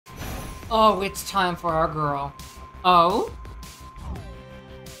Oh, it's time for our girl. Oh?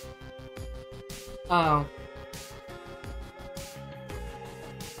 Oh.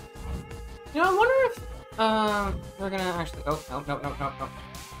 You know, I wonder if, we're gonna actually... Oh, no, no, no, no, no.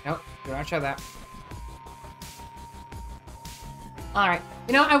 Nope, do not show that. Alright.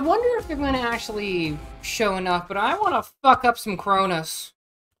 You know, I wonder if they're gonna actually show enough, but I want to fuck up some Kronos.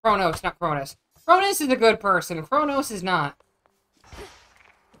 Kronos, not Cronus. Cronus is a good person. Kronos is not.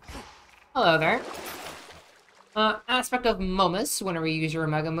 Hello there. Aspect of Momus. Whenever you use your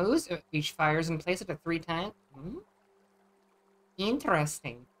Omega moves, each fires in place up to 3 times.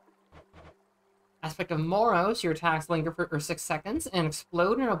 Interesting. Aspect of Moros. Your attacks linger for 6 seconds and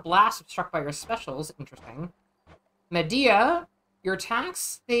explode in a blast if struck by your specials. Interesting. Medea. Your attack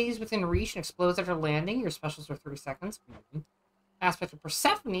stays within reach and explodes after landing. Your specials are 3 seconds. Aspect of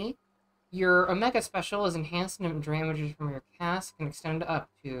Persephone. Your Omega special is enhanced and damages from your cast can extend up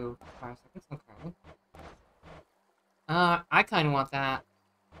to 5 seconds. Okay. I kind of want that.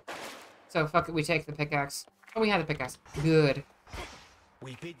 So, fuck it, we take the pickaxe. Oh, we have the pickaxe. Good.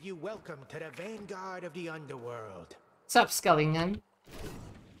 We bid you welcome to the vanguard of the underworld. What's up, Skellington?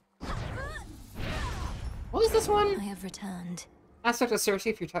 What was this one? I have returned. Aspect of Circe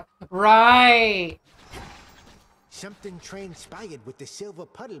if you're Right! Something transpired with the silver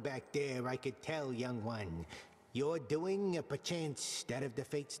puddle back there, I could tell, young one. You're doing, perchance, that of the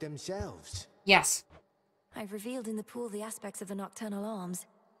fates themselves. Yes. I've revealed in the pool the aspects of the nocturnal arms.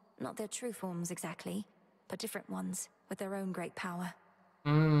 Not their true forms exactly, but different ones, with their own great power.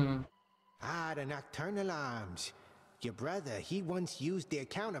 Ah, the nocturnal arms. Your brother, he once used their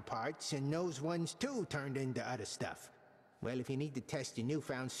counterparts, and those ones too turned into other stuff. Well, if you need to test your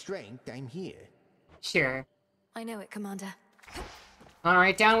newfound strength, I'm here. Sure. I know it, Commander.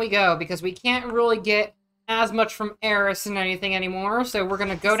 Alright, down we go, because we can't really get as much from Eris and anything anymore, so we're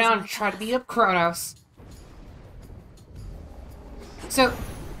gonna go down and try to beat up Kronos. So...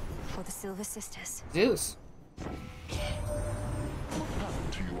 For the Silver Sisters. Zeus. What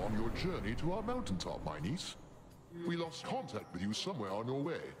happened to you on your journey to our mountaintop, my niece? We lost contact with you somewhere on your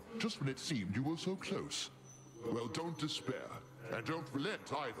way, just when it seemed you were so close. Well, don't despair, and don't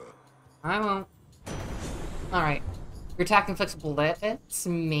relent either. I won't. Alright. Your attack inflicts blitz?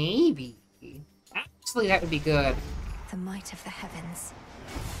 Maybe. Actually, that would be good. The might of the heavens.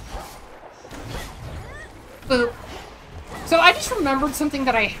 Boop. So I just remembered something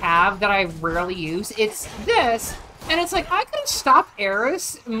that I have that I rarely use. It's this, and it's like, I could have stopped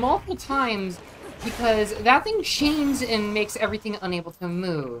Eris multiple times because that thing chains and makes everything unable to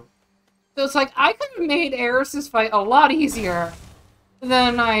move. So it's like, I could have made Eris' fight a lot easier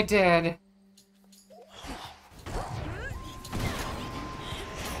than I did.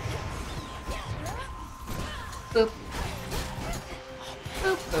 Boop.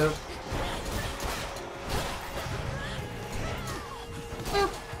 Boop, boop.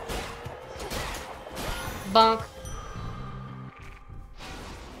 Boop. Bonk.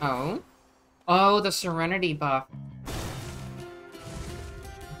 Oh. Oh, the Serenity buff.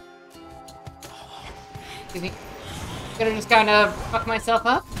 Excuse me. Gonna just kind of fuck myself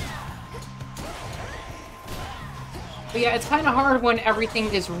up. But yeah, it's kind of hard when everything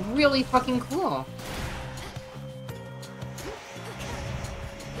is really fucking cool.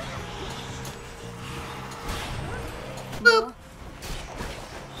 Boop.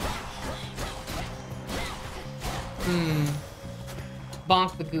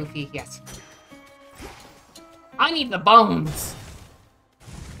 Bonk the Goofy, yes. I need the bones.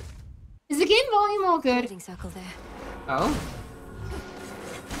 Is the game volume all good? Circle there. Oh.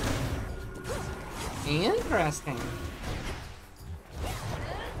 Interesting.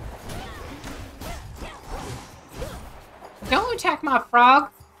 Don't attack my frog.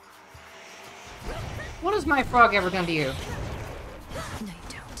 What has my frog ever done to you? No, you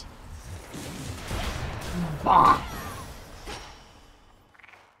don't. Bonk.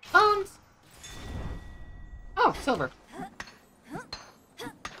 Bones. Oh, silver.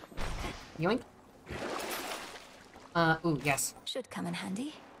 Yoink. Ooh, yes. Should come in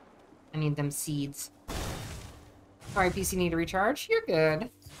handy. I need them seeds. Sorry, PC, need to recharge? You're good.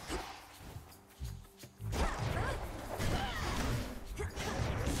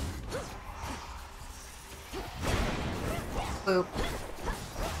 Boop.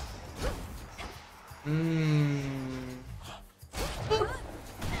 Boop.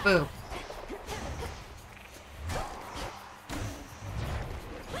 Boop.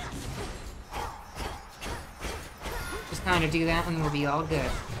 Just kind of do that and we'll be all good.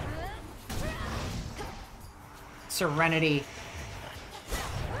 Serenity.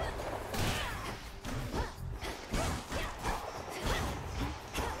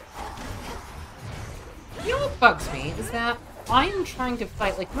 You know what bugs me is that I am trying to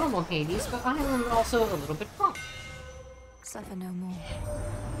fight like normal Hades, but I am also a little bit drunk. Suffer no more.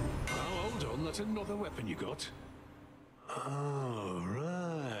 Oh, hold on, that's another weapon you got. Oh,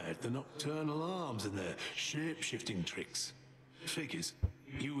 right. The nocturnal arms and their shape-shifting tricks. Figures.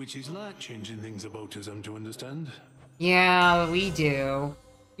 You witches like changing things about us, I'm to understand. Yeah, we do.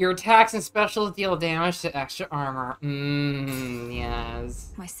 Your attacks and specials deal damage to extra armor.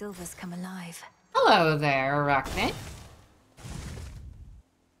 Yes. My silver's come alive. Hello there, Arachne.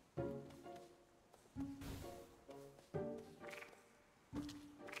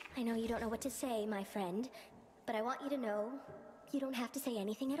 I know you don't know what to say, my friend, but I want you to know you don't have to say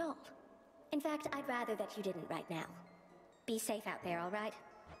anything at all. In fact, I'd rather that you didn't right now. Be safe out there, all right?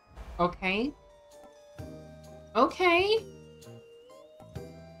 Okay. Okay.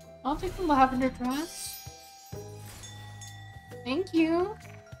 I'll take the lavender dress. Thank you.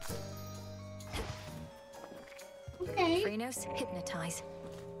 Okay. Phrenos, hypnotize.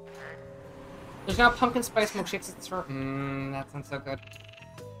 There's now pumpkin spice milkshakes at the store. That sounds so good.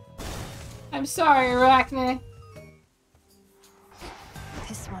 I'm sorry, Arachne.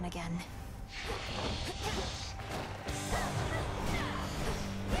 This one again.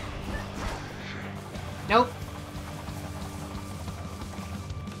 Nope.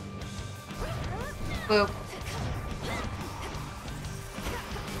 Boop.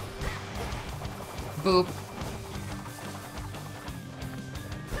 Boop.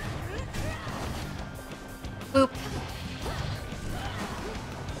 Boop.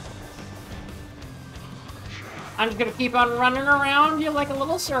 I'm just gonna keep on running around you like a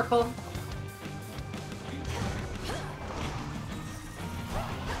little circle.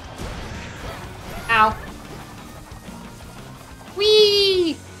 Ow.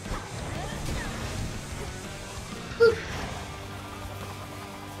 Whee! Boop.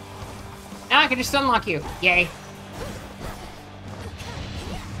 Now I can just unlock you. Yay.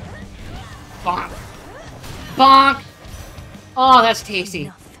 Bonk. Bonk! Oh, that's tasty.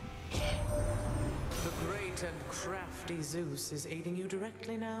 Enough. The great and crafty Zeus is aiding you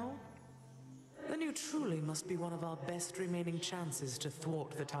directly now? Then you truly must be one of our best remaining chances to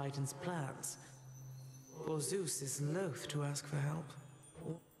thwart the Titan's plans. For Zeus is loath to ask for help.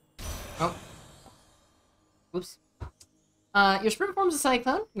 Oh. Oops. Your sprint forms a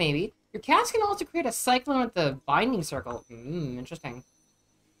cyclone? Maybe. Your cast can also create a cyclone with the binding circle. Interesting.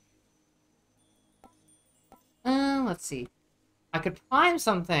 Let's see. I could prime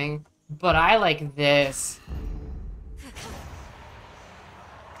something, but I like this.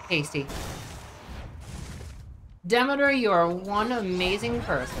 Tasty. Demeter, you are one amazing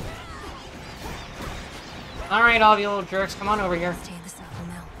person. Alright, all you little jerks, come on over here. Stay in the circle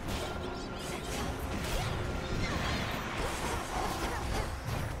now.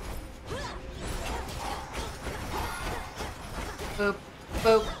 Boop,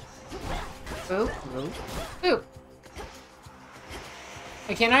 boop, boop, boop, boop.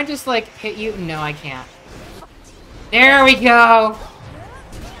 Hey, can I just, like, hit you? No, I can't. There we go!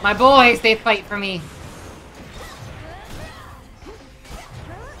 My boys, they fight for me.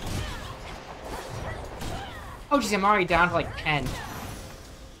 Oh, geez, I'm already down to, like, 10.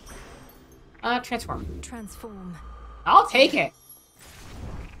 Transform. Transform. I'll take it!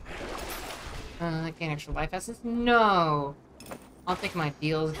 Gain extra life essence? No! I'll take my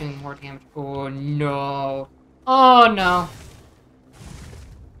deals doing more damage. Oh, no. Oh, no.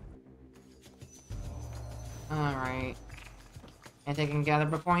 Alright. And they can gather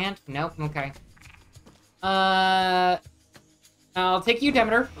beforehand? Nope, okay. I'll take you,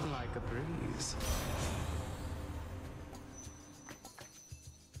 Demeter. Like a breeze.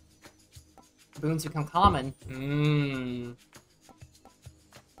 Boons become common.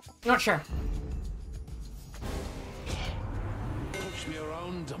 Not sure. Push me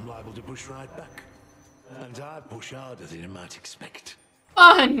around, I'm liable to push right back. And I push harder than you might expect.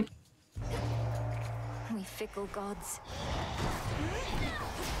 Fun! We fickle gods.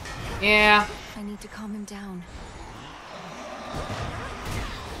 Yeah. I need to calm him down.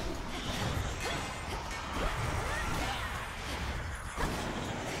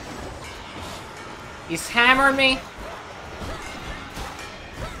 He's hammering me.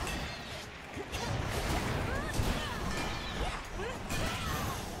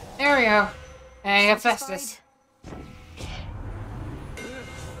 There we go. Hey, Hephaestus.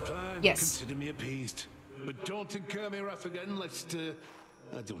 Fine, Yes. consider me appeased. But don't incur me wrath again, lest,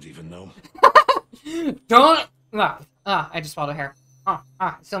 I don't even know. Don't. I just swallowed hair.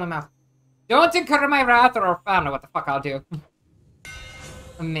 It's still in my mouth. Don't incur my wrath, or I don't know what the fuck I'll do.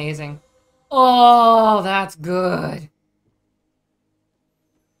 Amazing. Oh, that's good.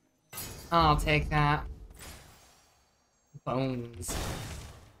 I'll take that. Bones.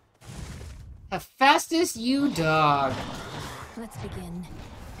 Hephaestus, you dog. Let's begin.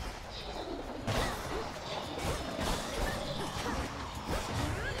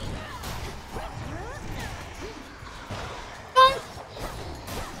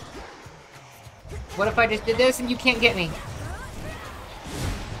 What if I just did this and you can't get me?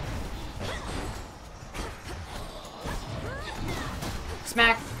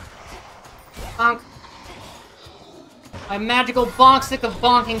 Smack. Bonk. My magical bonk stick of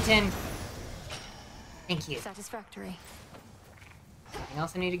Bonkington. Thank you. Satisfactory. Anything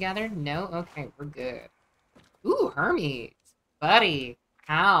else I need to gather? No? Okay, we're good. Ooh, Hermes. Buddy.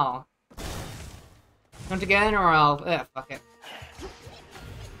 Ow. Come together or I'll... Ugh, fuck it.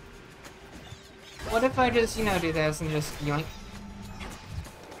 What if I just, you know, do this and just yoink?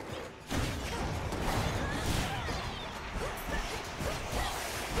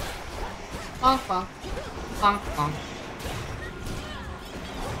 Bonk, bonk. Bonk, bonk.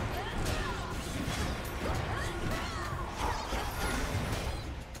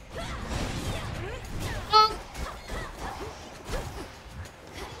 Bonk.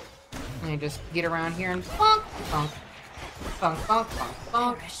 Let me just get around here and bonk, bonk. Bonk, bonk, bonk,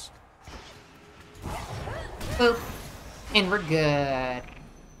 bonk. Perish. Boop. And we're good.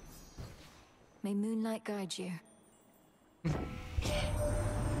 May moonlight guide you. For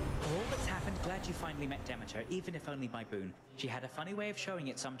all that's happened, glad you finally met Demeter, even if only by boon. She had a funny way of showing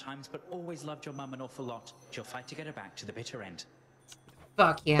it sometimes, but always loved your mum an awful lot. She'll fight to get her back to the bitter end.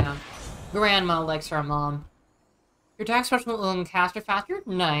 Fuck yeah. Grandma likes her mom. Your attack special will cast her faster?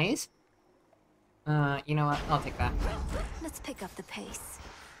 Nice. You know what? I'll take that. Let's pick up the pace.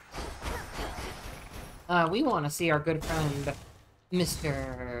 We want to see our good friend,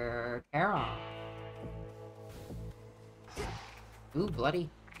 Mr. Charon. Ooh, bloody.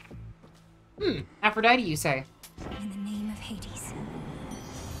 Aphrodite, you say? In the name of Hades.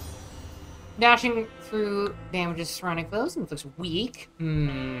 Dashing through damages surrounding foes and looks weak.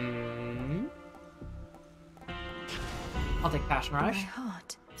 I'll take Passion My Rush.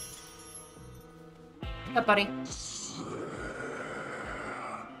 heart. Up, buddy.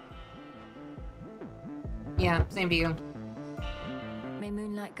 Yeah, same to you. May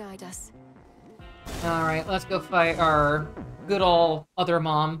moonlight guide us. Alright, let's go fight our good old other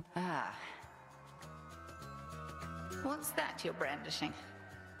mom. Ah. What's that you're brandishing?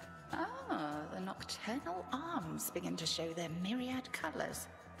 Oh, the nocturnal arms begin to show their myriad colors.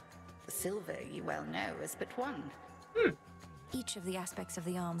 The silver, you well know, is but one. Each of the aspects of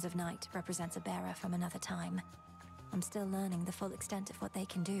the arms of night represents a bearer from another time. I'm still learning the full extent of what they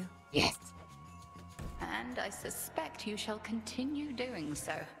can do. Yes. And I suspect you shall continue doing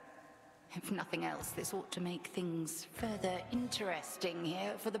so. If nothing else, this ought to make things further interesting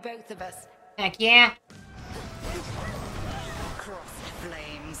here for the both of us. Heck yeah. Crossed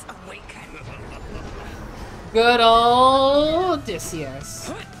flames awaken. Good old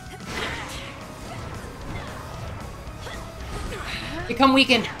Odysseus. Become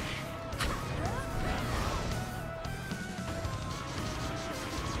weakened.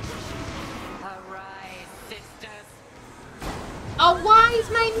 Arise, sisters. Arise,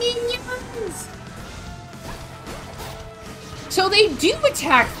 my minions! So they do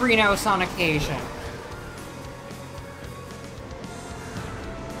attack Phrenos on occasion.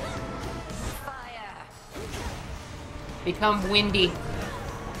 Fire. Become windy.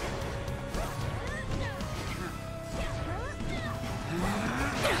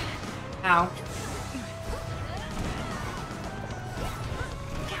 Ow.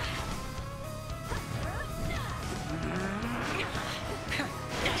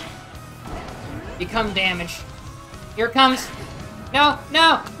 Become damage. Here it comes. No,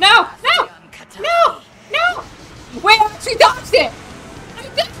 no, no, no! No! No! Wait, she dodged it! I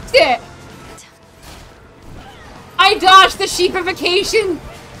dodged it! I dodged the sheepification!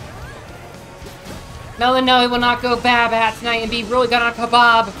 Melanelli will not go bad tonight and be really good on a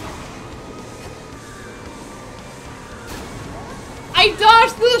kebab. I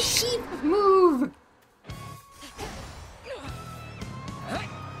dodged the sheep move!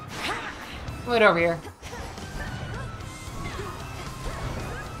 Wait over here.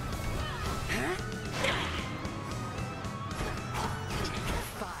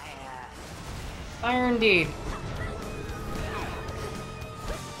 Fire. Fire indeed.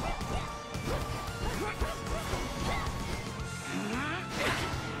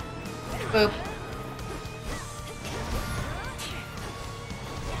 Boop.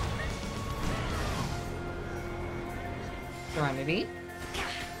 Serenity.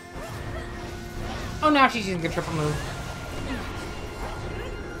 Oh, now she's using a triple move.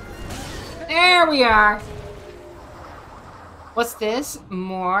 There we are. What's this?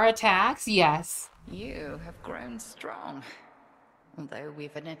 More attacks? Yes. You have grown strong. Although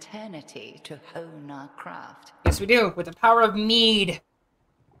we've an eternity to hone our craft. Yes, we do. With the power of mead.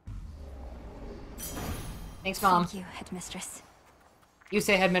 Thanks, Mom. Thank you, Headmistress. You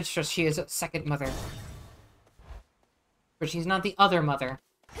say Headmistress, she is a second mother. But she's not the other mother.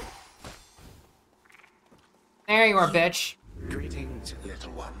 There you are, bitch. Greetings,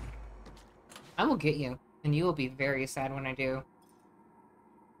 little one. I will get you, and you will be very sad when I do.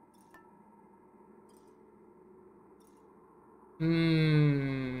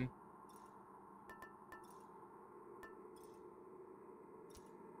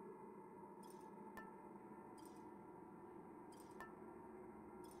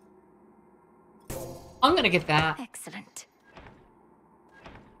 I'm gonna get that. Excellent.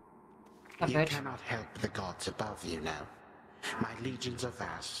 That You bitch. cannot help the gods above you now. My legions are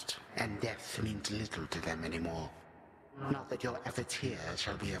vast, and death means little to them anymore. Not that your efforts here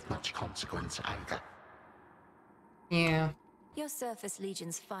shall be of much consequence either. Yeah. Your surface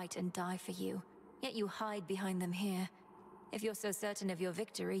legions fight and die for you, yet you hide behind them here. If you're so certain of your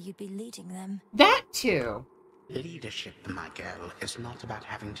victory, you'd be leading them. That too. Leadership, my girl, is not about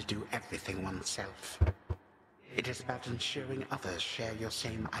having to do everything oneself. It is about ensuring others share your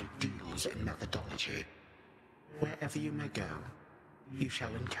same ideals and methodology. Wherever you may go, you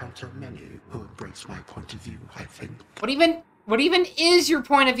shall encounter many who embrace my point of view, I think. What even is your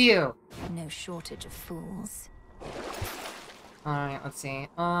point of view? No shortage of fools. Alright, let's see.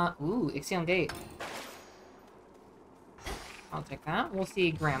 Ooh, Ixion Gate. I'll take that. We'll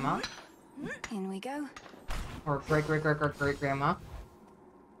see Grandma. In we go. Or great-great-great-great-great-grandma.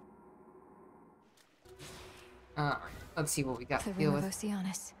 Alright, let's see what we got to The deal Room of with.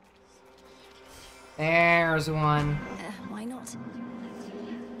 Oceanus. There's one. Why not?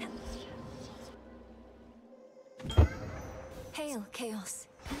 Hail, Chaos.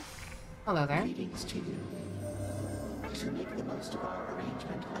 Hello there. Greetings to you. To make the most of our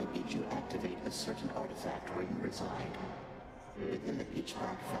arrangement, I bid you activate a certain artifact where you reside. Within the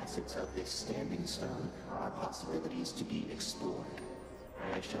pitch-black facets of this standing stone are possibilities to be explored.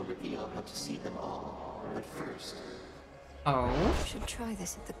 I shall reveal how to see them all, but first... Oh? Should try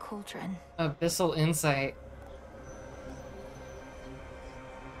this at the cauldron. Abyssal Insight.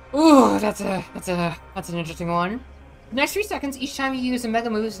 Ooh, that's an interesting one. The next 3 seconds, each time you use a mega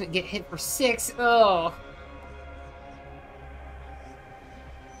move and get hit for 6. Oh.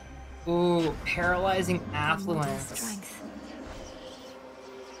 Ooh, paralyzing affluence. Strength.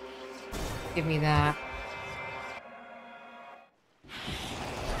 Give me that.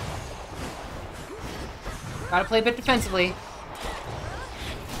 Gotta play a bit defensively.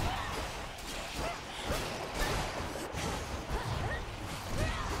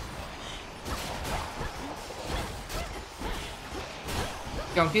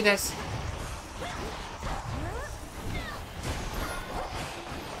 Don't do this.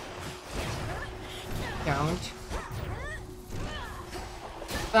 Don't.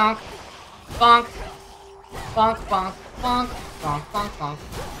 Bonk. Bonk. Bonk, bonk, bonk, bonk, bonk, bonk.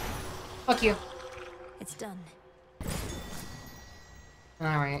 Fuck you. It's done.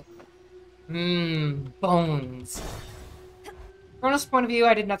 Alright. Bones. From this point of view,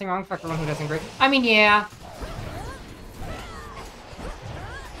 I did nothing wrong for everyone who doesn't agree. I mean, yeah.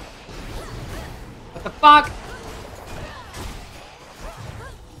 What the fuck?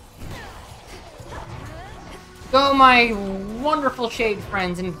 Go, my wonderful shade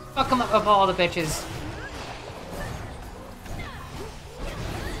friends, and fuck them up of all the bitches.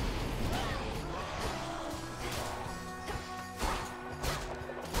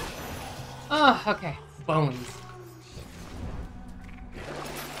 Oh, okay. Bones.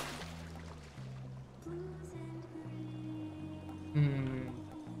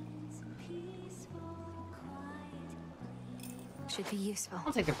 Should be useful.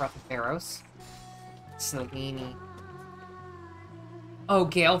 I'll take a breath of Theros. Selene. Oh,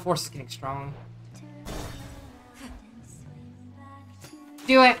 Gale Force is getting strong.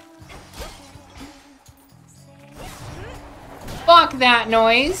 Do it! Fuck that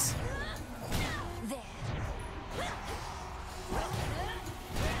noise!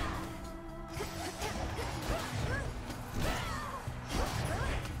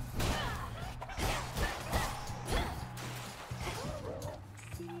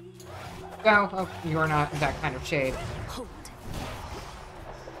 Go. Oh, you are not that kind of shade. Hold.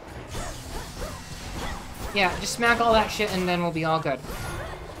 Yeah, just smack all that shit and then we'll be all good.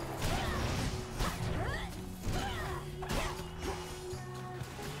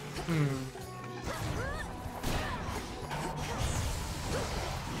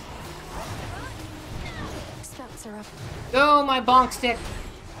 Spell Let's her up. Go, my bonk stick!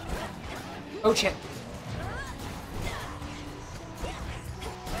 Oh shit.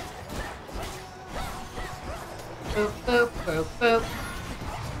 Boop, boop, boop, boop.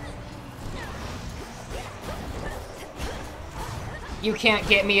 You can't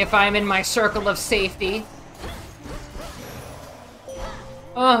get me if I'm in my circle of safety.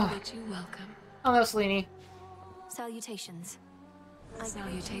 Oh. You welcome. Hello, Selene. Salutations.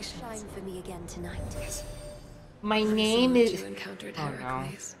 Salutations. Shine for me again tonight. My name is... You encountered oh,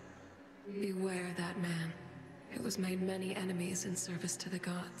 Heracles. No. Beware that man, who has made many enemies in service to the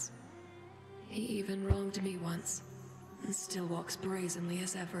gods. He even wronged me once, and still walks brazenly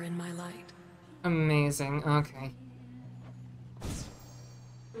as ever in my light. Amazing. Okay.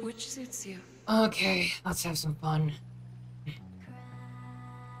 Which suits you? Okay, let's have some fun.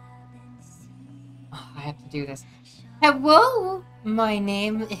 Oh, I have to do this. Hello! My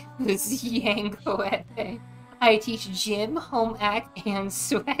name is Yang Koete. I teach gym, home ec, and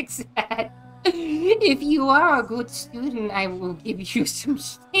swag set. If you are a good student, I will give you some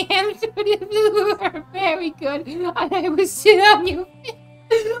stamps, but if you are very good, I will sit on you.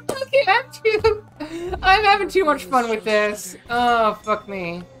 Okay, I'm having too much fun with this. Oh, fuck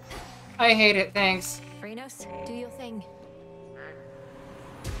me. I hate it, thanks. Phrenos, do your thing.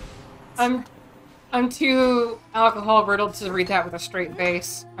 I'm too alcohol riddled to read that with a straight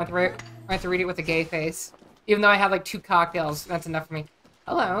face. I have to read it with a gay face. Even though I have like 2 cocktails, that's enough for me.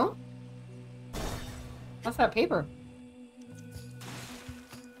 Hello? What's that paper?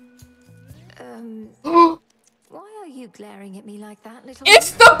 Why are you glaring at me like that, little?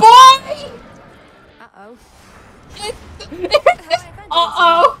 It's the boy! Uh-oh.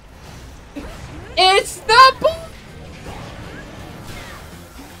 Uh-oh! It's the boy!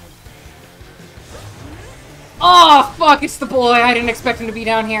 Oh, fuck, it's the boy. I didn't expect him to be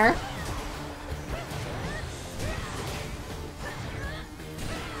down here.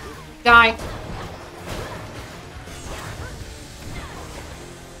 Die.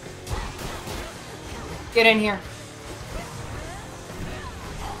 Get in here.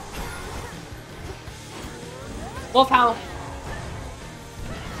 Wolf howl.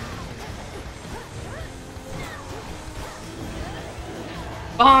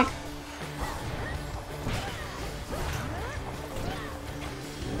 Bonk.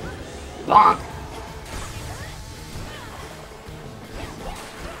 Bonk.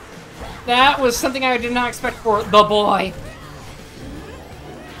 That was something I did not expect for the boy.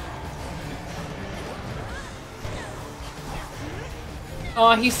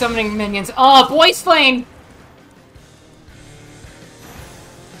 Oh, he's summoning minions. Oh, boy's flame!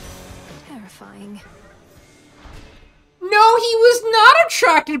 Terrifying. No, he was not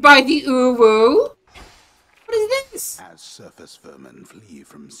attracted by the uwu. What is this? As surface vermin flee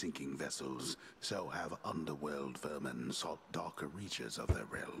from sinking vessels, so have underworld vermin sought darker reaches of their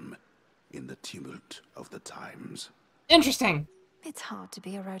realm, in the tumult of the times. Interesting. It's hard to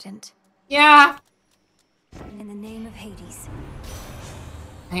be a rodent. Yeah. In the name of Hades.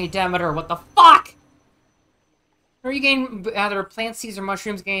 Hey, Demeter, what the fuck? Or you gain either plant seeds or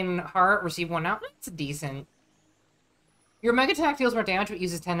mushrooms, gain heart, receive 1 out. That's decent. Your mega attack deals more damage, but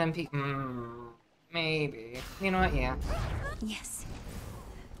uses 10 MP. Maybe. You know what? Yeah. Yes.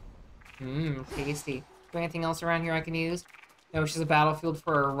 Tasty. Is there anything else around here I can use? No, she's a battlefield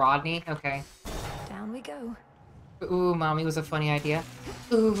for Rodney? Okay. Down we go. Ooh, mommy was a funny idea.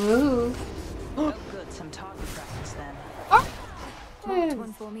 Ooh. Oh, good. Some target practice then. Oh. Marked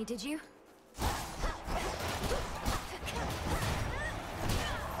one for me, did you?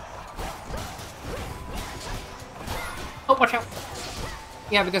 Oh, watch out.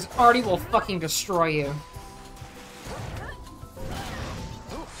 Yeah, because Artie will fucking destroy you.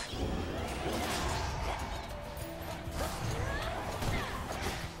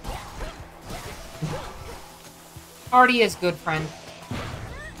 Artie is good friend.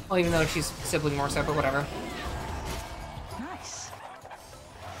 Well, even though she's sibling more so, but whatever. Nice.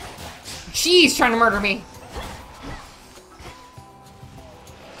 She's trying to murder me.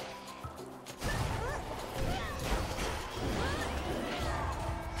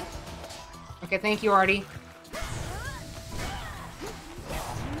 Okay, thank you, Artie.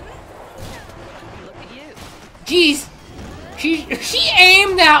 Look at you. Jeez! She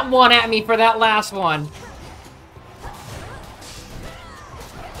aimed that one at me for that last one.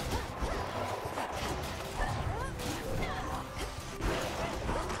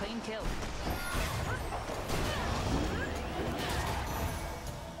 Clean kill.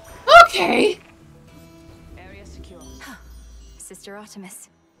 Okay. Area secure. Sister Artemis.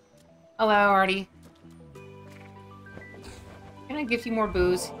 Hello, Artie. Can I give you more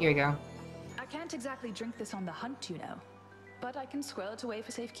booze? Here you go. can't exactly drink this on the hunt, you know. But I can squirrel it away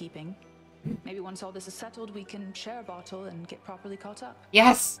for safekeeping. Maybe once all this is settled, we can share a bottle and get properly caught up.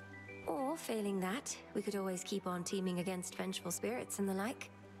 Yes! Or, failing that, we could always keep on teaming against vengeful spirits and the like.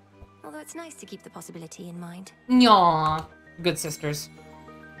 Although it's nice to keep the possibility in mind. Nyah. Good sisters.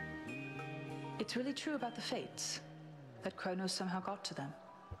 It's really true about the Fates. That Kronos somehow got to them.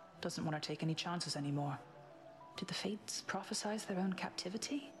 Doesn't want to take any chances anymore. Did the Fates prophesize their own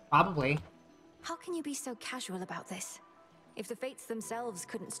captivity? Probably. How can you be so casual about this? If the Fates themselves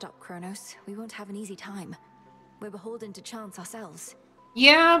couldn't stop Kronos, we won't have an easy time. We're beholden to chance ourselves.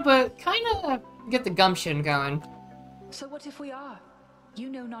 Yeah, but kinda get the gumption going. So what if we are? You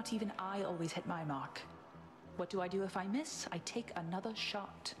know not even I always hit my mark. What do I do if I miss? I take another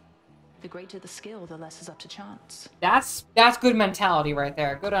shot. The greater the skill, the less is up to chance. That's good mentality right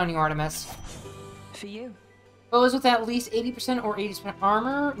there. Good on you, Artemis. For you. Foes with at least 80% or 80%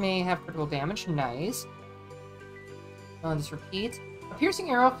 armor may have critical damage. Nice. This repeats. A piercing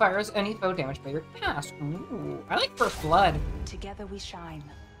arrow fires any foe damage by your cast. Ooh, I like First Blood. Together we shine.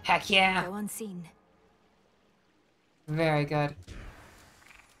 Heck yeah. Go unseen. Very good.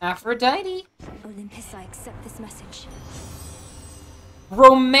 Aphrodite. Olympus, I accept this message.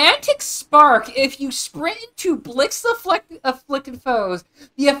 Romantic Spark. If you sprint into Blix afflicted foes,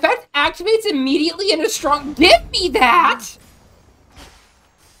 the effect activates immediately and is strong. Give me that!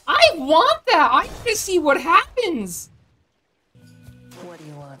 I want that! I want to see what happens! What do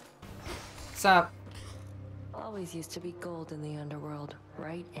you want? What's up? Always used to be gold in the underworld,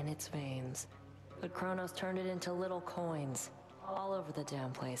 right in its veins. But Kronos turned it into little coins. All over the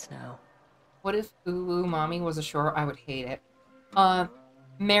damn place now. What if Ooh Mommy was ashore? I would hate it.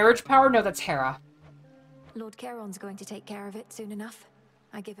 Marriage power? No, that's Hera. Lord Charon's going to take care of it soon enough.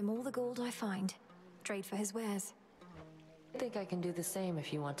 I give him all the gold I find. Trade for his wares. I think I can do the same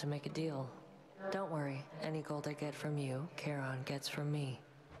if you want to make a deal. Don't worry, any gold I get from you, Charon gets from me.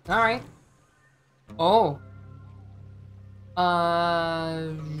 Alright. Oh.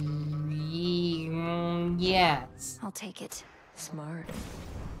 Yes. I'll take it. Smart.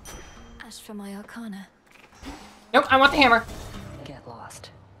 As for my arcana. Nope, I want the hammer. Get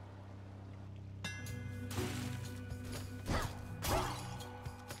lost.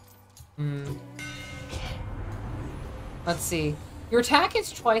 Let's see. Your attack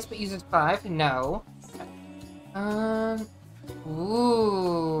hits twice but uses 5? No.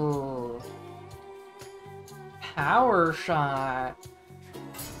 Ooh. Power shot.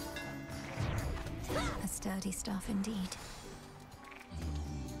 A sturdy staff indeed.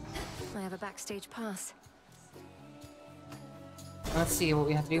 I have a backstage pass. Let's see what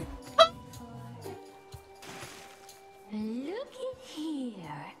we have to do. Look at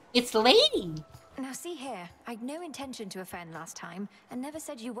here. It's the lady. Now see here, I'd no intention to offend last time, and never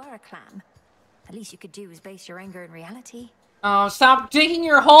said you were a clam. The least you could do is base your anger in reality. Oh, stop digging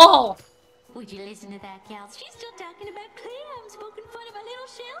your hole! Would you listen to that, gal? She's still talking about clams, poking fun at my little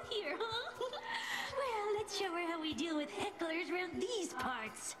shell here, huh? Well, let's show her how we deal with hecklers around these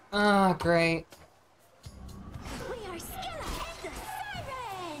parts. Oh, great. We are Skilla and the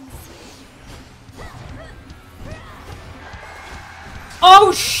Sirens!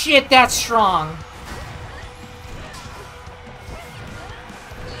 Oh shit, that's strong.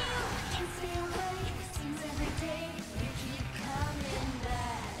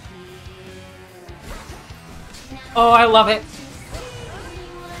 Oh, I love it.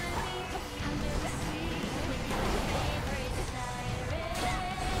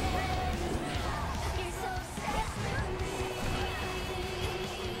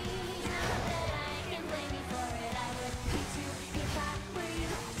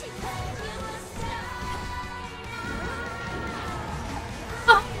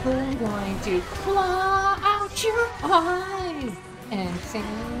 I'm going to claw out your eyes and sing.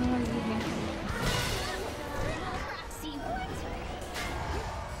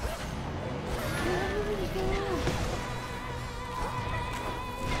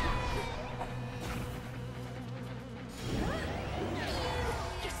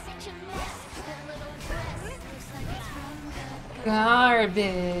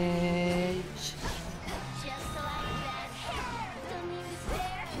 Garbage.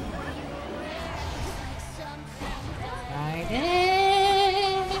 Right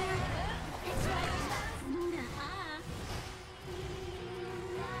in.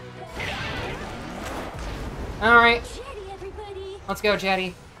 All right. Let's go,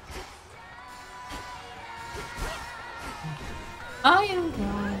 Jetty. I am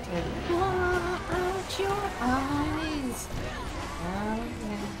going to claw out your eyes.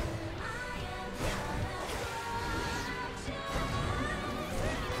 Okay.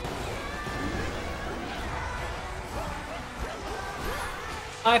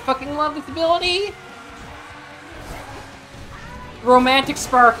 I fucking love this ability! Romantic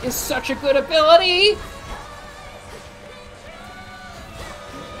Spark is such a good ability!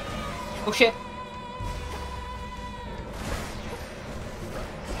 Oh shit.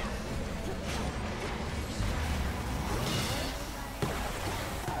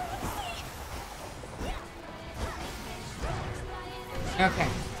 Okay.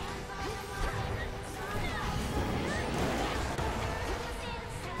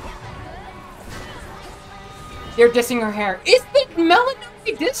 They're dissing her hair. It's the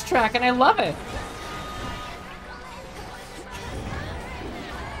Melancholy diss track, and I love it.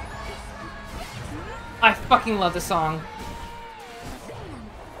 I fucking love the song.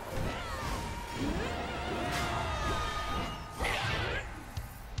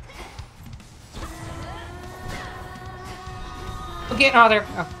 Okay, oh, there.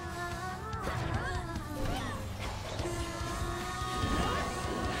 Oh.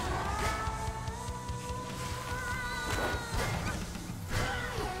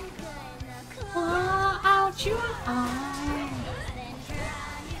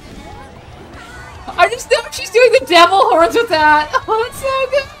 I just know she's doing the devil horns with that. Oh, it's so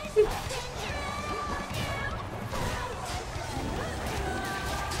good.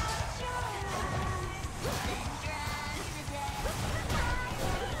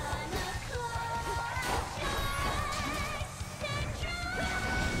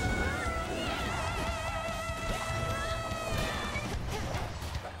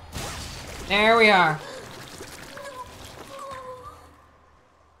 There we are.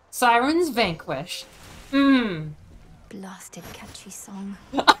 Sirens vanquished. Blasted catchy song.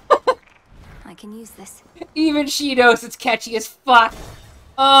 I can use this. Even she knows it's catchy as fuck.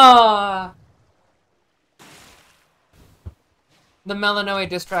 Ah. The Melanoid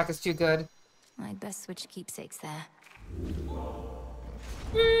diss track is too good. I'd best switch keepsakes there.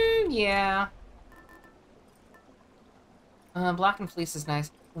 Yeah. Black and Fleece is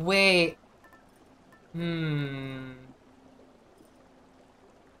nice. Wait.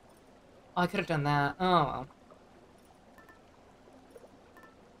 Oh, I could have done that. Oh, well.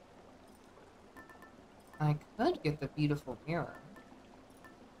 I could get the beautiful mirror.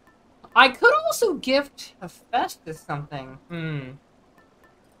 I could also gift Hephaestus something. And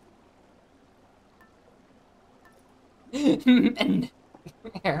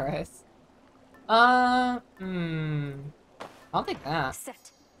Eris. I'll take that.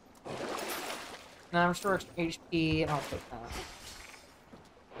 Set. Now restore extra HP. I'll take that.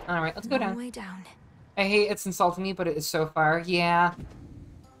 Alright, let's go down. Way down. I hate it's insulting me, but it is so far. Yeah.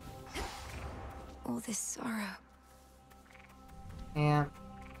 All this sorrow. Yeah.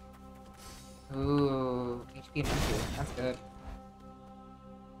 Ooh, HP and MP. That's good.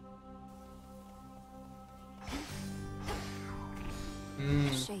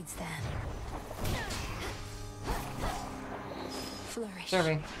 Shades there. Flourish.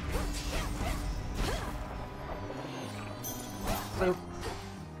 Survey. Loot.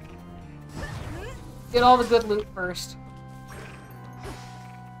 Get all the good loot first.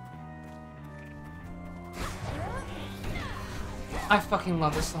 I fucking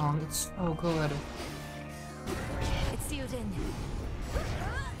love this song. It's so good. It's sealed in.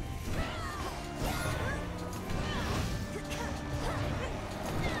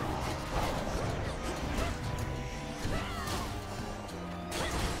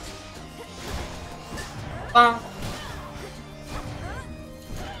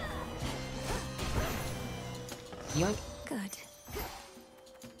 Yoink. Good.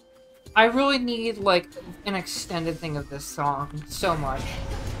 I really need, like, an extended thing of this song. So much.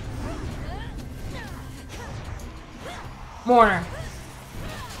 Mourner.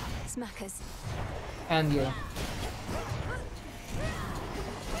 Smackers. And you.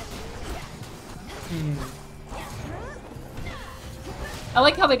 I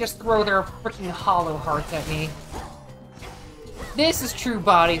like how they just throw their freaking hollow hearts at me. This is true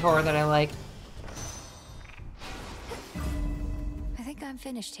body horror that I like. I think I'm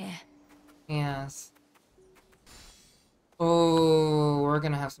finished here. Yes. Oh, we're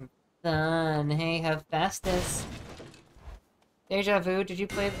gonna have some fun. Hey, Hephaestus. Deja vu, did you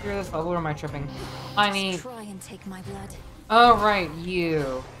play through this level or am I tripping? I mean... Try and take my blood. Oh, right,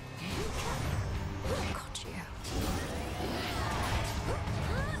 you. Got you.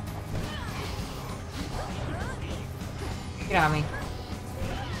 Get out of me.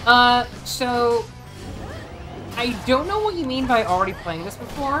 So... I don't know what you mean by already playing this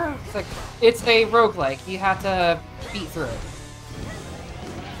before. It's like, it's a roguelike. You have to beat through it.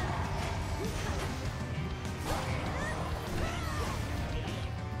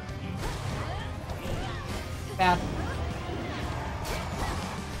 Bad.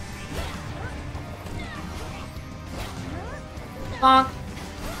 Bonk.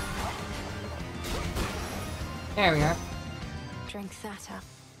 There we are. Drink that up.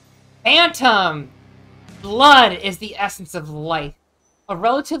 Phantom! Blood is the essence of life. A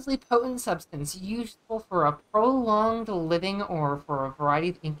relatively potent substance useful for a prolonged living or for a variety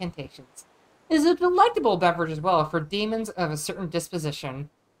of incantations. It is a delectable beverage as well for demons of a certain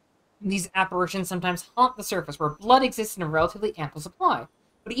disposition. These apparitions sometimes haunt the surface where blood exists in a relatively ample supply.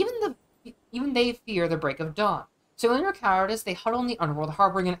 But even they fear the break of dawn. So in their cowardice, they huddle in the underworld,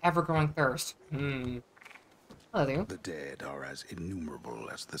 harboring an ever-growing thirst. Hello there. The dead are as innumerable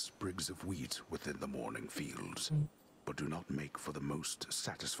as the sprigs of wheat within the morning fields, but do not make for the most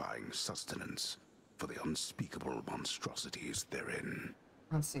satisfying sustenance for the unspeakable monstrosities therein.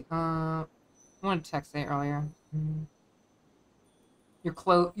 Let's see. I wanted to text it earlier. You're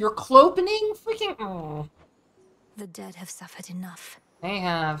clopening? Freaking... Oh. The dead have suffered enough. They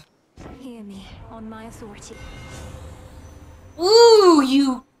have. Hear me, on my authority. Ooh,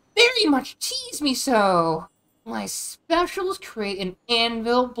 you very much tease me so. My specials create an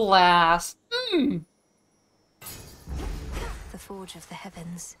anvil blast. The forge of the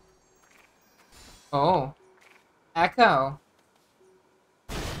heavens. Oh. Echo.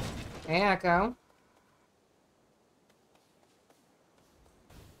 Hey, Echo.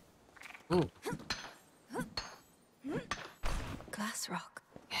 Ooh. Glass rock.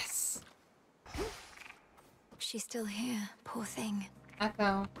 Yes. She's still here, poor thing.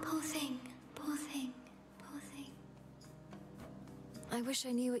 Echo. Poor thing, poor thing, poor thing. I wish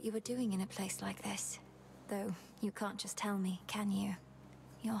I knew what you were doing in a place like this. Though, you can't just tell me, can you?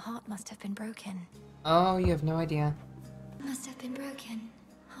 Your heart must have been broken. Oh, you have no idea. Must have been broken.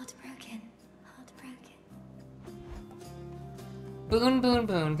 Heartbroken. Heartbroken. Boon, boon,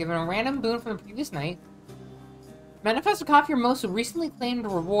 boon. Given a random boon from the previous night. Manifest a copy of your most recently claimed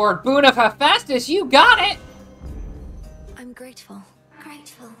reward. Boon of Hephaestus, you got it! I'm grateful.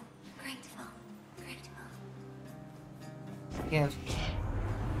 Grateful. Grateful. Grateful. Give.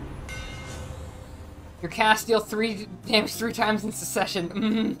 Your cast deal 3 damage 3 times in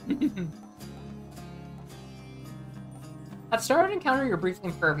succession. At the start of an encounter, you're briefly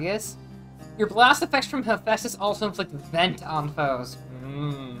impervious. Your blast effects from Hephaestus also inflict vent on foes.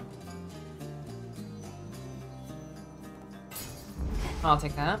 I'll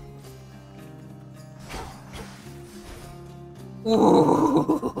take that.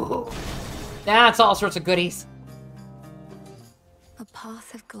 Ooh, that's all sorts of goodies. A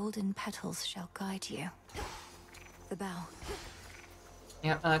path of golden petals shall guide you. The bow.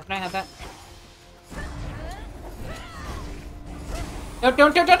 Yeah, can I have that? No,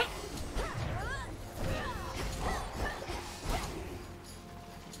 don't!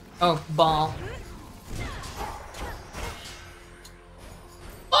 Oh, ball.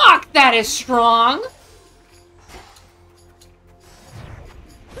 Fuck, that is strong!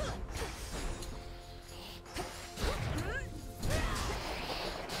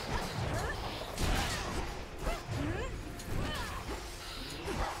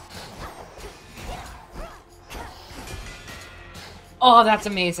 Oh, that's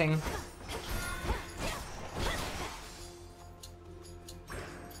amazing.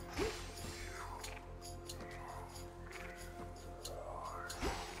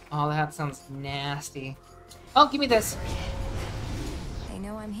 Oh, that sounds nasty. Oh, give me this. They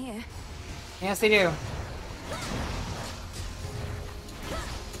know I'm here. Yes, they do.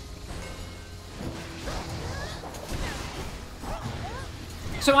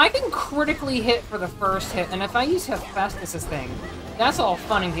 So I can critically hit for the first hit, and if I use Hephaestus' thing, that's all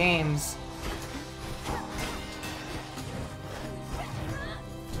fun and games.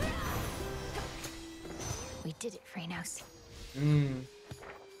 We did it, Phrenos.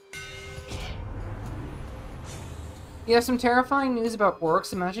 You have some terrifying news about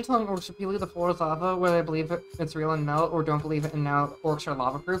orcs. Imagine telling orcs repeatedly the floor is lava, whether they believe it's real and melt, or don't believe it and now orcs are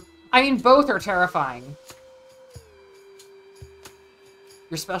lava-proof. I mean, both are terrifying.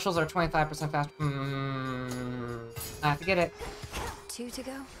 Your specials are 25% faster. I have to get it. 2 to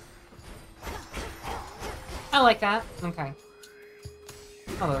go? I like that. Okay.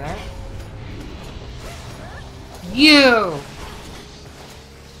 Hello there. You!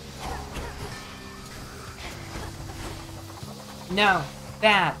 No.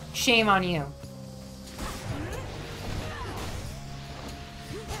 Bad. Shame on you.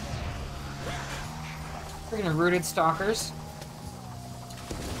 Freaking rooted stalkers.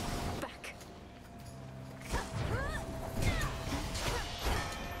 Back.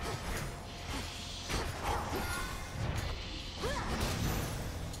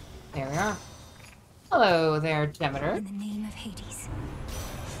 There we are. Hello there, Demeter. In the name of Hades.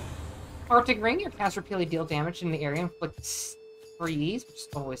 Arctic Ring, your cast repeatedly deal damage in the area and inflict freeze, which is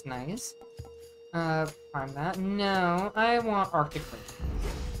always nice. Prime that. No, I want Arctic freeze.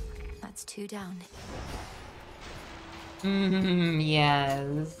 That's 2 down.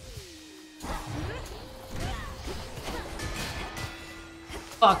 Yes.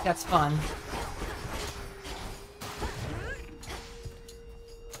 Fuck, that's fun.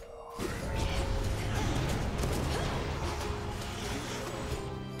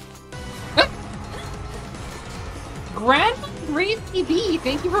 Grandma Grave TV,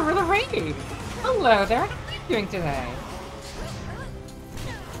 thank you for the raid. Hello there, how are you doing today?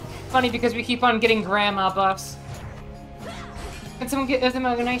 Funny because we keep on getting grandma buffs. Can someone give them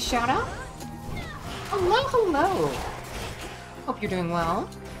a nice shout out? Hello, hello. Hope you're doing well.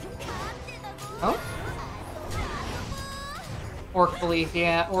 Oh? Orc belief,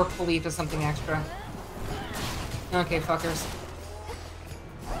 yeah, orc belief is something extra. Okay, fuckers.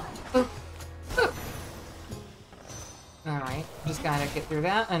 Boop. Boop. Alright, just gotta get through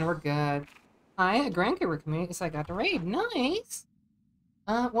that, and we're good. Hi, a grandkid community, so I got the raid. Nice!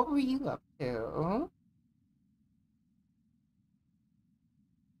 What were you up to?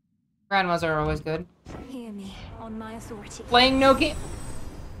 Grandmas are always good. Hear me, on my authority. Playing no game.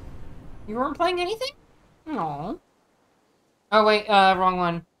 You weren't playing anything? No. Oh wait, wrong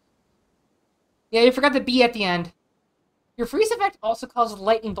one. Yeah, you forgot the B at the end. Your freeze effect also causes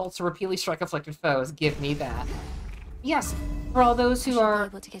lightning bolts to repeatedly strike afflicted foes. Give me that. Yes, for all those who are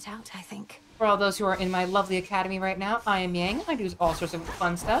able to get out, I think. For all those who are in my lovely academy right now, I am Yang. I do all sorts of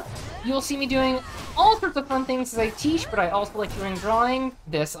fun stuff. You will see me doing all sorts of fun things as I teach, but I also like doing drawing.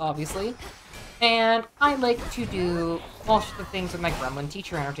 This, obviously. And I like to do all sorts of things with my gremlin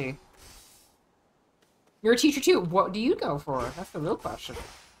teacher energy. You're a teacher too. What do you go for? That's the real question.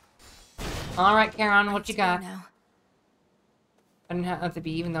 Alright, Karen, what you got? I didn't have to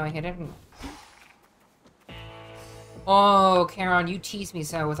be even though I hit it. Oh, Karen, you tease me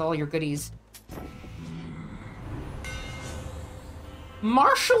so with all your goodies.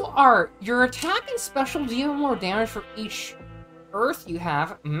 Martial art. Your attack and special deal more damage for each earth you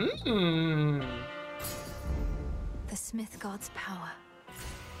have. The Smith God's power.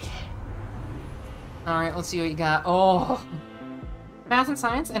 Alright, let's see what you got. Oh. Math and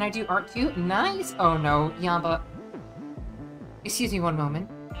science, and I do art too. Nice. Oh no, Yamba. Excuse me one moment.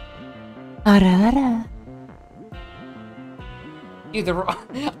 Ara. Dude, the roar.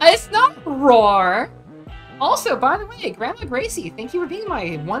 It's not roar. Also, by the way, Grandma Gracie, thank you for being my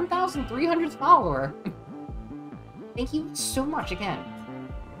 1,300th follower. Thank you so much again.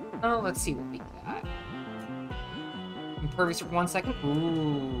 Oh, let's see what we got. Impervious for 1 second.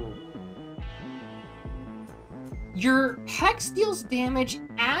 Ooh. Your hex deals damage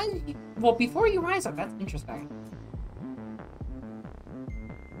as well before you rise up. That's interesting.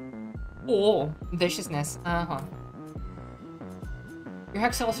 Oh, viciousness. Your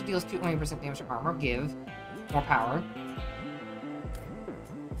hex also deals 20% damage to armor. Give. More power.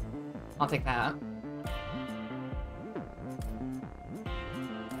 I'll take that.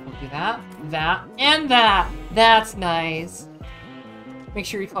 We'll do that, that, and that! That's nice. Make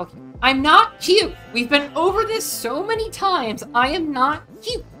sure you call cute. I'm not cute! We've been over this so many times. I am not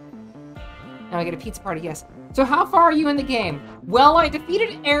cute. Now I get a pizza party, yes. So how far are you in the game? Well, I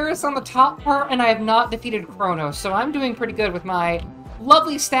defeated Eris on the top part, and I have not defeated Kronos, so I'm doing pretty good with my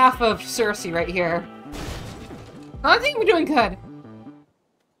lovely staff of Cersei right here. I think we're doing good.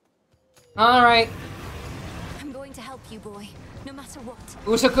 Alright. I'm going to help you, boy, no matter what.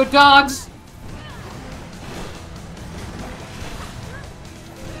 Who's a good dogs?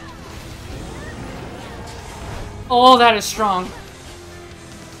 Oh, that is strong.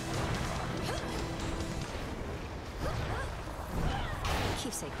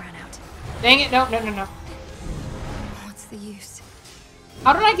 Keepsake ran out. Dang it, no, no, no, no. What's the use?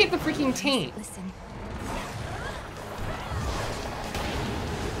 How did I get the freaking taint? Listen.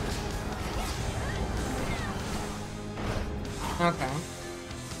 Okay.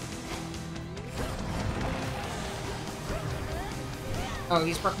 Oh,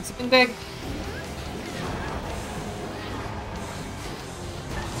 he's working something big.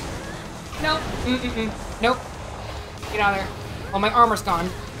 Nope. Nope. Get out of there. Oh, my armor's gone.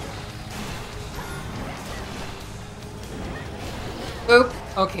 Oop.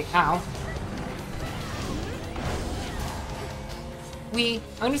 Okay, ow.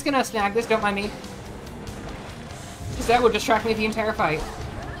 I'm just gonna snag this, don't mind me. Because that would distract me the entire fight.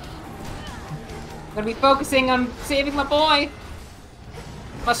 I'm gonna be focusing on saving my boy!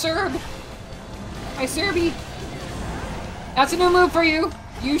 My Serb! My Serby! That's a new move for you!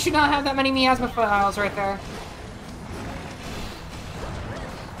 You should not have that many miasma files right there.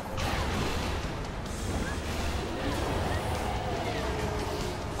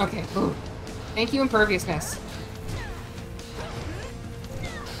 Okay, ooh. Thank you, imperviousness.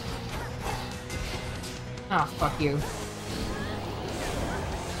 Oh, fuck you.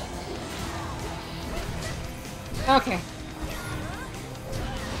 Okay.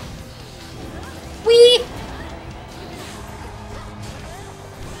 Whee!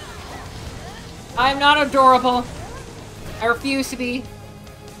 I'm not adorable. I refuse to be.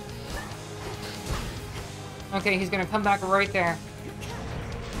 Okay, he's gonna come back right there.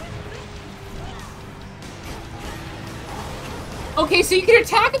 Okay, so you can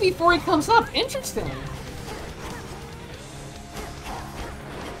attack him before he comes up. Interesting.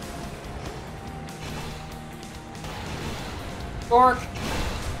 Bork.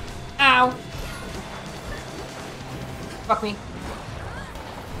 Ow. Fuck me.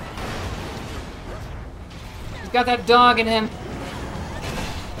 He's got that dog in him.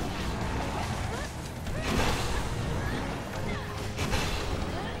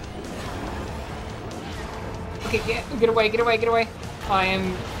 Okay, get away, get away, get away. I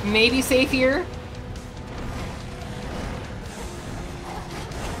am maybe safe here.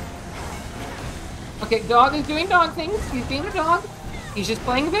 Okay, dog is doing dog things. He's being a dog. He's just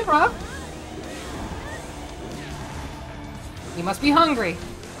playing a bit rough. He must be hungry.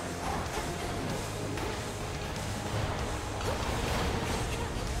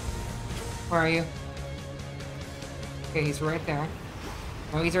 Where are you? Okay, he's right there.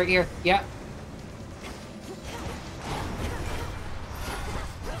 Oh, he's right here. Yep.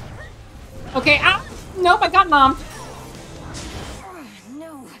 Okay, ah! Nope, I got nommed.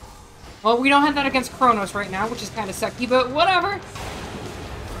 No. Well, we don't have that against Kronos right now, which is kind of sucky, but whatever.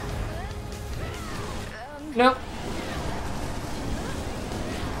 Nope.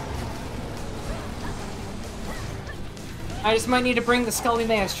 I just might need to bring the Scully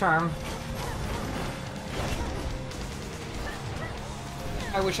Maya's charm.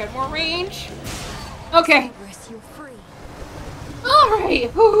 I wish I had more range. Okay.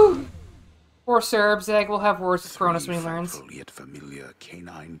 Alright. Poor Cerebzeg will have words with Kronos when he learns. Frightful yet familiar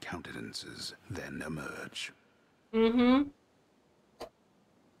canine countenances then emerge. Mm-hmm.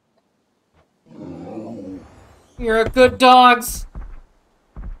 You're a good dogs.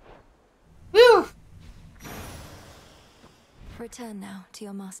 Whew. Return now to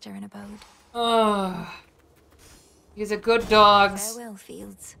your master in abode. He's a good dogs. Farewell,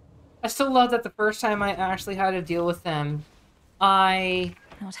 Fields. I still love that the first time I actually had to deal with them, I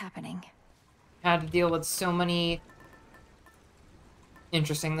Not happening. had to deal with so many...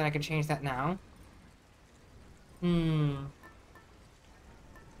 Interesting that I could change that now.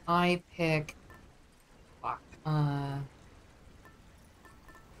 I pick... Fuck. I'm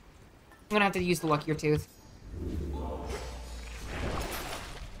gonna have to use the luckier tooth.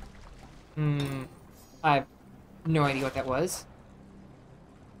 I have no idea what that was.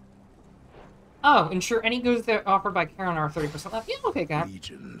 Oh, ensure any goods that are offered by Karen are 30% left. Yeah, okay, got it.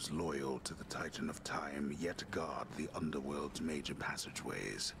 Legions loyal to the Titan of Time yet guard the underworld's major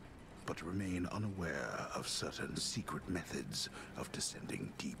passageways, but remain unaware of certain secret methods of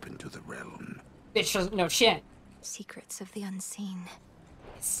descending deep into the realm. Bitch doesn't know shit. Secrets of the unseen.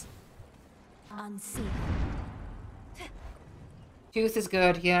 Yes. Unseen. Tooth is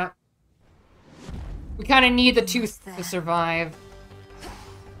good, yeah. We kind of need the tooth to survive.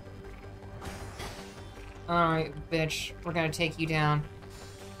 Alright, bitch. We're gonna take you down.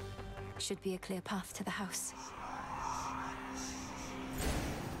 Should be a clear path to the house.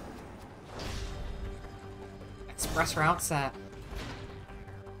 Express route set.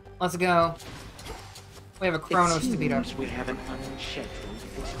 Let's go. We have a Kronos to beat up. We have an unscheduled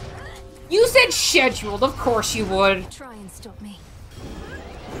visit. You said scheduled, of course you would. Try and stop me.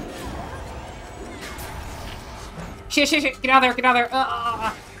 Shit, shit, shit. Get out of there, get out of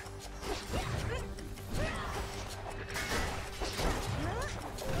there.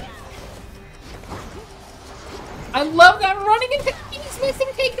 I love that running into he's missing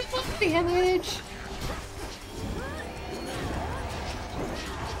taking enough damage.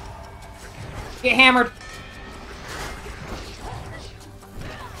 Get hammered.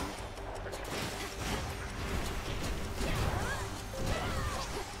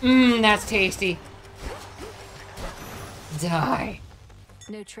 That's tasty. Die.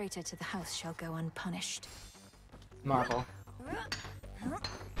 No traitor to the house shall go unpunished. Marble.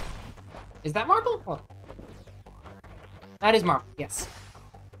 Is that marble? Oh. That is marble, yes.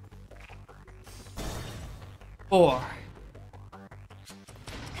 4.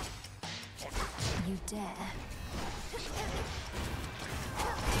 You dare.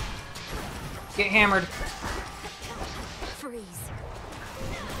 Get hammered. Freeze.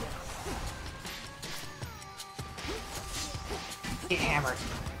 Get hammered.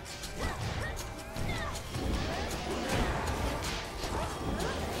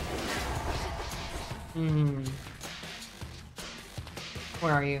 Hmm.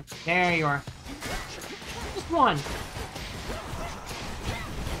 Where are you? There you are. Just one.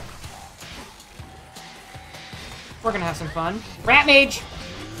 We're gonna have some fun. Rat Mage!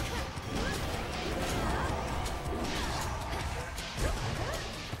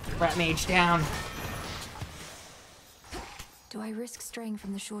 Rat Mage down. Do I risk straying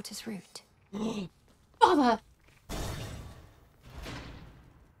from the shortest route? Father!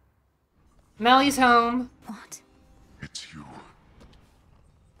 Melly's home. What? It's you.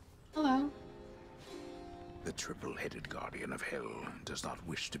 Hello. The triple-headed guardian of hell does not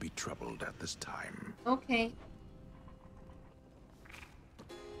wish to be troubled at this time. Okay.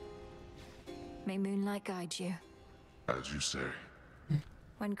 May moonlight guide you. As you say.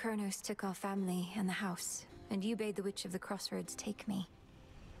 When Kronos took our family and the house, and you bade the Witch of the Crossroads take me,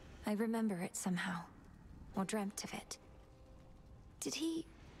 I remember it somehow, or dreamt of it. Did he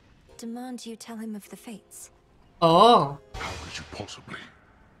demand you tell him of the fates? Oh. How could you possibly?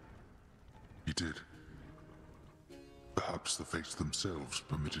 He did. Perhaps the fates themselves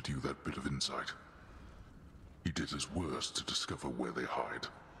permitted you that bit of insight. He did his worst to discover where they hide.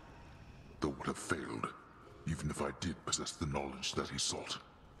 Though would have failed, even if I did possess the knowledge that he sought.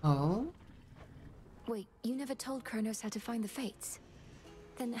 Oh? Wait, you never told Kronos how to find the fates?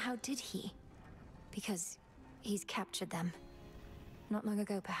 Then how did he? Because he's captured them. Not long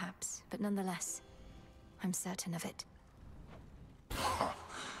ago, perhaps, but nonetheless, I'm certain of it.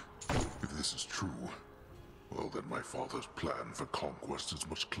 If this is true, well then my father's plan for conquest is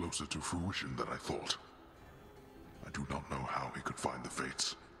much closer to fruition than I thought. I do not know how he could find the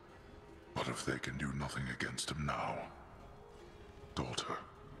fates. But if they can do nothing against him now... Daughter,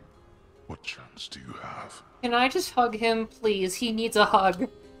 what chance do you have? Can I just hug him, please? He needs a hug.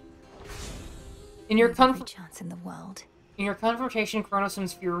 In your chance in the world. In your confrontation, Kronos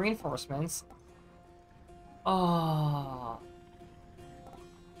sends few reinforcements. Oh.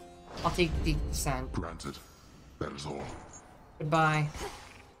 I'll take the descent. Granted. That is all. Goodbye.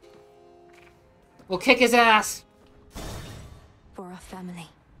 We'll kick his ass! For our family.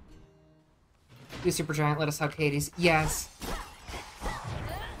 You Supergiant, let us hug Hades. Yes.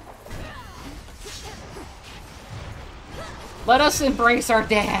 Let us embrace our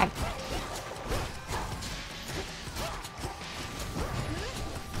dad!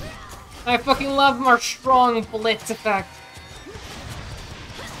 I fucking love our strong blitz effect.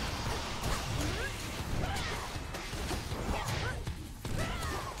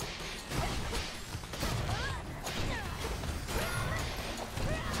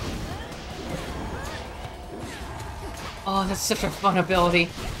 Oh, that's such a fun ability.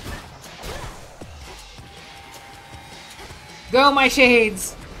 Go, my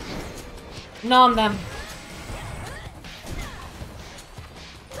shades! Nom them.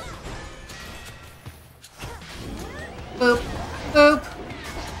 Boop. Boop.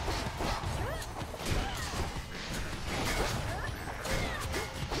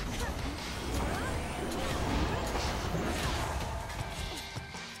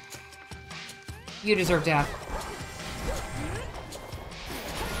 You deserve death.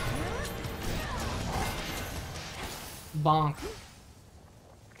 Bonk.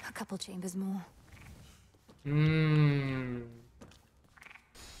 A couple chambers more. Mmm.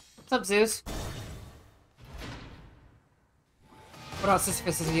 What's up, Zeus? What about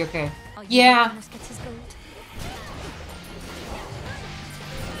Sisyphus? Is he okay? Yeah.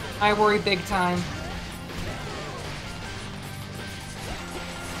 I worry big time.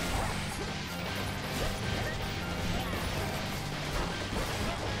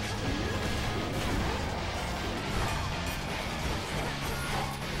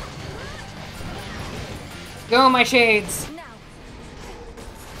 Go, my shades!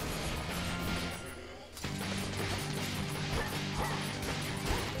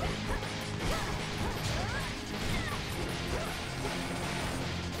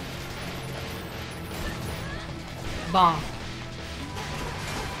 Bomb.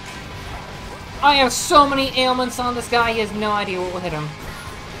 I have so many ailments on this guy, he has no idea what will hit him.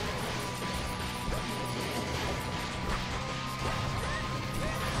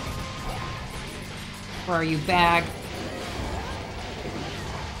 Where are you, bag?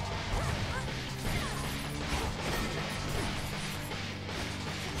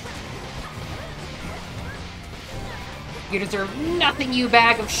 You deserve nothing, you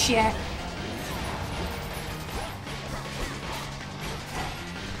bag of shit.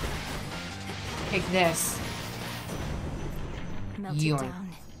 Take this. Melted down.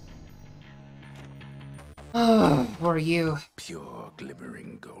 Oh, who are you? Pure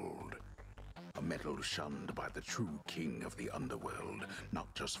glimmering gold. A metal shunned by the true king of the underworld,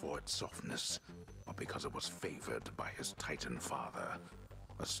 not just for its softness, but because it was favored by his Titan father.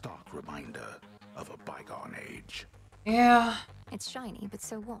 A stark reminder of a bygone age. Yeah. It's shiny, but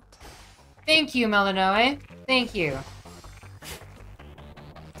so what? Thank you, Melanoe. Thank you.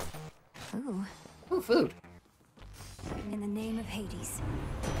 Ooh. Ooh, food. In the name of Hades.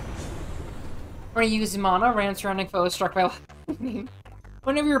 When you use mana, ran surrounding foes struck by lightning.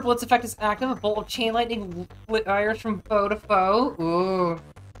 Whenever your blitz effect is active, a bolt of chain lightning fires from foe to foe. Ooh.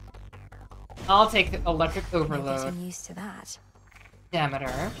 I'll take the electric overload. I'm used to that.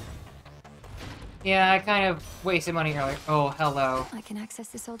 Demeter. Yeah, I kind of wasted money earlier. Oh, hello. I can access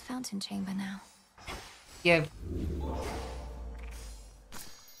this old fountain chamber now. Give.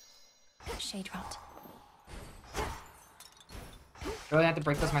 Shade rot. Do I have to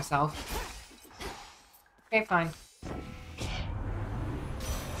break those myself? Okay, fine.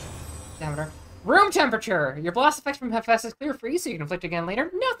 Demeter. Room temperature! Your blast effect from Hephaestus is clear free, so you can inflict again later.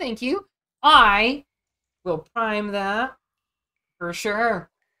 No, thank you. I will prime that. For sure.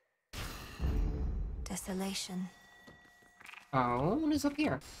 Desolation. Oh, what is up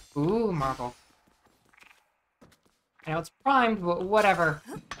here? Ooh, marble. I know it's primed, but whatever.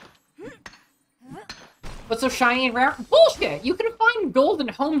 What's so shiny and rare? Bullshit! You can find gold in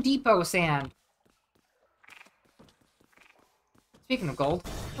Home Depot sand. Speaking of gold,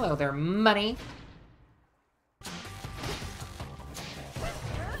 hello there, money.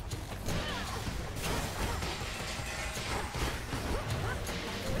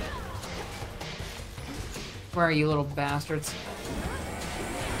 Where are you, little bastards?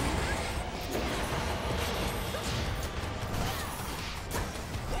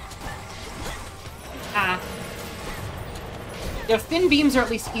 Ah. Yo, thin beams are at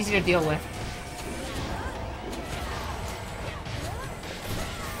least easy to deal with.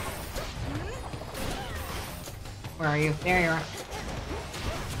 Where are you? There you are.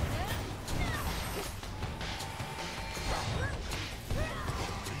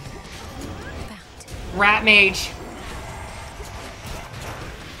 Rat mage.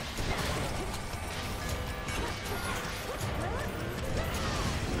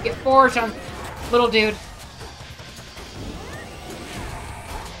 Get forged on little dude.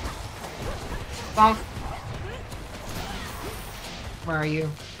 Bonk. Where are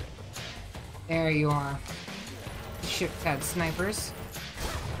you? There you are. Ship's had snipers.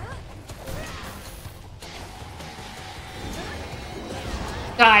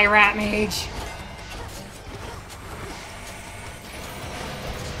 Die, rat mage.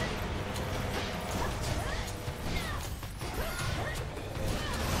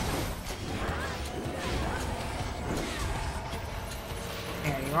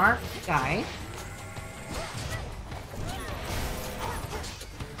 There you are. Die.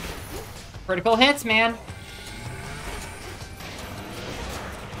 Critical hits, man.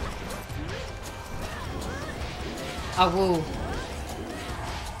 Ah, woo.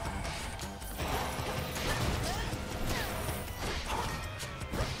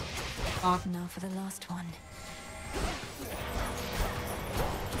 Now for the last one.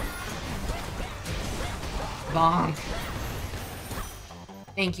 Bonk.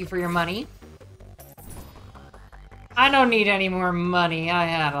 Thank you for your money. I don't need any more money. I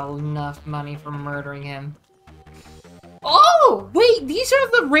had enough money from murdering him. Oh! Wait, these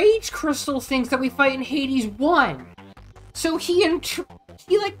are the rage crystal things that we fight in Hades 1. So he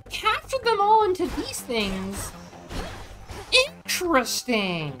like captured them all into these things.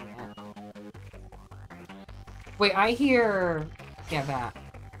 Interesting. Wait, I hear... Yeah, that.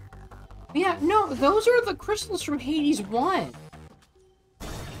 Yeah, no, those are the crystals from Hades 1.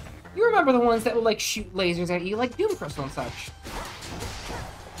 You remember the ones that would, like, shoot lasers at you, like Doom Crystal and such.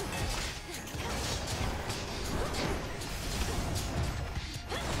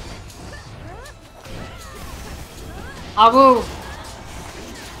 Abu!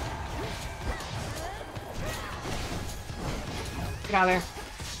 Get out of there.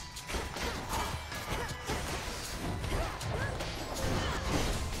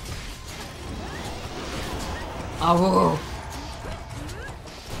 Abu!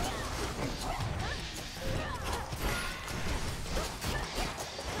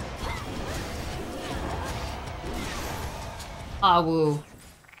 Awu.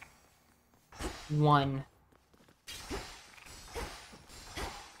 1.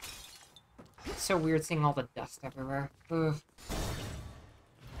 It's so weird seeing all the dust everywhere. Ugh.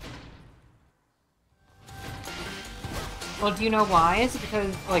 Well, do you know why? Is it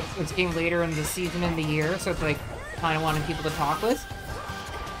because, like, it's getting later in the season and the year, so it's, like, kind of wanting people to talk with?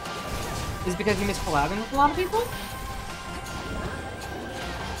 Is it because you miss collabing with a lot of people?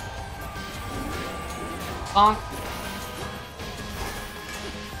 Bonk.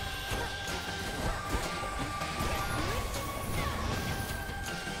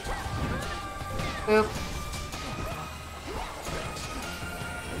 Boop.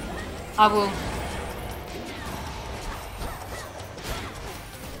 Abu.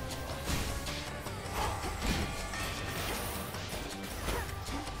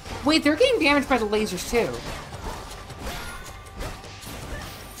 Wait, they're getting damaged by the lasers too.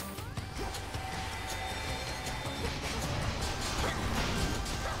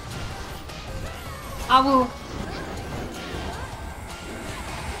 Awu.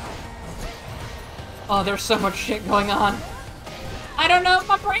 Oh, there's so much shit going on. I don't know if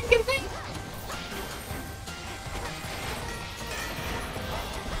my brain can think.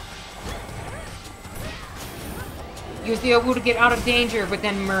 Use the Awu to get out of danger, but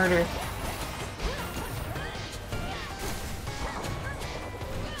then murder.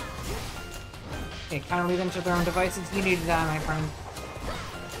 Okay, kind of leave them to their own devices. You need to die, my friend.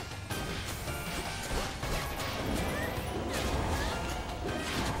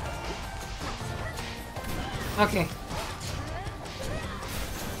 Okay.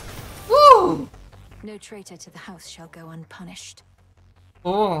 Woo! No traitor to the house shall go unpunished.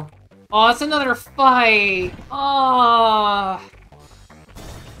 Oh. Oh, it's another fight! Oh.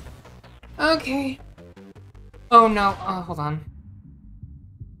 Okay. Oh no. Oh, hold on.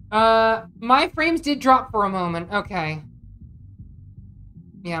 My frames did drop for a moment. Okay.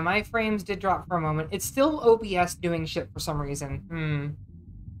 Yeah, my frames did drop for a moment. It's still OBS doing shit for some reason.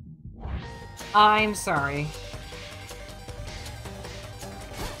 I'm sorry.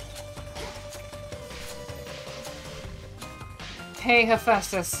 Hey,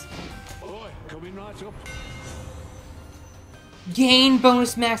 Hephaestus. Oi, coming right up. Gain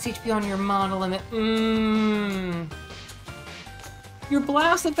bonus max HP on your mana limit. Your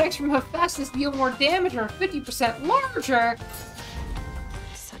blast effects from Hephaestus deal more damage and are 50% larger.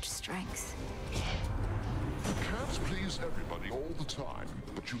 Such strength. You can't please everybody all the time,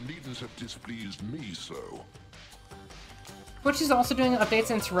 but you needn't have displeased me so. Twitch is also doing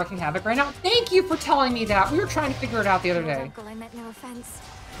updates and it's wreaking havoc right now. Thank you for telling me that. We were trying to figure it out the other day. Uncle, I meant no offense.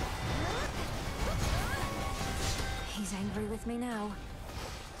 He's angry with me now.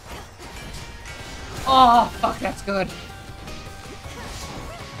 Oh, fuck, that's good.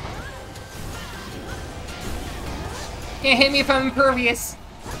 Can't hit me if I'm impervious.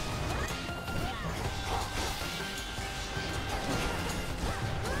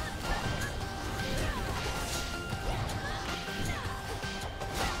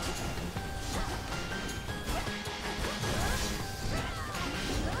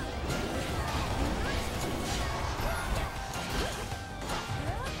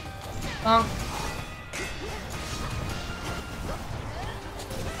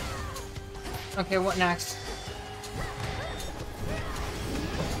 Okay, what next?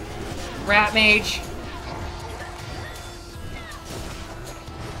 Rat Mage.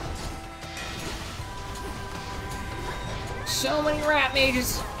 So many Rat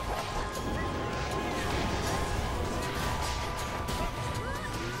Mages.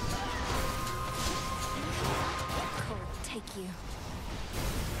 Take you.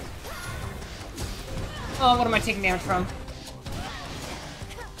 Oh, what am I taking damage from?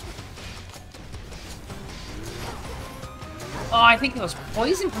 Oh, I think it was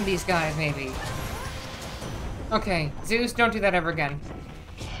poison from these guys, maybe. Okay, Zeus, don't do that ever again.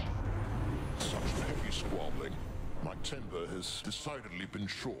 Such heavy squabbling. My temper has decidedly been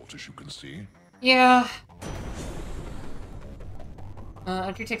short, as you can see. Yeah.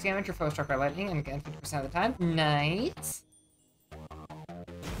 Entry takes damage or foe struck by lightning, and again 50% of the time. Nice.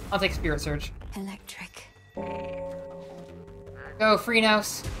 I'll take Spirit Surge. Electric. Go,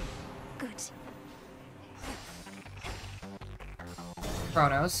 Freenos. Good.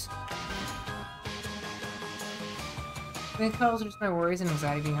 Chronos. Wind cuddles are just my worries and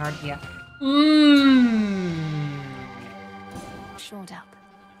anxiety being hard. Yeah. Shored up.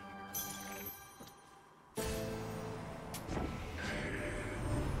 If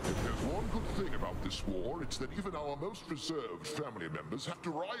there's one good thing about this war, it's that even our most reserved family members have to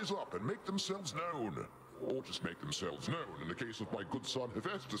rise up and make themselves known. Or just make themselves known, in the case of my good son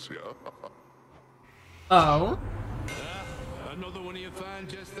Hephaestus here. Oh? Another one of your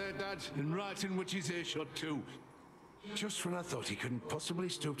fans just there, Dad, and right in which his earshot too. Just when I thought he couldn't possibly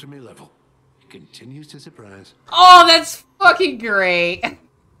stoop to me level, he continues to surprise. Oh, that's fucking great!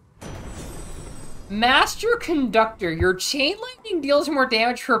 Master Conductor, your chain lightning deals more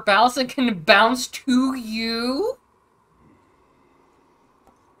damage for bounce and can bounce to you?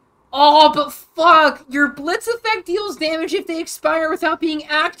 Oh, but fuck! Your Blitz effect deals damage if they expire without being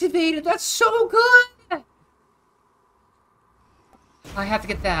activated. That's so good! I have to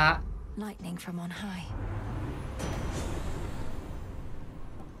get that. Lightning from on high.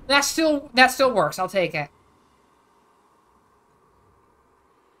 That still works. I'll take it.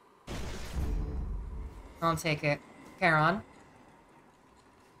 I'll take it. Charon.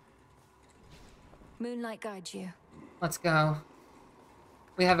 Moonlight guides you. Let's go.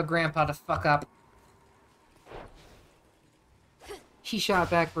 We have a grandpa to fuck up. He shot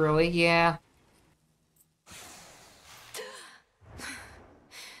back early, yeah.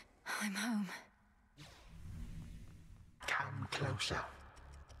 I'm home. Come closer.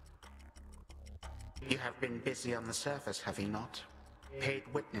 You have been busy on the surface, have you not? Paid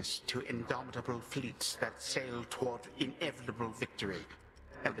witness to indomitable fleets that sail toward inevitable victory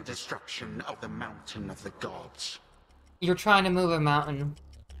and the destruction of the mountain of the gods. You're trying to move a mountain.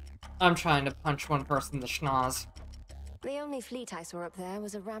 I'm trying to punch one person in the schnoz. The only fleet I saw up there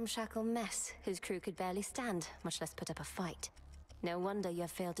was a ramshackle mess whose crew could barely stand, much less put up a fight. No wonder you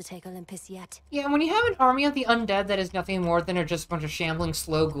have failed to take Olympus yet. Yeah, when you have an army of the undead that is nothing more than just a bunch of shambling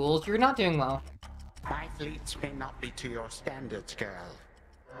slow ghouls, you're not doing well. My fleets may not be to your standards, girl,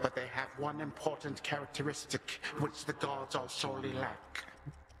 but they have one important characteristic which the gods all sorely lack.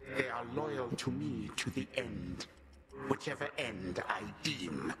 They are loyal to me to the end, whichever end I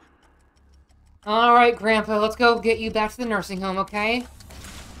deem. Alright, Grandpa, let's go get you back to the nursing home, okay?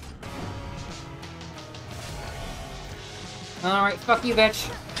 Alright, fuck you, bitch.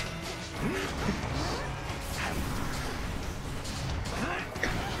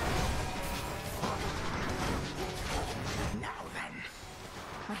 Now then.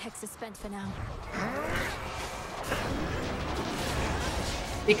 My hex is spent for now.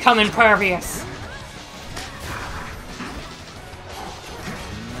 Become impervious.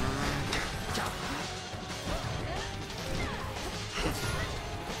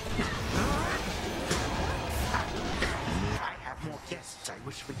 I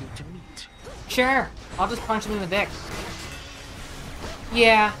wish for you to meet. Sure, I'll just punch him in the dick.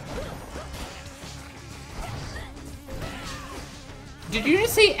 Yeah. Did you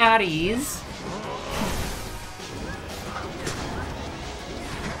just say at ease?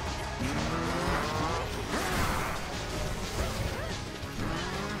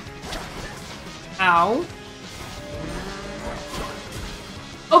 Ow.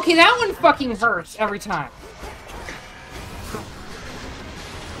 Okay, that one fucking hurts every time.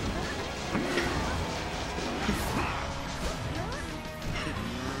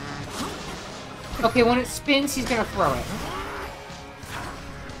 Okay, when it spins, he's gonna throw it.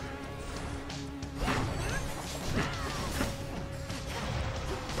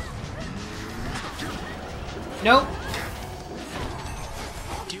 Nope.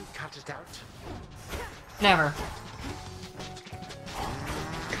 Do you cut it out? Never.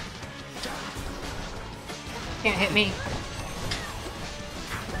 Can't hit me.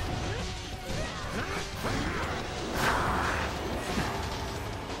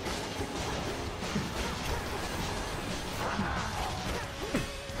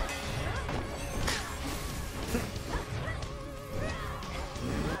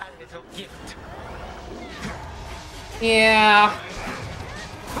 Yeah.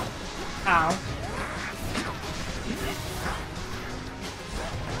 Ow.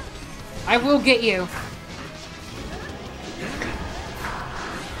 I will get you.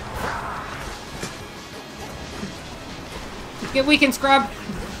 Get weakened, scrub.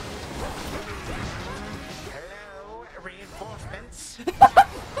 Hello, reinforcements.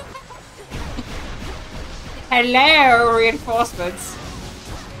 Hello, reinforcements.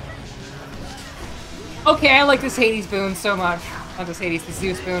 Okay, I like this Hades boon so much. Not this Hades, the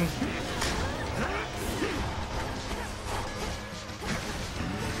Zeus boon.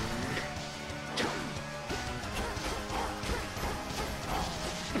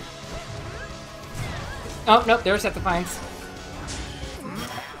 Oh, nope, there's Set Defiance.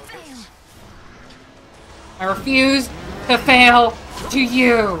 I refuse to fail to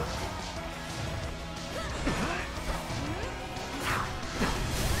you.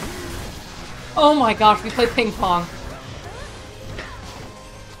 Oh my gosh, we play ping pong.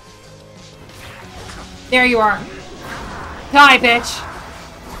 There you are. Die, bitch.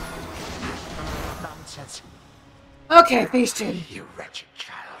 Nonsense. Okay, feasted. You wretched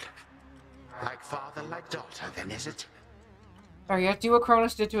child. Like father, like daughter, then, is it? Sorry, you have to do what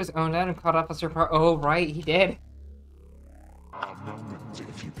Cronus did to his own dad and caught up with her part. Oh, right, he did. A moment,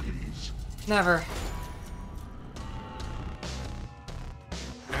 if you please. Never.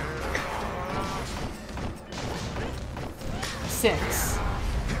 Six.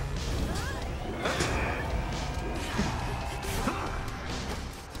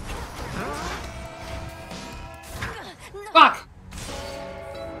 Fuck!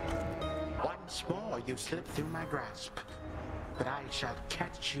 Once more, you slipped through my grasp. but I shall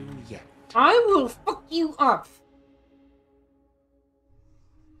catch you yet. I will fuck you up.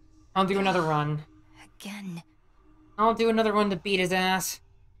 I'll do another run. Again. I'll do another run to beat his ass.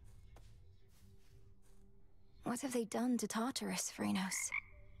 What have they done to Tartarus, Phrynos?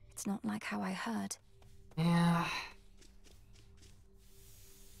 It's not like how I heard. Yeah.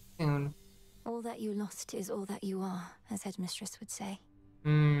 Soon. All that you lost is all that you are, as Headmistress would say.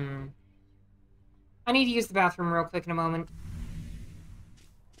 I need to use the bathroom real quick in a moment.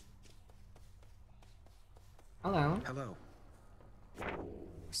 Hello. Hello.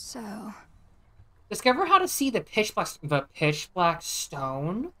 So... Discover how to see the pitch black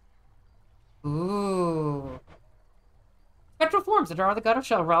stone? Ooh. Spectral forms. The daughter of the god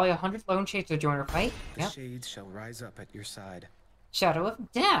shall rally 100 lone shades to join her fight. The shades shall rise up at your side. Shadow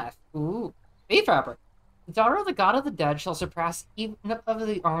of death. Ooh. Vtuber. The daughter of the god of the dead shall surpass even of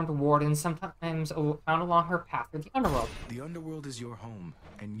the armed wardens sometimes found along her path through the underworld. The underworld is your home,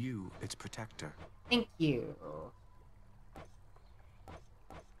 and you its protector. Thank you.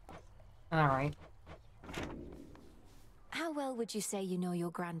 Alright. How well would you say you know your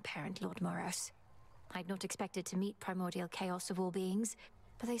grandparent, Lord Moros? I'd not expected to meet primordial chaos of all beings,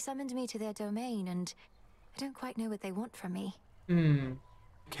 but they summoned me to their domain, and I don't quite know what they want from me.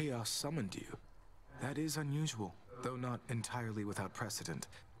 Chaos summoned you. That is unusual, though not entirely without precedent.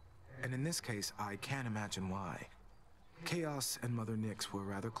 And in this case, I can't imagine why. Chaos and Mother Nyx were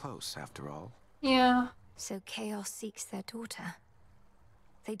rather close, after all. Yeah. So Chaos seeks their daughter.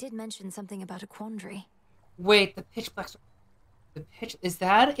 They did mention something about a quandary. Wait, the pitch black... Is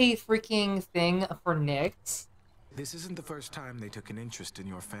that a freaking thing for Nyx? This isn't the first time they took an interest in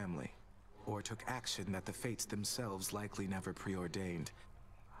your family, or took action that the fates themselves likely never preordained.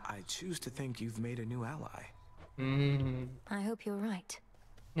 I choose to think you've made a new ally. I hope you're right.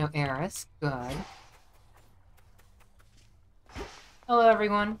 No, Eris. Good. Hello,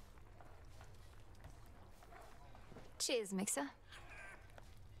 everyone. Cheers, Mixer.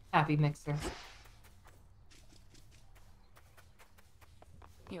 Happy Mixer.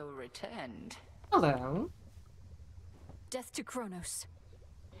 You're returned. Hello. Death to Kronos.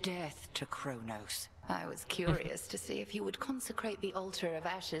 Death to Kronos. I was curious to see if you would consecrate the altar of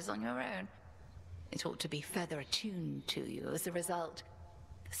ashes on your own. It ought to be further attuned to you as a result.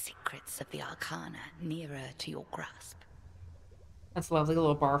 The secrets of the Arcana nearer to your grasp. That's a lovely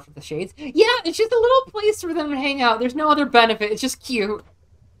little bar for the shades. Yeah, it's just a little place for them to hang out. There's no other benefit. It's just cute.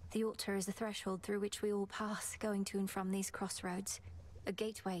 The altar is the threshold through which we all pass, going to and from these crossroads. A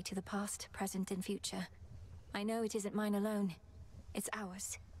gateway to the past, present, and future. I know it isn't mine alone. It's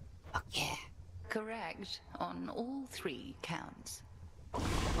ours. Oh, yeah. Correct. On all three counts.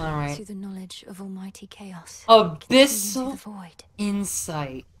 Alright. To the knowledge of almighty chaos. Abyssal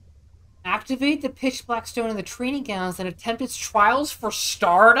insight. Activate the pitch black stone in the training gowns and attempt its trials for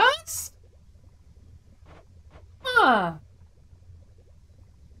Stardust? Huh.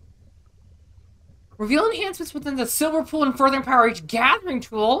 Reveal enhancements within the silver pool and further empower each gathering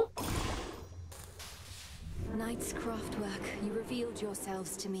tool. Knight's craftwork, you revealed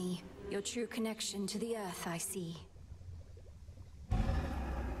yourselves to me. Your true connection to the earth, I see.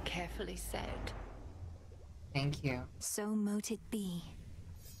 Carefully said. Thank you. So mote it be.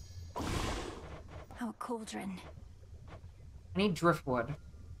 Our cauldron. I need driftwood. I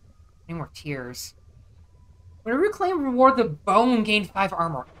need more tears. When we reclaim reward the bone, gain 5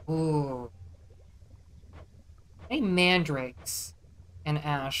 armor. Ooh. I need mandrakes. And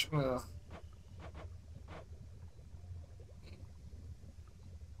ash. Ugh.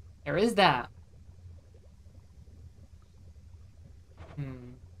 There is that. It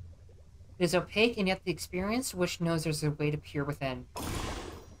is opaque, and yet the experienced wish knows there's a way to peer within.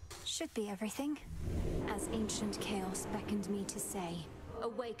 Should be everything. As ancient chaos beckoned me to say,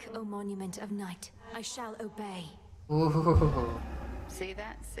 awake, O monument of night. I shall obey. Ooh. See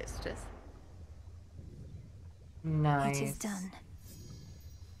that, sisters? Nice. It is done.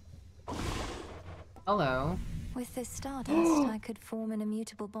 Hello. With this stardust, I could form an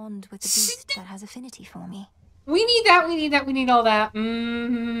immutable bond with the beast that has affinity for me. We need that, we need that, we need all that.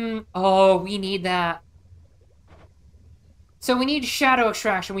 Oh, we need that. So we need shadow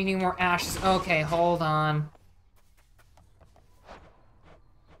extraction, we need more ashes. Okay, hold on.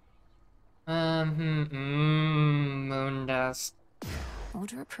 Moon dust.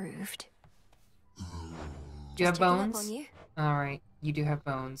 Order approved. Do you have bones? On you. Alright, you do have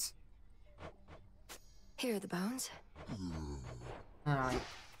bones. Here are the bones. Alright.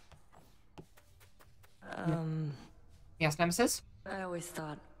 Yes, Nemesis? I always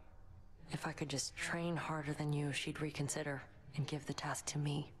thought if I could just train harder than you, she'd reconsider and give the task to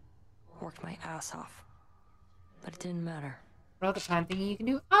me. Worked my ass off. But it didn't matter. What other kind thingy you can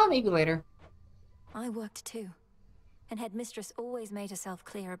do? Oh, maybe later. I worked too. And Headmistress always made herself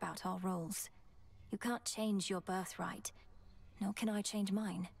clear about our roles. You can't change your birthright, nor can I change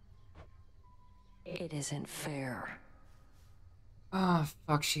mine. It isn't fair. Oh,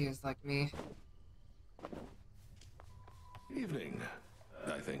 fuck, she is like me. Evening,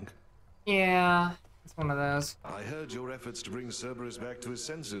 I think. Yeah, it's one of those. I heard your efforts to bring Cerberus back to his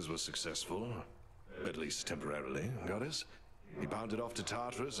senses were successful. At least temporarily, Goddess. He bounded off to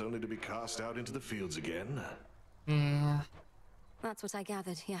Tartarus only to be cast out into the fields again. Yeah. That's what I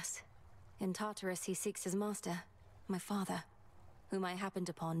gathered, yes. In Tartarus, he seeks his master, my father, whom I happened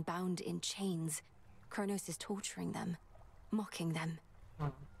upon bound in chains. Kronos is torturing them, mocking them.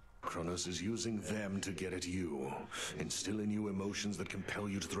 Kronos is using them to get at you, instill in you emotions that compel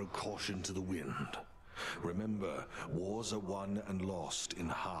you to throw caution to the wind. Remember, wars are won and lost in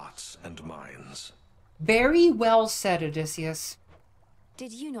hearts and minds. Very well said, Odysseus.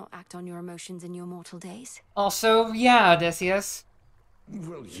 Did you not act on your emotions in your mortal days? Also, yeah, Odysseus.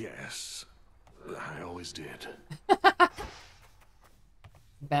 Well, yes. I always did.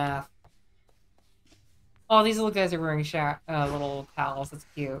 Bath. Oh, these little guys are wearing little towels. That's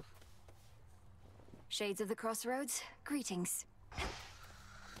cute. Shades of the Crossroads, greetings.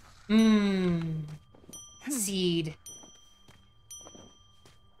 Mmm. Seed.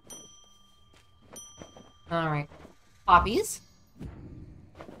 Alright. Poppies.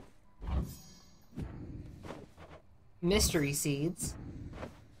 Mystery seeds.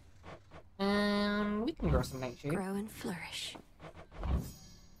 And we can grow some nightshade. Grow and flourish.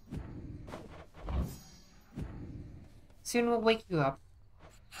 Soon we'll wake you up.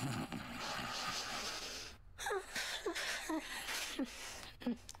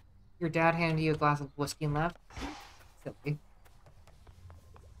 Your dad handed you a glass of whiskey and left? Silly.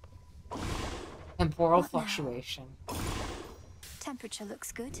 Temporal fluctuation. Temperature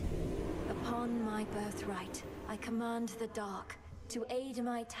looks good. Upon my birthright, I command the dark to aid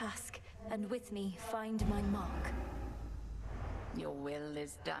my task, and with me find my mark. Your will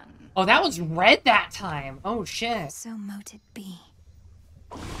is done. Oh, that was red that time. Oh, shit. So mote it be.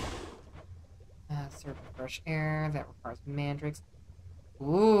 Serve fresh air. That requires mandrakes.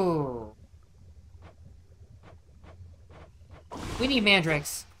 Ooh. We need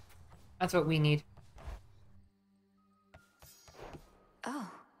mandrakes. That's what we need.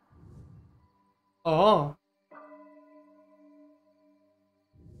 Oh. Oh.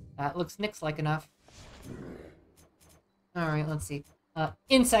 That looks Nyx-like enough. Alright, let's see.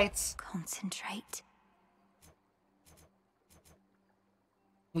 Insights. Concentrate.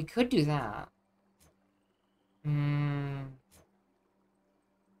 We could do that. I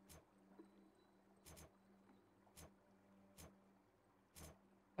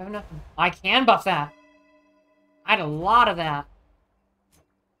have enough. I can buff that. I had a lot of that.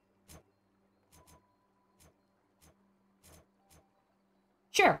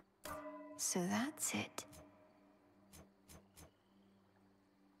 Sure. So that's it.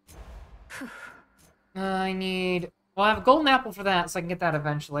 I need... Well, I have a golden apple for that, so I can get that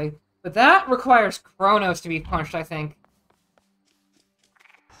eventually. But that requires Kronos to be punched, I think.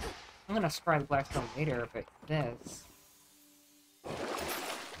 I'm gonna scry the Blackstone later, but this...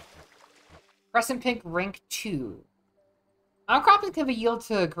 Crescent Pink, rank 2. Outcropping can be yield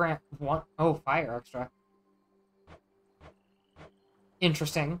to grant 1... Oh, fire extra.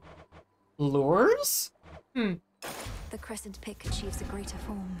 Interesting. Lures? The Crescent Pick achieves a greater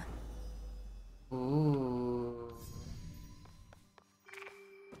form. Ooh.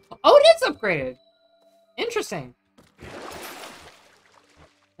 Oh, it is upgraded! Interesting.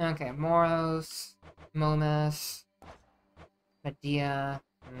 Okay, Moros, Momus, Medea.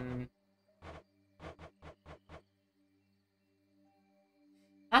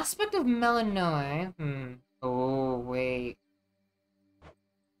 Aspect of Melanoe. Oh, wait.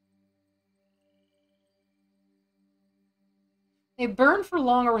 They burn for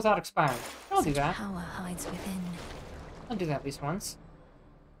longer without expiring. I'll do that. Power hides within. I'll do that at least once.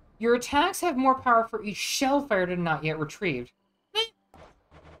 Your attacks have more power for each shell fired and not yet retrieved.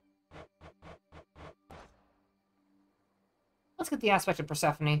 Let's get the aspect of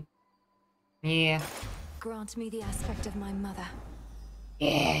Persephone. Yeah. Grant me the aspect of my mother.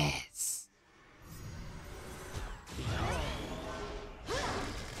 Yes.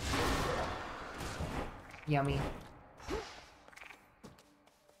 Yummy.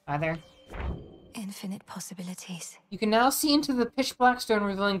 Hi there. Infinite possibilities. You can now see into the pitch black stone,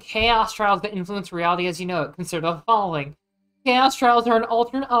 revealing chaos trials that influence reality as you know it. Consider the following. Chaos trials are an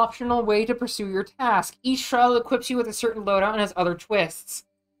alternate optional way to pursue your task. Each trial equips you with a certain loadout and has other twists.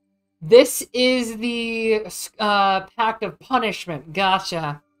 This is the Pact of Punishment.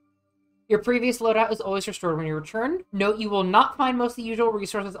 Gotcha. Your previous loadout is always restored when you return. Note you will not find most of the usual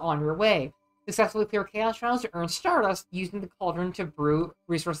resources on your way. Successfully clear Chaos Trials to earn Stardust using the Cauldron to brew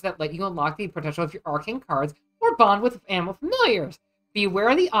resources that let you unlock the potential of your arcane cards or bond with animal familiars. Beware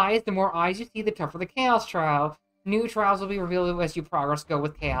of the eyes. The more eyes you see, the tougher the Chaos Trial. New trials will be revealed as you progress. Go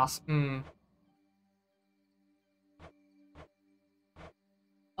with Chaos.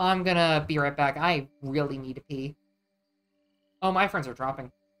 I'm gonna be right back. I really need to pee. Oh, my friends are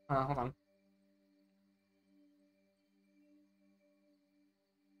dropping. Hold on.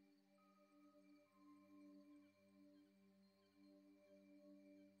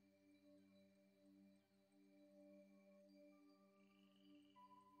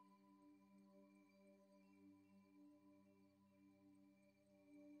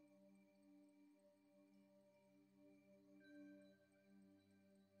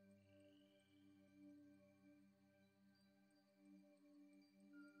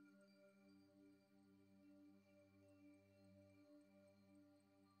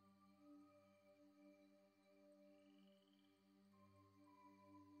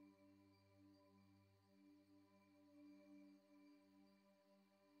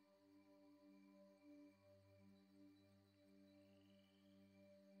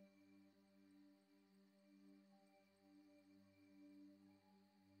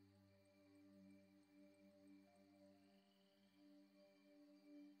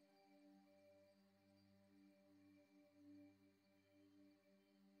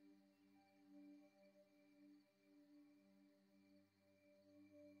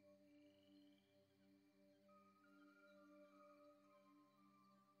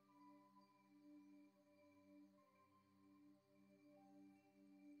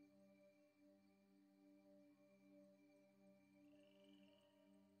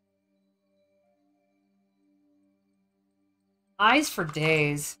 Eyes for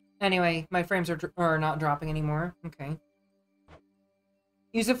days. Anyway, my frames are not dropping anymore. Okay.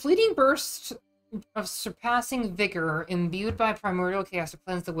 Use a fleeting burst of surpassing vigor imbued by primordial chaos to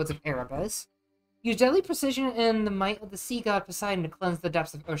cleanse the woods of Erebus. Use deadly precision and the might of the sea god Poseidon to cleanse the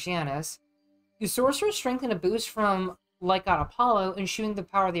depths of Oceanus. Use sorcerer's strength and a boost from light god Apollo, ensuing the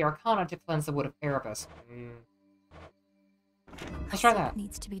power of the Arcana to cleanse the wood of Erebus. Let's try that.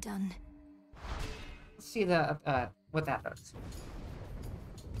 Needs to be done. Let's see the what that does.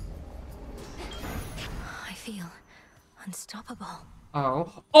 I feel unstoppable.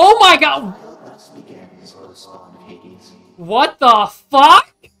 Oh. Oh my god! What the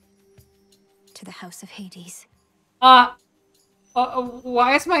fuck? To the House of Hades. Why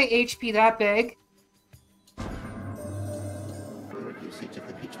is my HP that big? Your usage of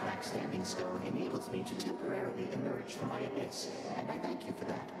the pitch black standing stone enables me to temporarily emerge from my abyss, and I thank you for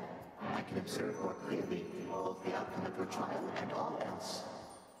that. I can observe more clearly both the outcome of your trial and all else.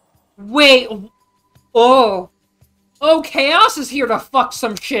 Wait. Oh. Oh, Chaos is here to fuck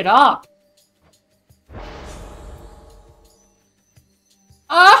some shit up.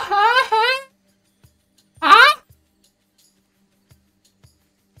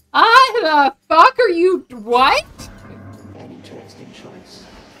 The fuck are you? What? An interesting choice.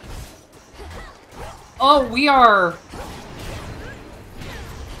 Oh, we are.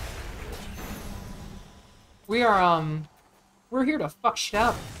 We're here to fuck shit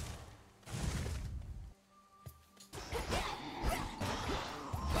up.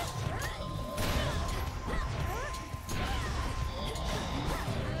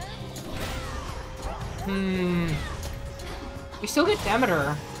 We still get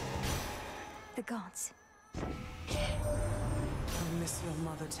Demeter. The gods. I miss your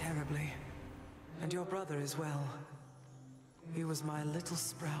mother terribly. And your brother as well. He was my little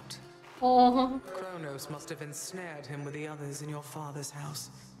sprout. Oh. Kronos must have ensnared him with the others in your father's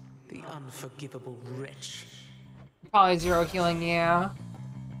house. The unforgivable wretch. Probably 0 healing, yeah.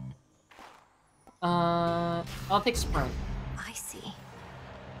 I'll take Sprint. I see.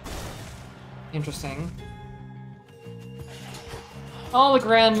 Interesting. All the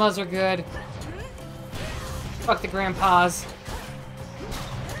grandmas are good. Fuck the grandpas.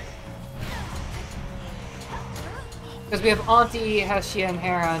 Because we have Auntie, Hestia, and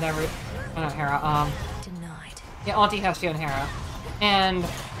Hera and every... Oh, not Hera, Denied. Yeah, Auntie, Hestia, and Hera. And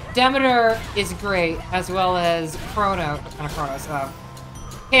Demeter is great, as well as Chronos.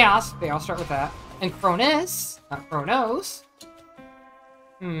 Chaos, they all start with that. And Cronus, not Chronos.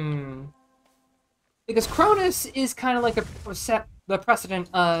 Because Cronus is kind of like the precedent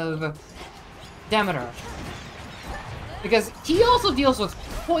of Demeter. Because he also deals with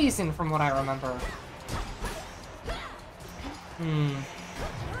poison, from what I remember.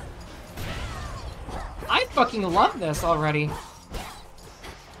 fucking love this already.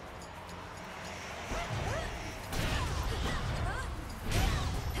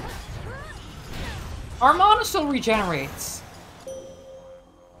 Our mana still regenerates.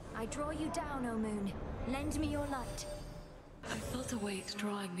 I draw you down, O moon. Lend me your light. I felt a weight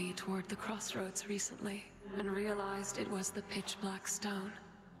drawing me toward the crossroads recently, and realized it was the pitch-black stone.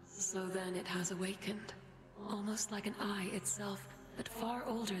 So then it has awakened, almost like an eye itself, but far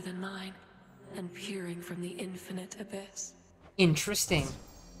older than mine, and peering from the infinite abyss. Interesting.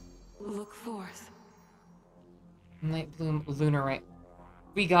 Look forth. Night Bloom Lunarite.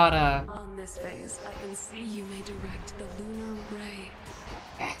 We got a... On this phase, I can see you may direct the lunar ray.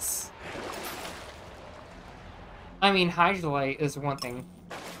 Yes. I mean, Hydrolite is one thing.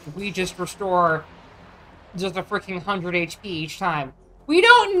 We just restore just a freaking 100 HP each time. We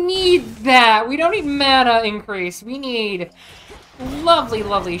don't need that! We don't need mana increase. We need lovely,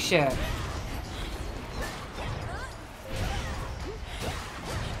 lovely shit.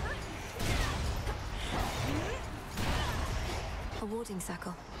 A warding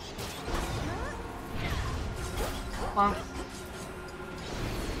circle. Bonk.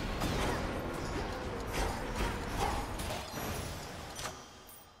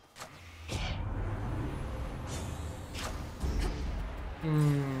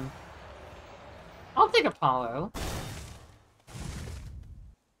 I'll take Apollo.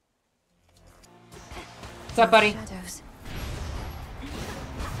 What's up, buddy? Shadows.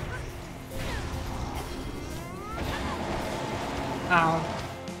 Ow.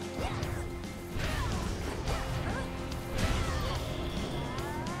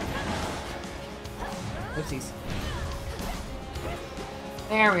 Oopsies.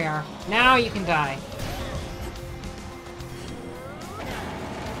 There we are. Now you can die.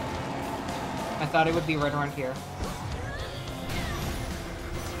 I thought it would be right around here.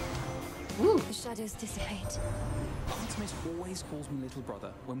 Woo. The shadows dissipate. Artemis always calls me little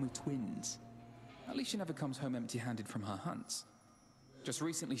brother when we're twins. At least she never comes home empty-handed from her hunts. Just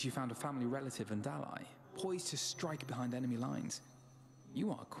recently she found a family relative and ally, poised to strike behind enemy lines. You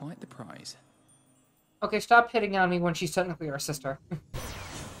are quite the prize. Okay, stop hitting on me when she's technically our sister.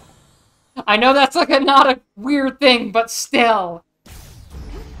 I know that's like not a weird thing, but still.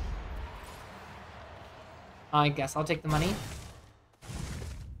 I guess I'll take the money.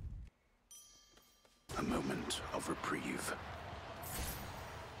 A moment of reprieve.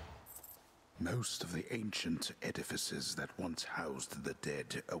 Most of the ancient edifices that once housed the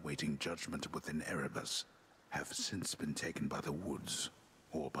dead awaiting judgment within Erebus have since been taken by the woods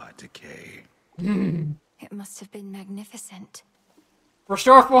or by decay. It must have been magnificent.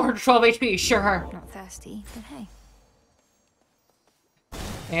 Restore 412 HP, sure. Not thirsty, but hey.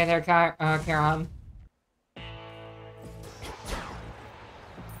 Hey there, Charon.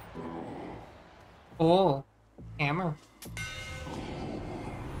 Oh, hammer.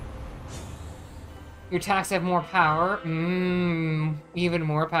 Your attacks have more power. Even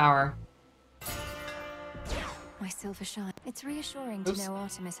more power. My silver shine. It's reassuring to know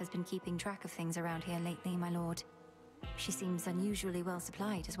Artemis has been keeping track of things around here lately, my lord. She seems unusually well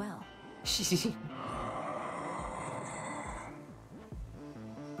supplied as well.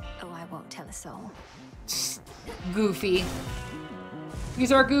 Oh, I won't tell a soul. Goofy.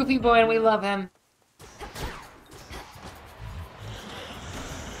 He's our goofy boy and we love him.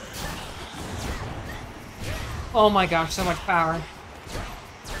 Oh my gosh, so much power.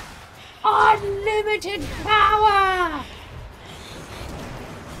 Unlimited power!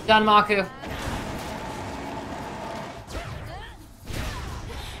 Done, Maku.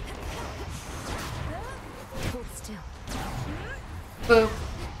 Hold still. Boop.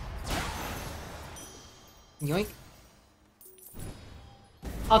 Yoink.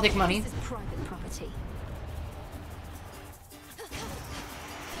 I'll take money. This is private property.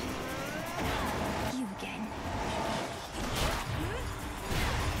 You again.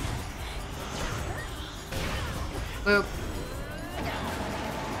 Boop.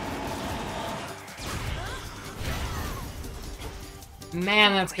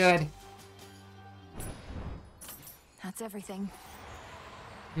 Man, that's good. That's everything.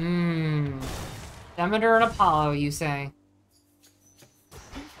 Demeter and Apollo, you say?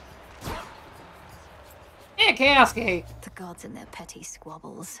 Yeah, Chaos Gate. The gods and their petty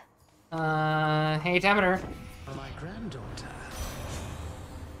squabbles. Hey, Demeter. My granddaughter.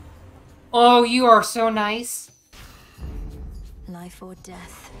 Oh, you are so nice. Life or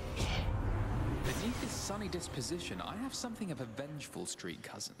death. Beneath his sunny disposition, I have something of a vengeful street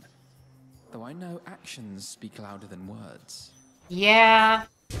cousin. Though I know actions speak louder than words. Yeah.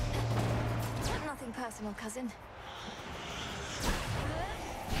 Nothing personal, cousin.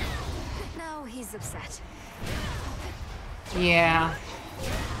 No, he's is upset. Yeah.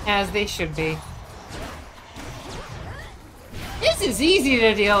 As they should be. This is easy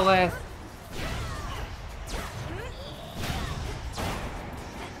to deal with.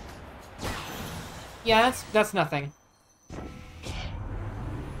 Yeah, that's nothing. I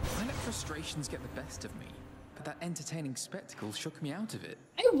let frustrations get the best of me, but that entertaining spectacle shook me out of it.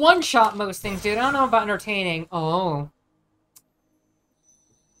 I one-shot most things, dude. I don't know about entertaining. Oh.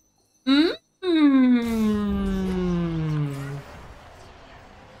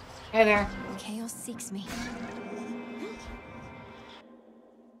 Hey there. Chaos seeks me.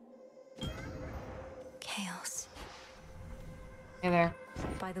 Chaos. Hey there.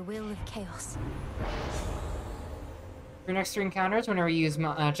 By the will of chaos. Your next 3 encounters, whenever you use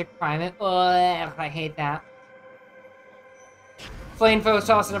magic private. Ugh, I hate that. Flame foes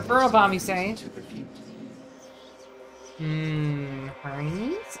toss an Inferno Bomb, you say?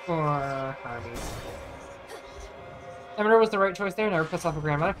 Hermes or Hermes? Ember was the right choice there, never pissed off her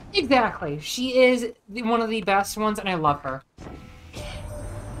grandmother. Exactly! She is one of the best ones, and I love her.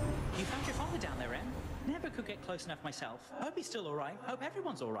 You found your father down there, Em? Never could get close enough myself. Hope he's still alright. Hope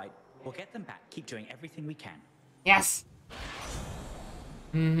everyone's alright. We'll get them back. Keep doing everything we can. Yes!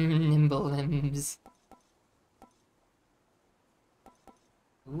 Nimble limbs.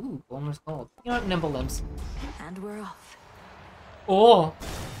 Ooh, bonus gold. You know what? Nimble limbs. And we're off. Oh!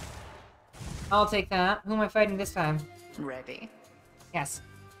 I'll take that. Who am I fighting this time? Ready? Yes.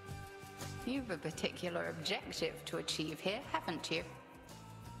 You've a particular objective to achieve here, haven't you?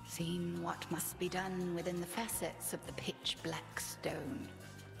 Seen what must be done within the facets of the pitch black stone.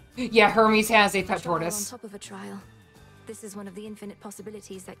 Yeah, Hermes has a pet tortoise. On top of a trial. This is one of the infinite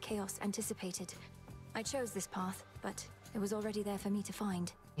possibilities that Chaos anticipated. I chose this path, but it was already there for me to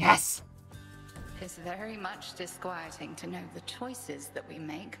find. Yes! It's very much disquieting to know the choices that we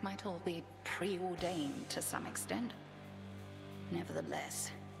make might all be preordained to some extent.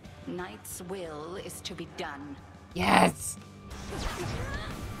 Nevertheless, Knight's will is to be done. Yes!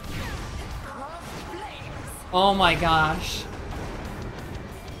 Oh my gosh.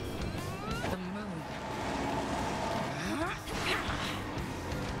 The moon.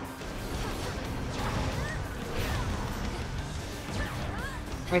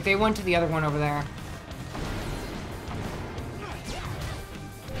 Wait, they went to the other one over there.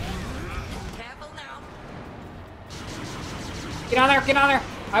 Careful now. Get on there, get on there!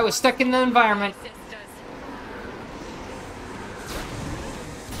 I was stuck in the environment.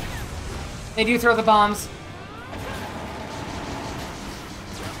 They do throw the bombs.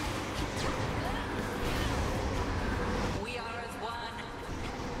 We are as one.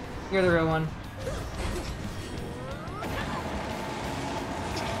 You're the real one.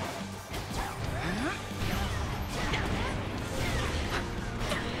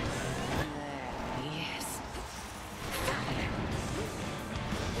 Yes.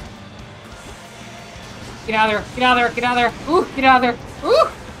 Get out of there, get out of there, get out of there! Ooh, get out of there! Ooh!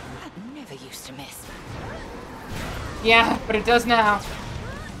 Never used to miss. Yeah, but it does now.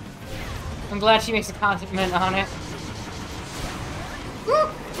 I'm glad she makes a comment on it. Woo!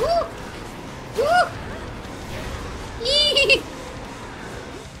 Woo! Woo! Yee!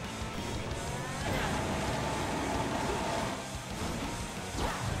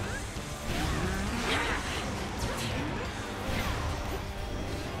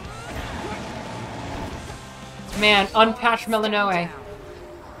 Man, unpatched Melanoe.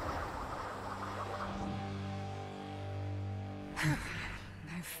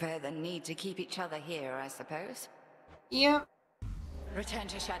 No further need to keep each other here, I suppose. Yep. Return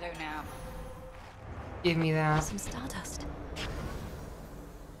to Shadow now. Give me that. Some stardust.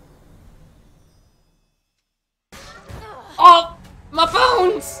 Oh! My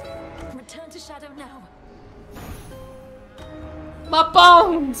bones! Return to Shadow now. My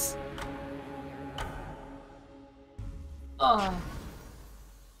bones! Oh.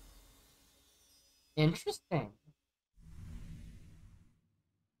 Interesting.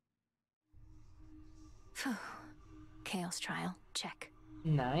 Chaos trial, check.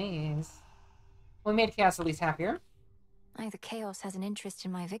 Nice. We made Chaos at least happier. Either Chaos has an interest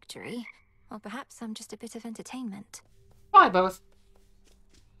in my victory, or perhaps I'm just a bit of entertainment. Probably both.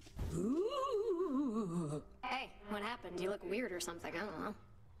 Hey, what happened? You look weird or something, I don't know.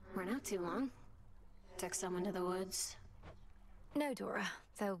 We're not too long. Took someone to the woods. No, Dora,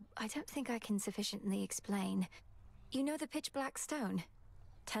 though I don't think I can sufficiently explain. You know the pitch black stone?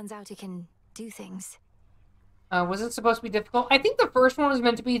 Turns out it can do things. Was it supposed to be difficult? I think the first one was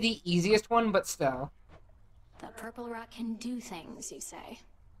meant to be the easiest one, but still. The purple rock can do things, you say?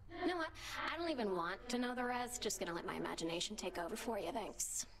 You know what? I don't even want to know the rest. Just gonna let my imagination take over for you,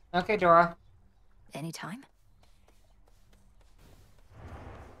 thanks. Okay, Dora. Anytime?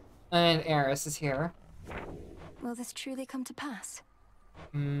 And Eris is here. Will this truly come to pass?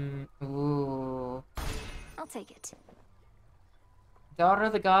 Ooh. I'll take it. Daughter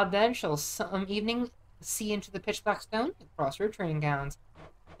of the god then shall some evening see into the pitch black stone across her training gowns.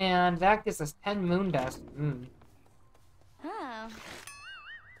 And that gives us 10 moon dust. Oh.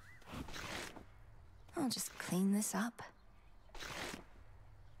 I'll just clean this up.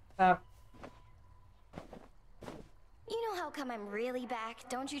 You know how come I'm really back,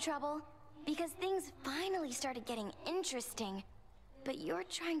 don't you, Trouble? Because things finally started getting interesting. But you're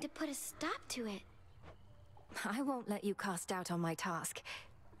trying to put a stop to it. I won't let you cast doubt on my task.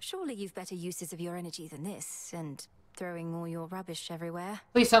 Surely you've better uses of your energy than this, and throwing all your rubbish everywhere.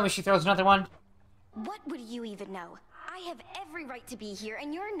 Please tell me she throws another one. What would you even know? I have every right to be here,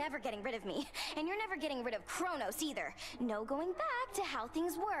 and you're never getting rid of me. And you're never getting rid of Kronos either. No going back to how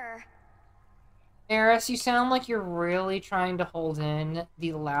things were. Eris, you sound like you're really trying to hold in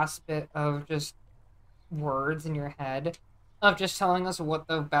the last bit of just words in your head of just telling us what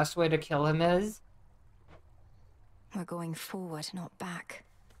the best way to kill him is. We're going forward, not back.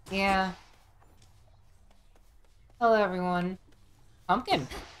 Yeah. Hello, everyone. Pumpkin.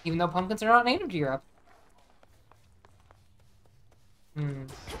 Even though pumpkins are not native to Europe.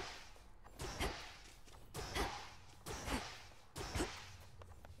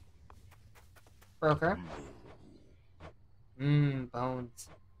 Broker. Bones.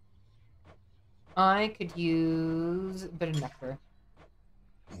 I could use a bit of nectar.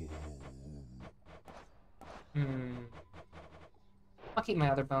 I'll keep my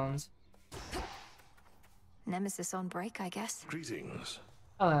other bones. Nemesis on break, I guess. Greetings.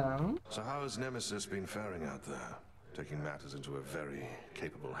 Hello. So how has Nemesis been faring out there? Taking matters into her very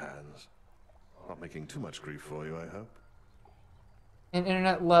capable hands. Not making too much grief for you, I hope. And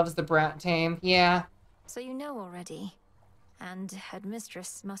internet loves the brat tame. Yeah. So you know already. And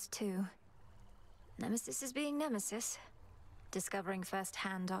Headmistress must too. Nemesis is being Nemesis. Discovering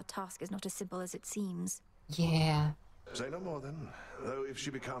firsthand our task is not as simple as it seems. Yeah. Say no more then. Though if she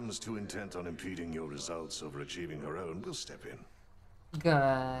becomes too intent on impeding your results over achieving her own, we'll step in.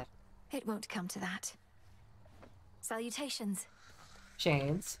 Good. It won't come to that. Salutations.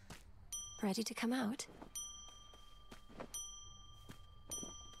 Shades. Ready to come out?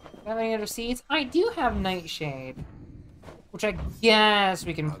 Have any other seeds? I do have Nightshade. Which I guess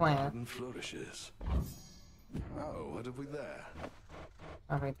we can plant. Garden flourishes. Oh, what have we there?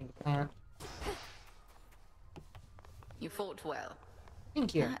 I don't anything to plant. You fought well.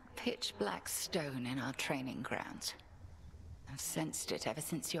 Thank you. That pitch black stone in our training grounds. I've sensed it ever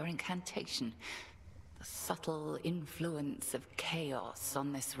since your incantation. The subtle influence of chaos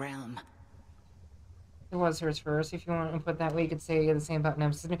on this realm. It was hers first. If you want to put it that way, you could say the same about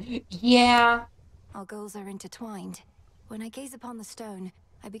Nemesis. Yeah. Our goals are intertwined. When I gaze upon the stone,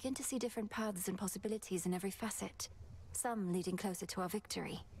 I begin to see different paths and possibilities in every facet. Some leading closer to our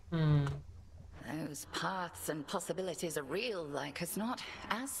victory. Those paths and possibilities are real, like as not,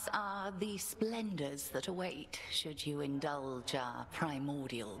 as are the splendors that await should you indulge our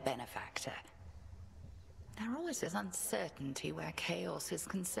primordial benefactor. There always is uncertainty where chaos is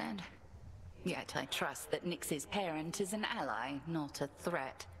concerned. Yet I trust that Nyx's parent is an ally, not a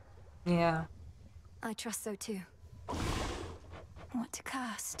threat. Yeah. I trust so too. What to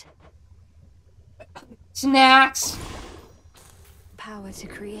cast? Snacks! Power to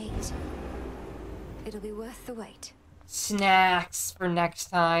create. It'll be worth the wait. Snacks for next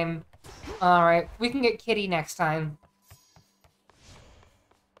time. Alright, we can get Kitty next time.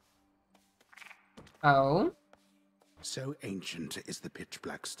 Oh? So ancient is the pitch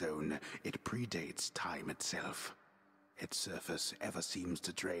black stone, it predates time itself. Its surface ever seems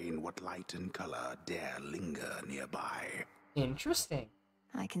to drain what light and color dare linger nearby. Interesting.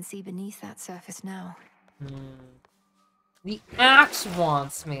 I can see beneath that surface now. The axe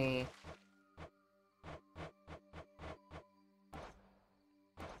wants me.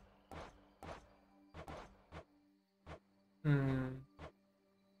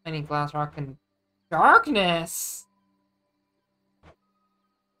 I need glass rock and darkness.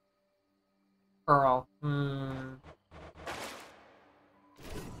 Pearl.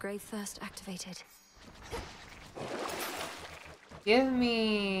 Grave Thirst activated. Give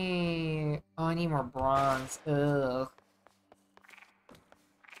me... Oh, I need more bronze. Ugh.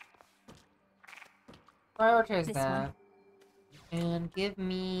 Prioritize This that. And give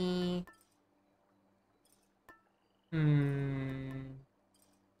me...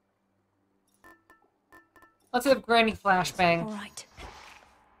 Let's have Granny Flashbang. All right.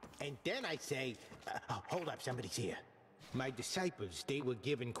 And then I say, hold up, somebody's here. My disciples, they were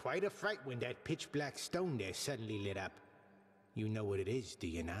given quite a fright when that pitch-black stone there suddenly lit up. You know what it is, do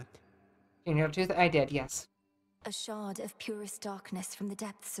you not? You know, Tooth? I did, yes. A shard of purest darkness from the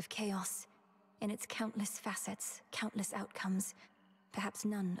depths of chaos. In its countless facets, countless outcomes, perhaps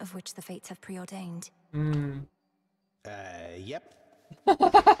none of which the fates have preordained. Yep.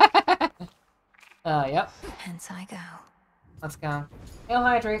 Yep. Hence I go. Let's go. Hail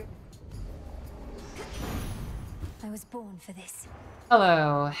Hydrate. I was born for this.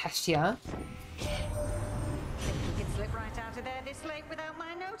 Hello, Hestia. Think you could slip right out of there this late without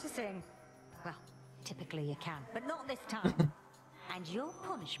my noticing? Well, typically you can, but not this time. And your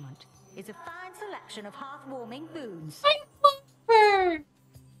punishment is a fine selection of hearth-warming boons. I love her!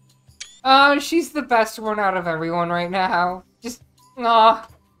 Oh, she's the best one out of everyone right now. Just, aw.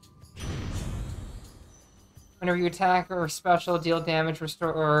 Whenever you attack or special, deal damage,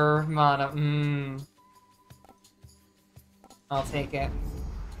 restore mana. I'll take it.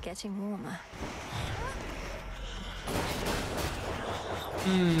 Getting warmer.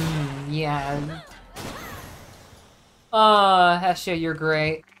 Yeah. Oh, Hestia, you're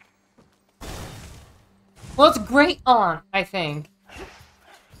great. Well, it's great aunt, I think.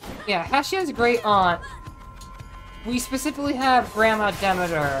 Yeah, Hestia's a great aunt. We specifically have Grandma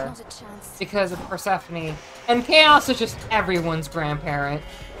Demeter because of Persephone. And Chaos is just everyone's grandparent.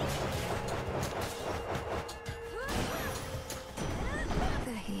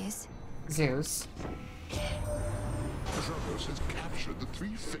 There he is. Zeus. Kronos has captured the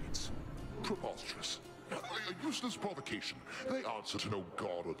three fates. Preposterous. A useless provocation. They answer to no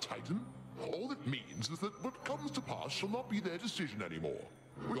god or titan. All it means is that what comes to pass shall not be their decision anymore.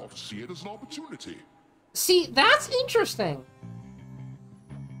 We ought to see it as an opportunity. See, that's interesting.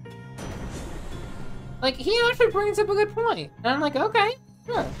 Like, he actually brings up a good point. And I'm like, okay,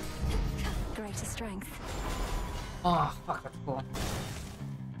 sure. Greater strength. Oh, fuck, that's cool.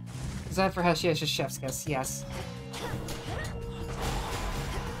 Is that for Hestia? It's just chef's kiss, yes.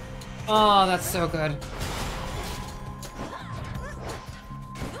 Oh, that's so good.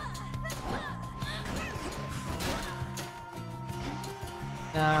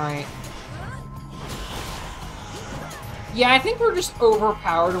 Alright. Yeah, I think we're just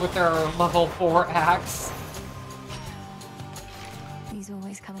overpowered with our level 4 axe. These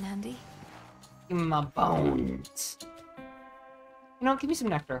always come in handy. Give me my bones. You know, give me some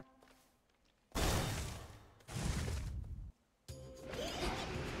nectar.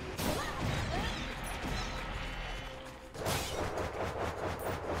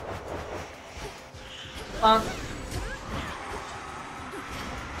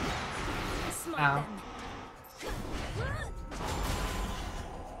 Ow.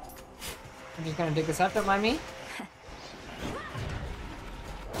 I'm just gonna dig this up, don't mind me.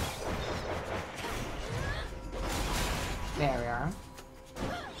 There we are.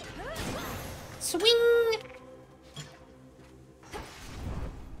 Swing!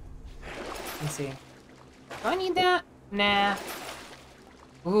 Let's see. Do I need that? Nah.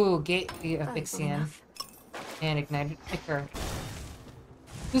 Ooh, gate Vixian. And ignited Icar.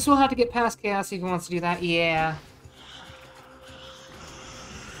 This will have to get past Chaos if he wants to do that. Yeah.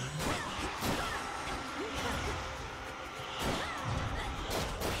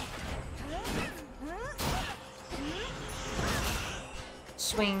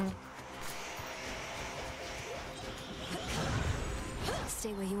 Swing.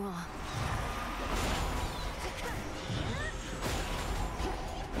 Stay where you are.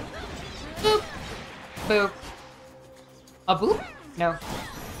 Boop. Boop. A boop? No.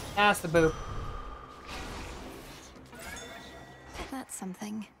 That's the boop. That's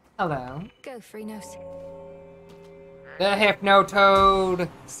something. Hello. Go, Freenos. The Hypnotoad.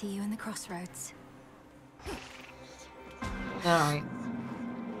 See you in the crossroads. Alright.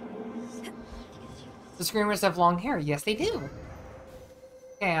 The Screamers have long hair. Yes, they do.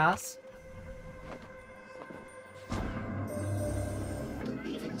 Chaos. The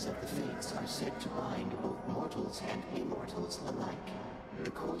weavings of the fates are said to bind both mortals and immortals alike. The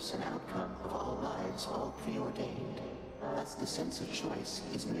course and outcome of all lives, all preordained. Thus the sense of choice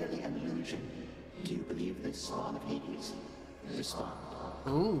is merely an illusion. Do you believe this, Spawn of Hades? Respond.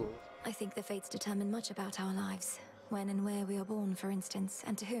 Ooh. I think the fates determine much about our lives. When and where we are born, for instance,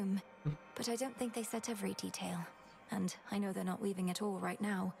 and to whom. But I don't think they set every detail. And I know they're not weaving at all right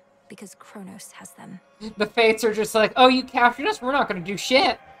now, because Kronos has them. The fates are just like, oh, you captured us? We're not gonna do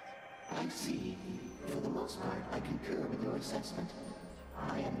shit. I see. For the most part, I concur with your assessment.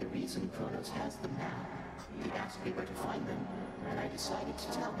 I am the reason Kronos has them now. He asked me where to find them, and I decided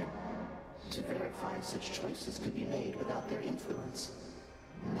to tell him. To verify such choices could be made without their influence.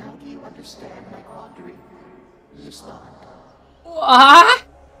 Now do you understand my quandary? Respond. What?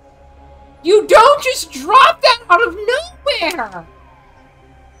 You don't just drop that out of nowhere!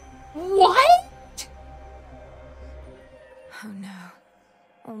 What? Oh no.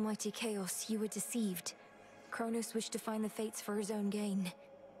 Almighty Chaos, you were deceived. Kronos wished to find the fates for his own gain.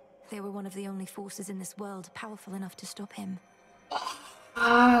 They were one of the only forces in this world powerful enough to stop him.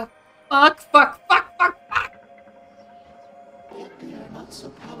 Fuck. Yet they are not so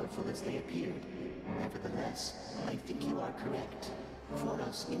powerful as they appeared. Nevertheless, I think you are correct.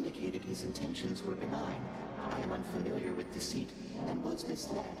 Kronos indicated his intentions were benign. I am unfamiliar with deceit and was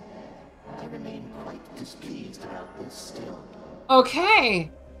misled. I remain quite displeased about this still.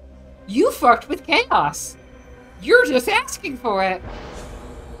 Okay. You fucked with Chaos. You're just asking for it.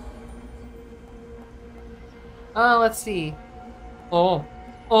 Let's see. Oh.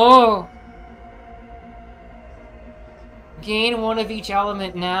 Gain one of each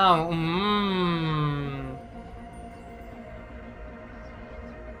element now.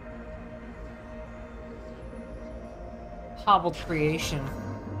 Hobbled creation.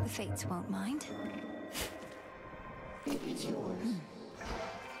 The fates won't mind. It is yours.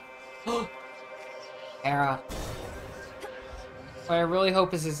 Hera. What I really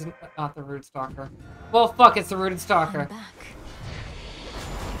hope this is not the Root Stalker. Well, fuck, it's the Rooted Stalker.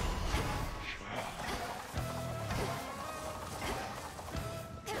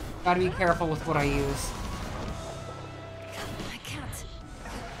 Gotta be careful with what I use. I can't.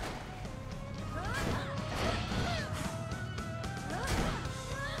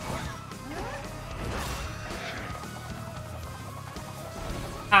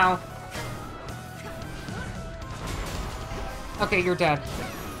 Ow. Okay, you're dead.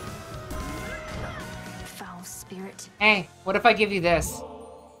 Foul spirit. Hey, what if I give you this?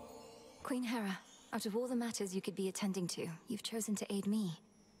 Queen Hera, out of all the matters you could be attending to, you've chosen to aid me.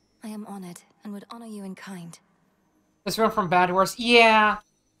 I am honored and would honor you in kind. This run from bad to worse? Yeah.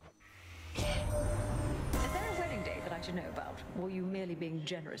 Is there a wedding date that I should know about? Or are you merely being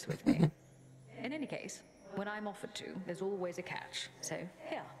generous with me? In any case, when I'm offered to, there's always a catch. So,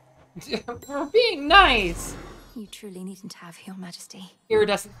 here. We're being nice. You truly needn't have, Your Majesty.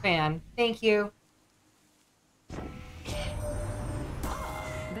 Iridescent fan. Thank you. There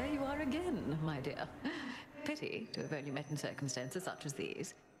you are again, my dear. Pity to have only met in circumstances such as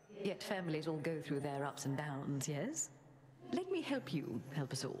these. Yet families all go through their ups and downs, yes? Let me help you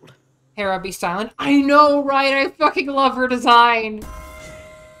help us all. Hera, be silent. I know, right? I fucking love her design.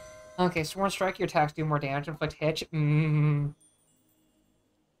 Okay, Sworn Strike, your attacks do more damage. Inflict Hitch.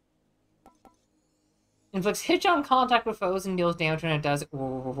 Inflicts Hitch on contact with foes and deals damage when it does.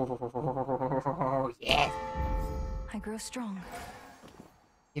 Oh, yes. I grow strong.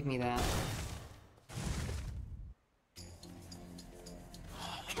 Give me that.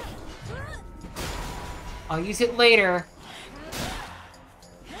 I'll use it later.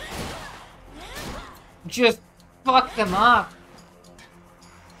 Just fuck them up.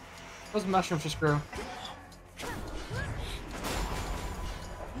 Those mushrooms just grew.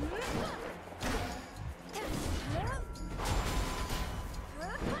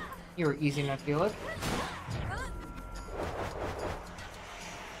 You were easy enough to deal with.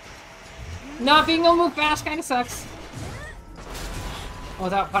 Not being able to move fast kind of sucks.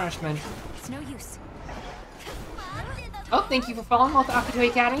 Without punishment. It's no use. Oh, thank you for following Welcome to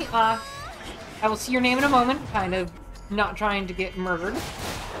Academy. I will see your name in a moment. Kind of not trying to get murdered.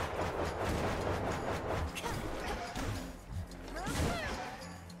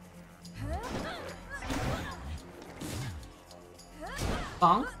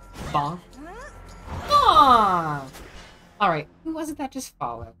 Bonk. Bonk. Bonk! Alright, who was it that just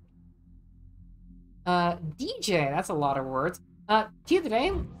followed? DJ, that's a lot of words. Tea of the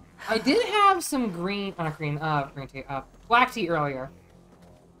day? I did have some green tea, black tea earlier.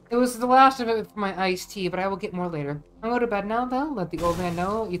 It was the last of it for my iced tea, but I will get more later. I'll go to bed now, though. Let the old man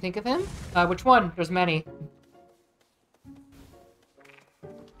know what you think of him. Which one? There's many.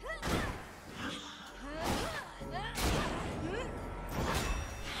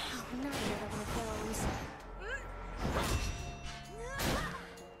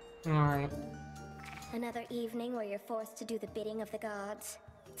 Alright. Another evening where you're forced to do the bidding of the gods.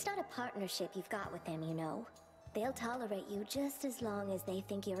 It's not a partnership you've got with them, you know. They'll tolerate you just as long as they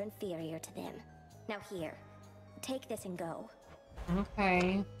think you're inferior to them. Now here, take this and go.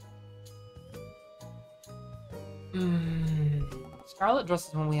 Okay. Scarlet Dress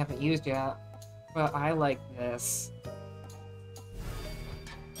is one we haven't used yet, but I like this.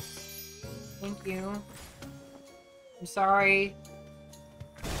 Thank you. I'm sorry.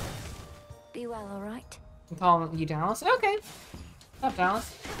 Be well, alright? I'm calling you Dallas? Okay. What's up,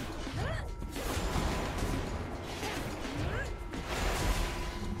 Dallas?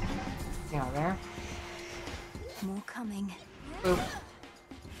 Yeah, there. More coming. Boop.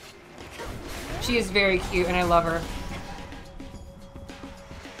 She is very cute, and I love her.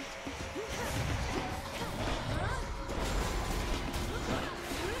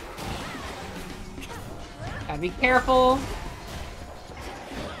 Gotta be careful.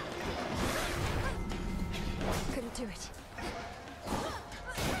 Couldn't do it.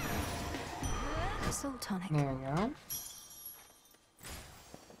 Soul tonic. There we go.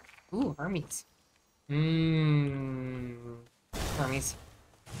 Ooh, Hermes. Hermes.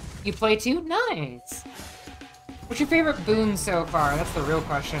 You play too? Nice! What's your favorite boon so far? That's the real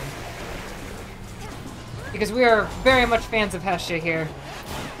question. Because we are very much fans of Hestia here.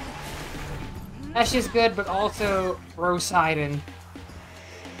 Hestia's good, but also Poseidon.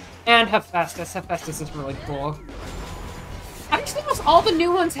 And Hephaestus. Hephaestus is really cool. Actually, almost all the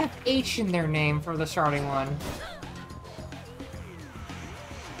new ones have H in their name for the starting one.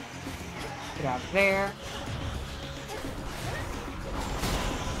 Get out of there.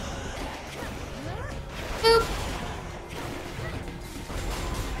 Boop.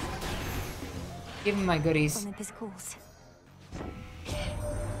 Give me my goodies. Olympus calls. Heard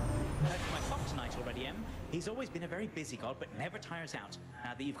from my clock tonight already, Em. He's always been a very busy god, but never tires out.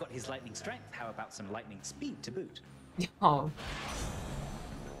 Now that you've got his lightning strength, how about some lightning speed to boot? Oh.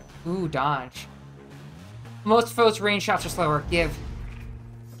 Ooh, dodge. Most foes' range shots are slower. Give.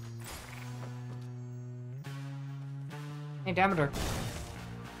 Hey, Demeter.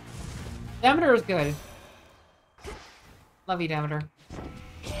 Demeter is good. Love you, Demeter.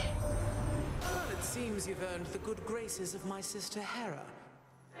 Well, it seems you've earned the good graces of my sister Hera.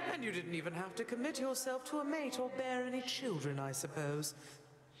 And you didn't even have to commit yourself to a mate or bear any children, I suppose.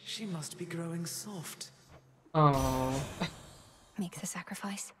 She must be growing soft. Oh. Make the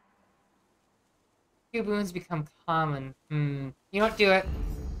sacrifice. Two boons become common. You don't do it.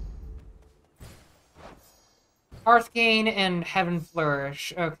 Hearthgain and Heaven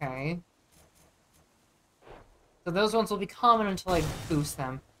Flourish. Okay. So those ones will be common until I boost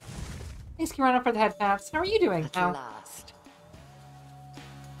them. Thanks, Kirana, for the head pats. How are you doing? At last.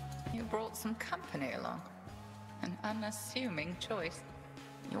 You brought some company along. An unassuming choice.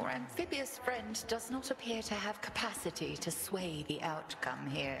 Your amphibious friend does not appear to have capacity to sway the outcome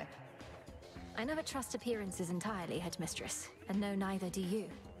here. I never trust appearances entirely, Headmistress, and no, neither do you.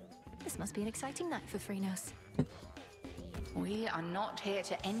 This must be an exciting night for Phrynos. We are not here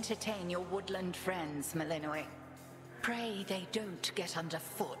to entertain your woodland friends, Malinoi. Pray they don't get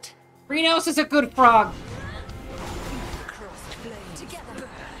underfoot. Phrynos is a good frog. Crossed flames together.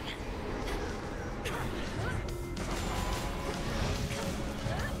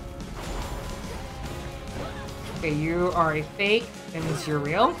 Okay, you are a fake, and this you're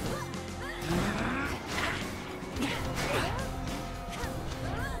real.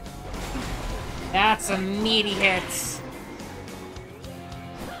 That's a meaty hit.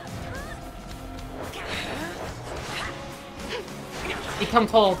 Become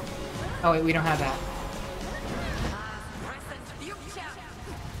cold. Oh wait, we don't have that.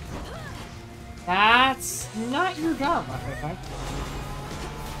 That's not your job, okay?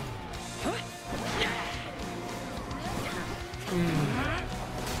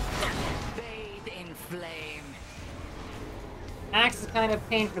 Bathe in flame. Axe is kind of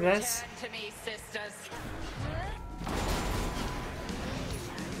pain for this. Turn to me, sisters.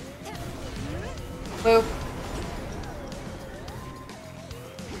 Boop.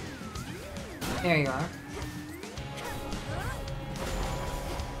 There you are.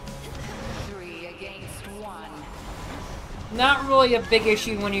 3 against 1. Not really a big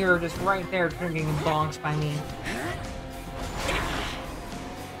issue when you're just right there drinking bonks by me.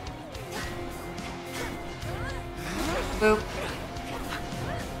 Boop.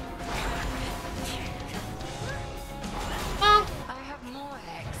 I have more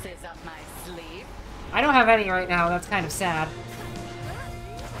hexes up my sleeve. I don't have any right now, that's kind of sad.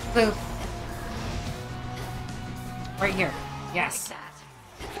 Boop. Right here. Yes.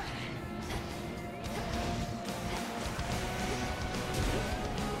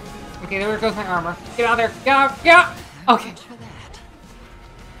 Okay, there goes my armor. Get out there. Get out. Get out. Okay.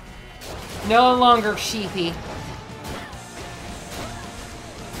 No longer sheepy.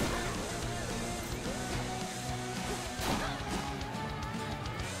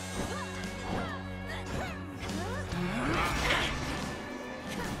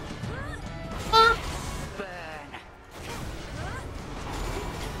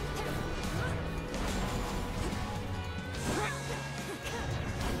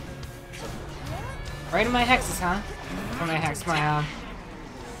 Right in my hexes, huh? Or my hex, my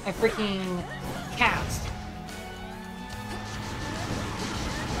freaking cast.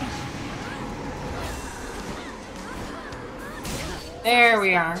 There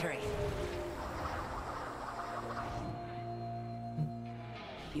we are.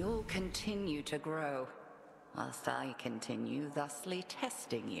 You'll continue to grow, whilst I continue thusly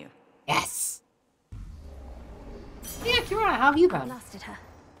testing you. Yes. Yeah, Kira, how have you been? Blasted her.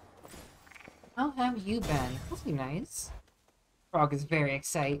 How have you been? Must be nice. Frog is very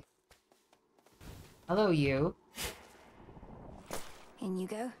excited. Hello, you. In you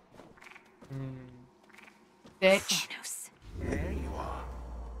go. Bitch. There you are.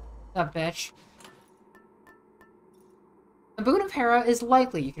 What's up, bitch? The Boon of Hera is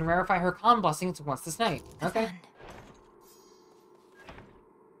likely. You can verify her con blessings once this night. Okay.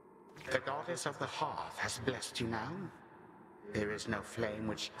 The goddess of the hearth has blessed you now. There is no flame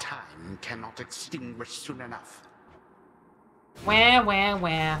which time cannot extinguish soon enough. Wah, wah,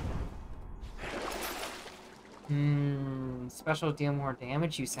 wah. Special deal more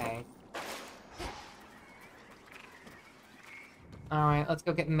damage, you say? Alright, let's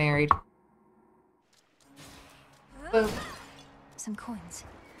go get married. Boom. Some coins.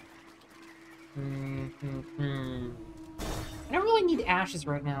 I don't really need ashes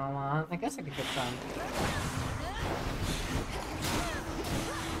right now. I guess I could get some.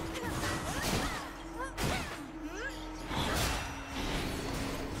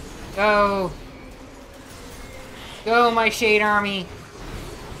 Go! Go, my Shade Army!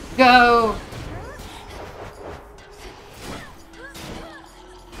 Go!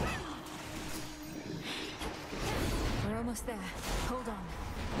 We're almost there. Hold on.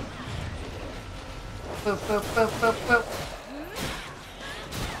 Boop, boop, boop, boop, boop.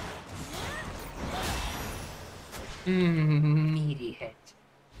 Meaty hit.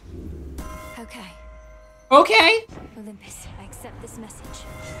 Okay. Okay! Olympus, I accept this message.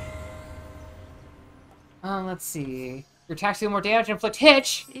 Let's see. Your attacks deal more damage and inflict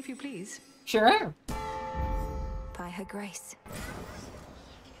hitch. If you please. Sure. By her grace.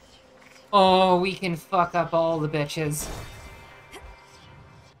 Oh, we can fuck up all the bitches.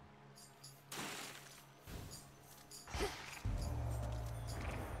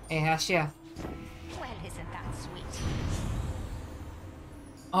 Hey, Hestia. Well, isn't that sweet?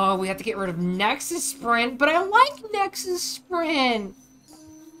 Oh, we have to get rid of Nexus Sprint, but I like Nexus Sprint!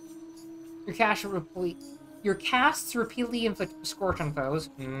 Your casts repeatedly inflict scorch on foes.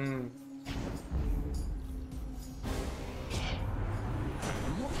 Not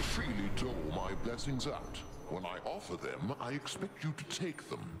freely dole my blessings out. When I offer them, I expect you to take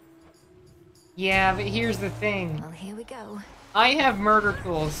them. Yeah, but here's the thing. Well, here we go. I have murder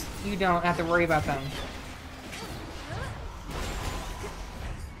tools. You don't have to worry about them.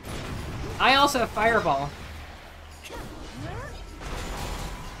 I also have Fireball.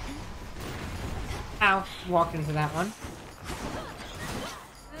 Ow, walked into that one.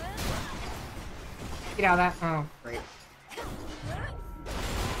 Get out of that. Oh, great.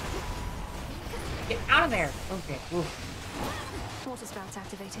 Get out of there! Okay, oof. Water sprouts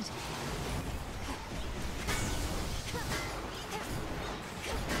activated.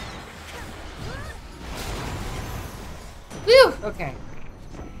 Whew! Okay.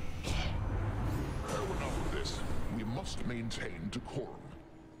 Enough of this. We must maintain decorum,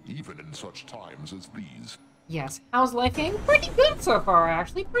 even in such times as these. Yes. How's life going? Pretty good so far,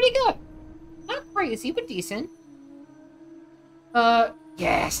 actually. Pretty good. Not crazy, but decent.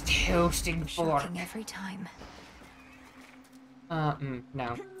 Yes, toasting fork. Shocking every time.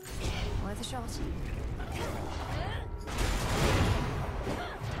 No. Worth a shot.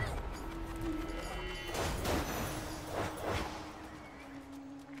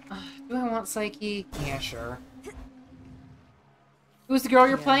 Do I want Psyche? Yeah, sure. Who's the girl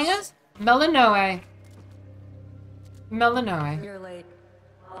you're playing as? Melanoe. Melanoe. You're late.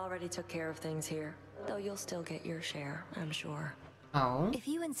 Already took care of things here. Though you'll still get your share, I'm sure. Oh? If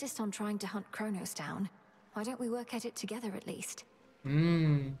you insist on trying to hunt Kronos down, why don't we work at it together at least?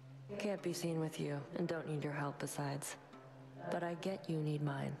 Can't be seen with you, and don't need your help besides. But I get you need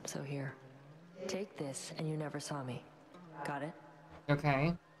mine, so here. Take this, and you never saw me. Got it?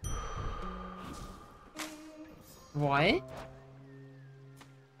 Okay. What?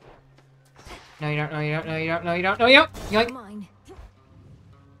 No, you don't, no, you don't, no, you don't, no, you don't, no, you don't! Yoink! Mine.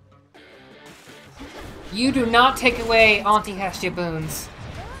 You do not take away Auntie Hestia boons.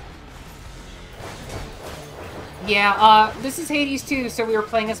 Yeah, this is Hades 2, so we were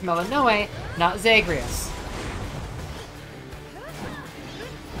playing as Melanoe, not Zagreus.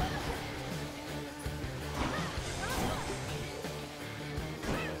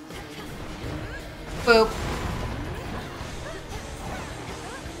 Boop.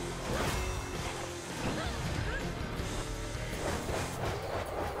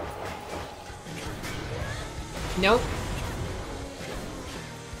 Nope.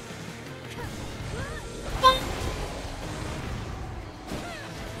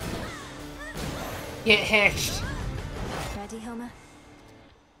 Get hitched. Ready, Homer?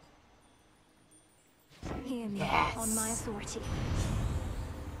 Hear me on my authority.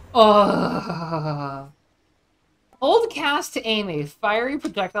 Hold cast to aim a fiery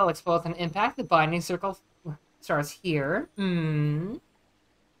projectile explosive and impact the binding circle starts here.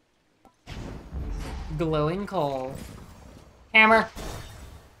 Glowing coal. Hammer.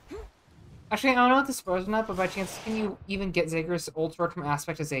 Actually, I don't know if this spoils or not, but by chance, can you even get Zagreus' old sword from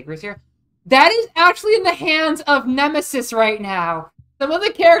Aspect of Zagreus here? That is actually in the hands of Nemesis right now. Some of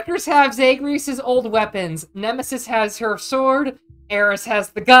the characters have Zagreus' old weapons. Nemesis has her sword. Eris has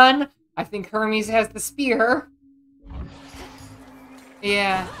the gun. I think Hermes has the spear.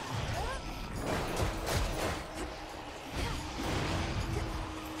 Yeah.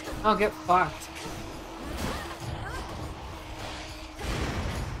 I'll get fucked.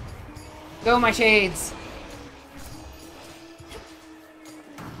 Go, my shades.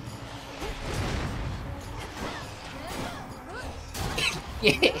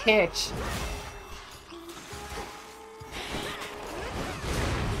 Get hitched.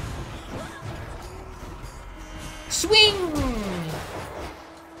 Swing!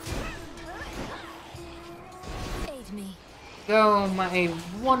 Aid me. Go, my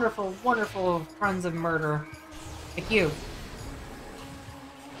wonderful, wonderful friends of murder. Like you.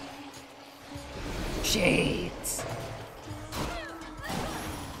 Shades.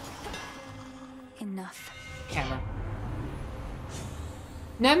 Enough. Camera.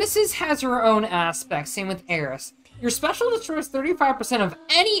 Nemesis has her own aspects, same with Eris. Your special destroys 35% of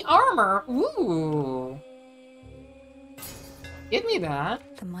any armor. Ooh. Give me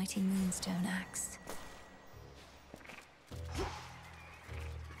that. The mighty Moonstone axe.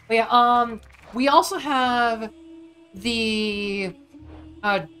 But yeah, we also have the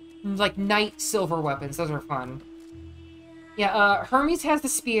like knight silver weapons. Those are fun. Yeah, Hermes has the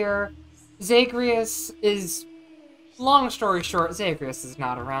spear. Zagreus is, long story short, Zagreus is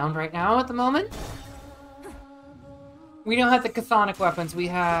not around right now at the moment. We don't have the chthonic weapons. We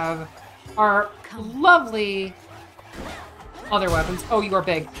have our lovely other weapons. Oh, you are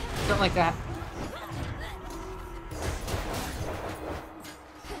big. Don't like that.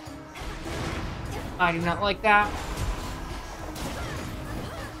 I do not like that.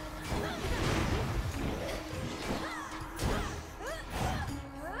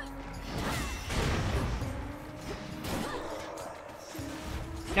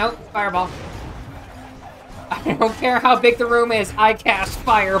 Nope, fireball. I don't care how big the room is, I cast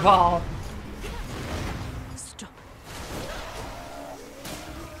fireball. Stop.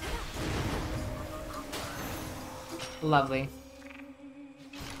 Lovely.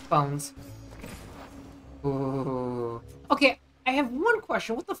 Bones. Ooh. Okay, I have one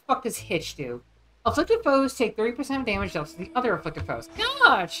question. What the fuck does Hitch do? Afflicted foes take 30% damage dealt to the other afflicted foes.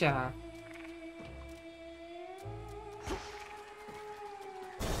 Gotcha!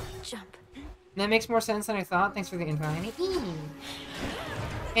 Jump. That makes more sense than I thought. Thanks for the info, Annie.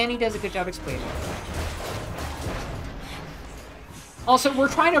 Annie does a good job explaining. Also, we're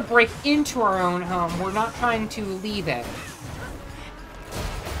trying to break into our own home. We're not trying to leave it.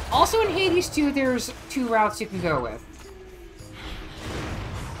 Also in Hades 2, there's 2 routes you can go with.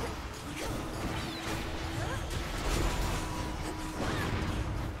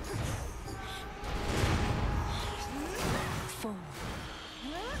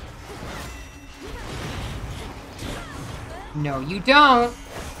 No, you don't!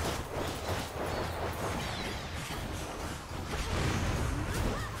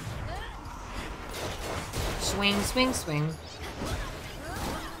 Swing, swing, swing.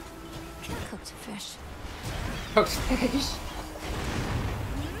 Cooked fish. Cooked fish.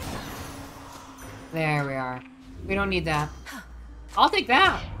 There we are. We don't need that. I'll take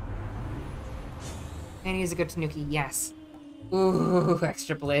that! And he's a good Tanuki, yes. Ooh,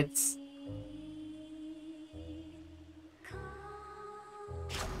 extra blitz.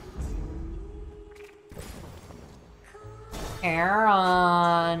 Hair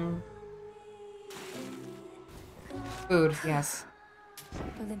on. Food, yes.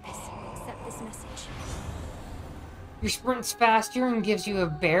 Olympus, accept this message. Your sprint's faster and gives you a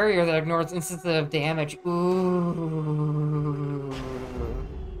barrier that ignores instances of damage. Ooh.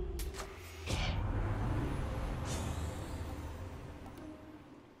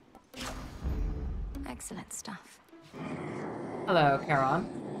 Excellent stuff. Hello, Charon.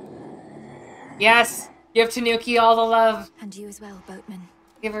 Yes! Give Tanuki all the love. And you as well, boatman.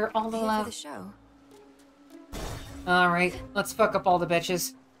 Give her all the Here love. for the show. Alright, let's fuck up all the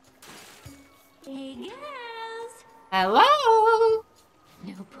bitches. Hey, girls! Hello!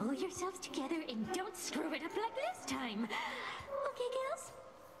 Now pull yourselves together and don't screw it up like last time. Okay, girls?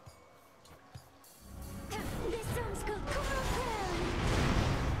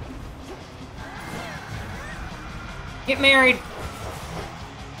 Get married.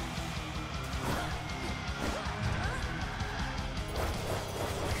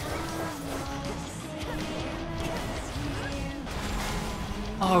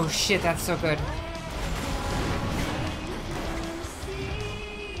 Oh shit, that's so good.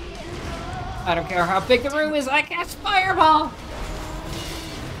 I don't care how big the room is, I cast Fireball!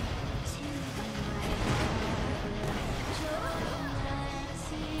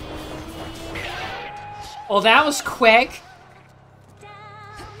 Well, that was quick.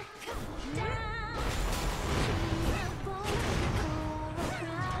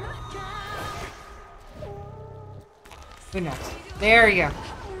 Who knows? There you go.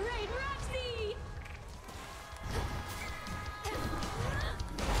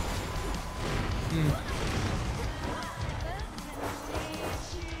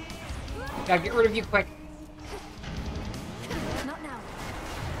 Gotta get rid of you quick.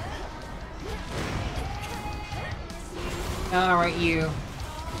 Alright, you.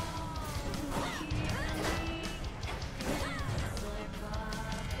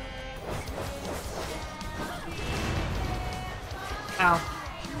 Ow.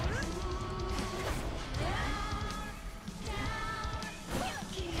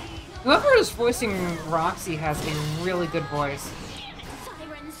 Whoever is voicing Roxy has a really good voice.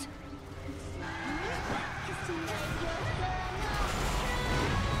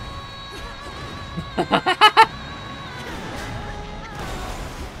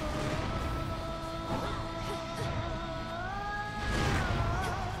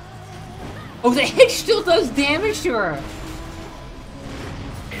 Oh, the Hitch still does damage to her!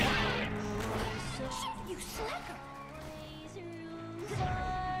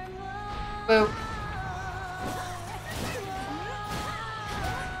 Boo.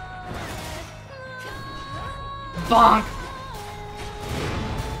 Bonk!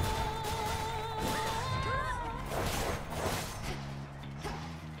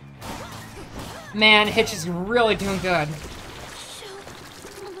 Man, Hitch is really doing good.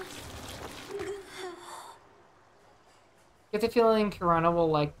 Get the feeling Kirana will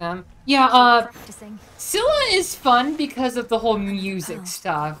like them. Yeah, Scylla is fun because of the whole music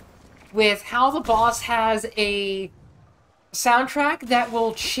stuff. With how the boss has a soundtrack that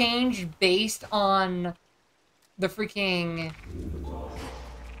will change based on the freaking...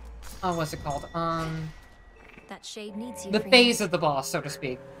 Oh, what's it called? That shade needs you. The phase of the boss, so to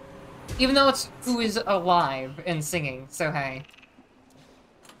speak. Even though it's who is alive and singing, so hey.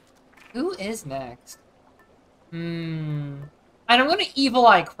 Who is next? And I'm gonna Evil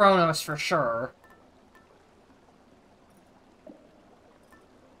Eye Kronos for sure.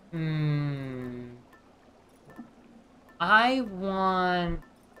 I want...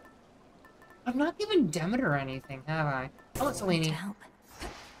 I've not given Demeter anything, have I? I want Selene.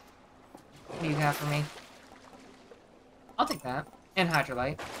 What do you have for me? I'll take that. And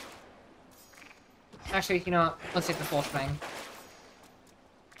Hydrolite. Actually, you know what? Let's take the full thing.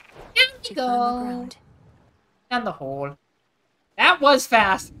 Down we go. Down the hole. That was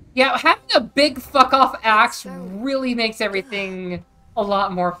fast. Yeah, having a big fuck-off axe really makes everything a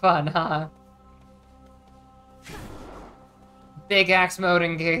lot more fun, huh? Big axe mode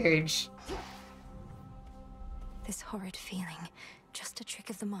engage. This horrid feeling, just a trick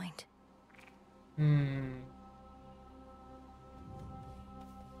of the mind.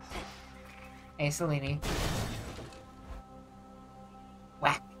 Hey, Selene.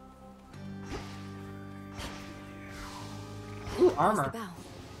 Whack. Ooh, armor.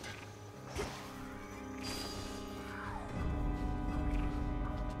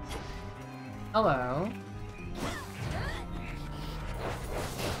 Hello.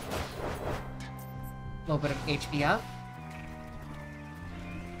 A little bit of HP up.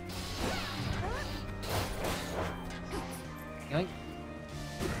 Yoink.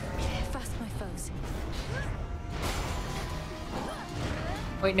 Fast, my foes.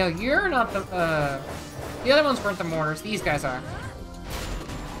 Wait, no, you're not the other ones weren't the mortars. These guys are.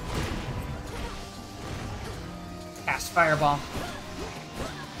 Cast Fireball.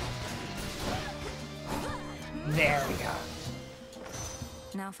 There we go.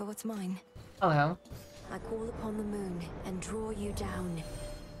 Now for what's mine. Hello. I call upon the moon and draw you down.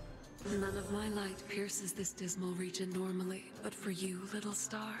 None of my light pierces this dismal region normally, but for you, little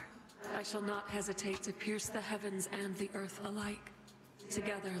star, I shall not hesitate to pierce the heavens and the earth alike.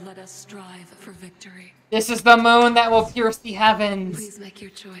 Together, let us strive for victory. This is the moon that will pierce the heavens. Please make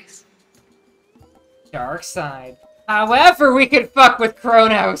your choice. Dark side. However, we could fuck with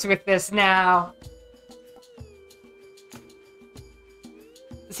Kronos with this now.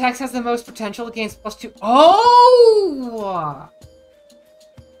 This hex has the most potential against +2. Oh!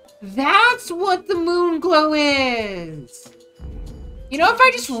 That's what the moon glow is! You know, if I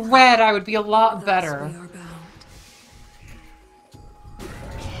just read, I would be a lot better.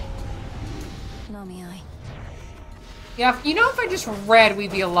 Yeah, you know, if I just read,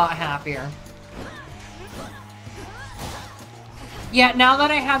 we'd be a lot happier. Yeah, now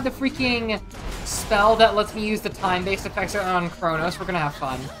that I have the freaking spell that lets me use the time-based effects on Kronos, we're gonna have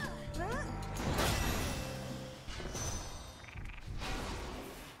fun.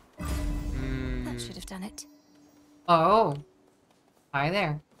 That should have done it. Oh. Hi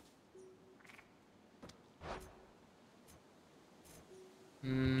there.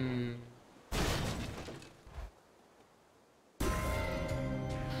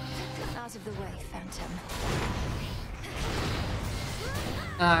 Out of the way, Phantom.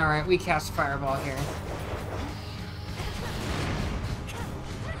 Alright, we cast Fireball here.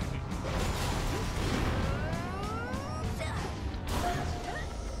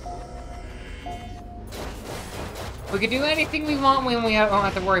 We can do anything we want when we don't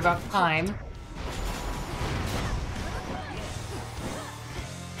have to worry about time.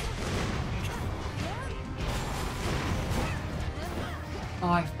 Oh,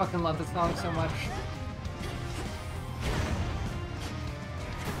 I fucking love this song so much.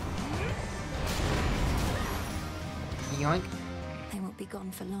 Yoink. They won't be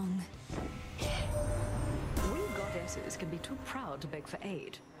gone for long. We goddesses can be too proud to beg for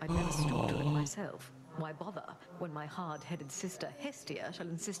aid. I'd never stoop to it myself. Why bother when my hard-headed sister Hestia shall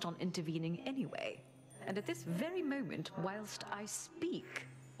insist on intervening anyway? And at this very moment, whilst I speak.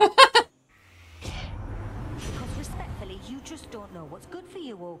 Because respectfully, you just don't know what's good for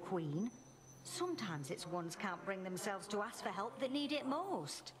you, O Queen. Sometimes it's ones can't bring themselves to ask for help that need it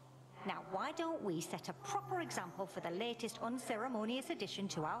most. Now, why don't we set a proper example for the latest unceremonious addition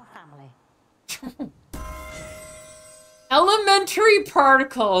to our family? Elementary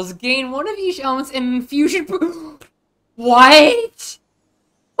particles gain one of each element's infusion. What?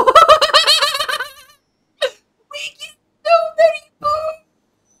 We get so many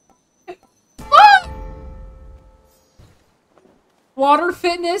boosts. Water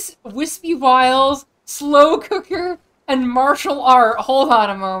fitness, wispy vials, slow cooker, and martial art. Hold on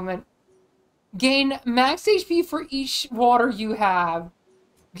a moment. Gain max HP for each water you have.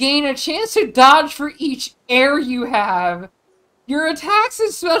 Gain a chance to dodge for each air you have. Your attacks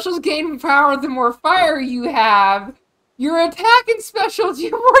and specials gain power the more fire you have. Your attack and specials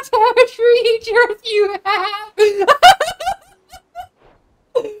do more damage for each earth you have.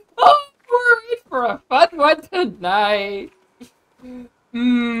 Oh, we're in for a fun one tonight.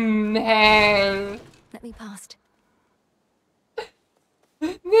 Hey. Let me past.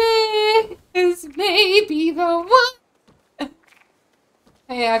 This may be the one.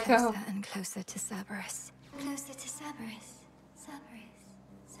 Hey, Echo. Closer and closer to Cerberus. Closer to Cerberus.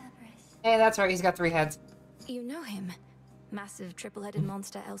 Cerberus. Hey, that's right. He's got 3 heads. You know him. Massive triple-headed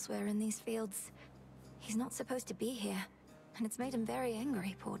monster elsewhere in these fields. He's not supposed to be here. And it's made him very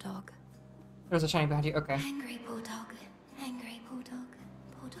angry, poor dog. There's a shiny behind you. Okay. Angry, poor dog. Angry, poor dog.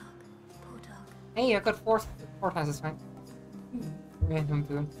 Poor dog. Poor dog. Hey, I got 4 times this time. Random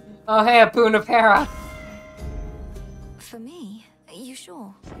boon. Oh, hey, a boon of Hera. For me? You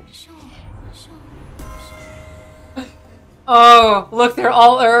sure? Sure. Oh, look, they're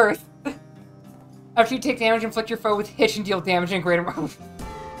all Earth. After you take damage, inflict your foe with Hitched and deal damage in greater amount.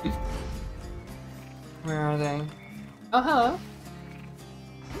 Where are they? Oh, hello.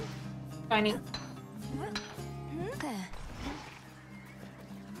 Shiny. There.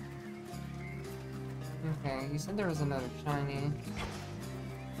 Okay, you said there was another shiny.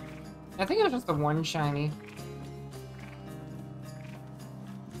 I think it was just the one shiny.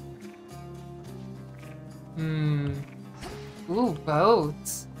 Ooh,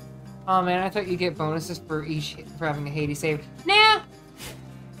 boats. Oh man, I thought you get bonuses for having a Hades save. Nah!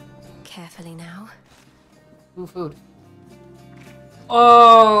 Carefully now. Ooh, food.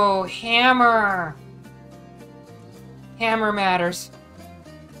 Oh, hammer! Hammer matters.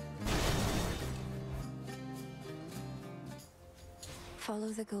 Follow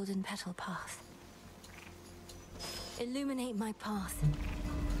the golden petal path. Illuminate my path.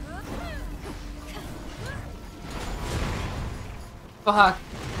 Fuck.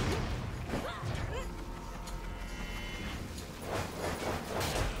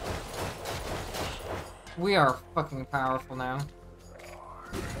 We are fucking powerful now.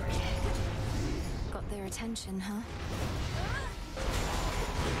 Got their attention, huh?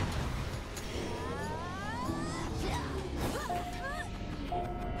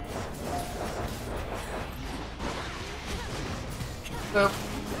 So,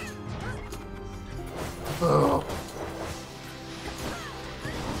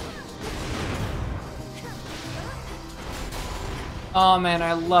 Oh man,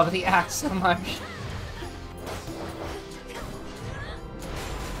 I love the axe so much.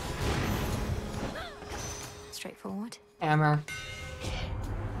 Straightforward. Hammer.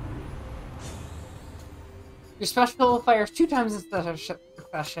 Your special fires 2 times instead of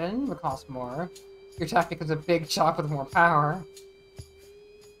succession, but costs more. Your attack becomes a big chop with more power.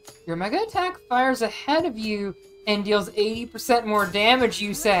 Your mega attack fires ahead of you and deals 80% more damage,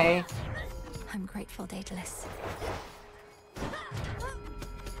 you say. I'm grateful, Daedalus.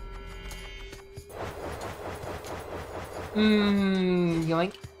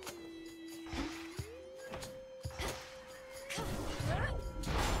 Yoink.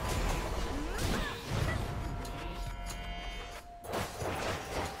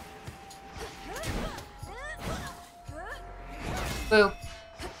 Boop.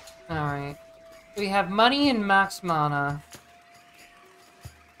 Alright. We have money and max mana.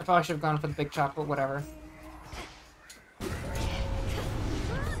 I probably should have gone for the big chop, but whatever.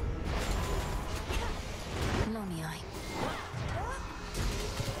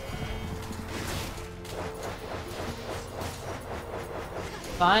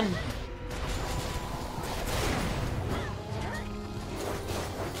 Fun.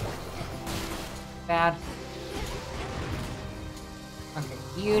 Bad. Okay,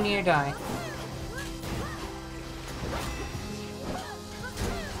 you need to die.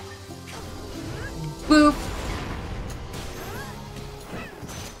 Boop!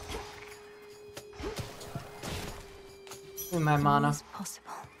 In my mana. Possible.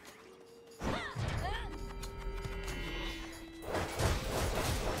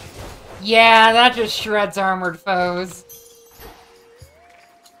 Yeah, that just shreds armored foes.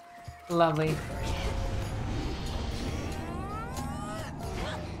 Lovely.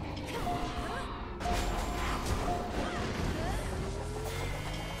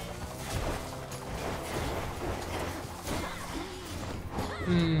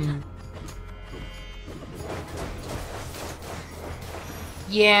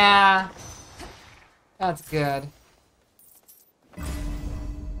 Yeah. That's good.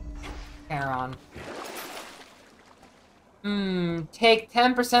 Charon. Take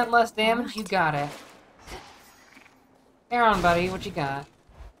 10% less damage, you got it. Charon, buddy, what you got?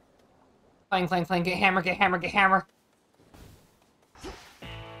 Clang, clang, clang, get hammer, get hammer, get hammer.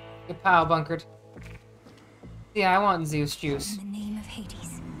 Get pow bunkered. Yeah, I want Zeus juice. In the name of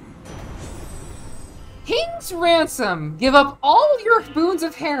Hades. King's Ransom! Give up all your boons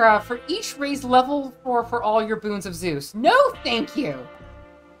of Hera for each raised level 4 for all your boons of Zeus. No, thank you!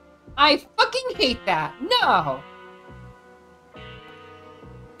 I fucking hate that! No!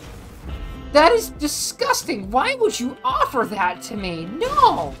 That is disgusting! Why would you offer that to me?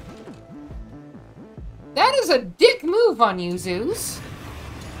 No! That is a dick move on you, Zeus!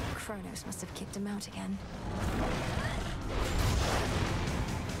 Kronos must have kicked him out again.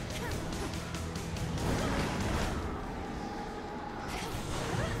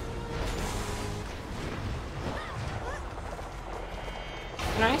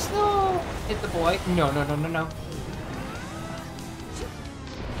 Can I still hit the boy? No, no, no, no, no.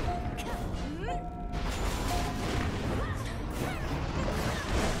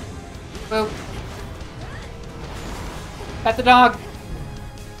 Boop. Pet the dog.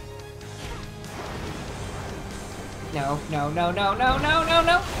 No, no, no, no, no, no, no,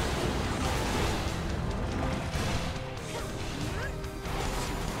 no.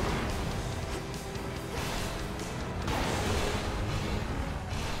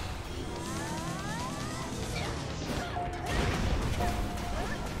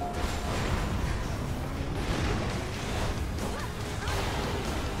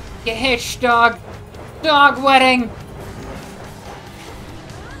 Get hitched, dog. Dog wedding.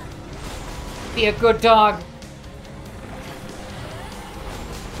 Be a good dog.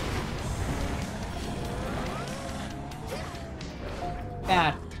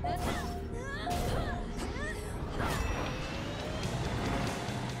 Bad.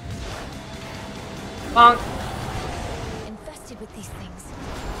 Bonk. Infested with these things.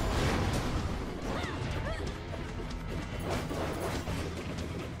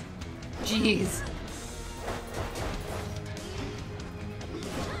 Jeez.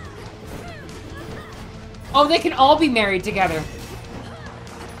 Oh, they can all be married together.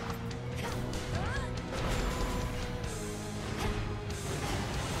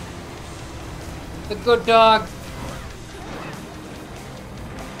 The good dog.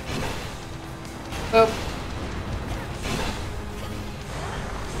 Oh.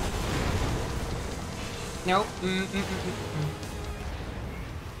 Nope.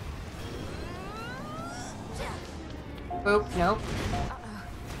 Boop, nope.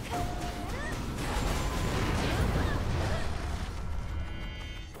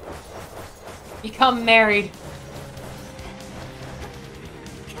 Become married.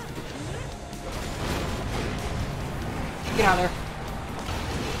 Get out of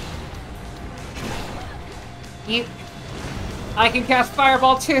there. Eep. I can cast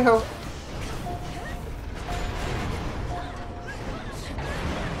Fireball too.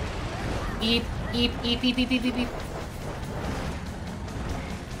 Eep, eep, eep, eep, eep, eep, eep, eep.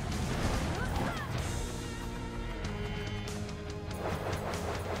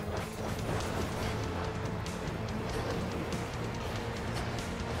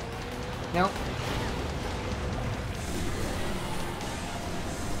 Nope.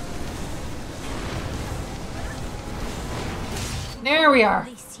 There we are.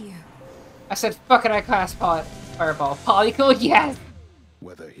 I said, fuck it, I cast Fireball. Polykill, yes!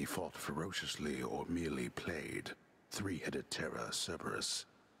 Whether he fought ferociously or merely played, three-headed terror Cerberus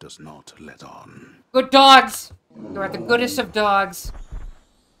does not let on. Good dogs! You are the goodest of dogs.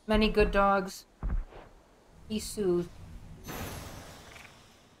 Many good dogs. Be soothed.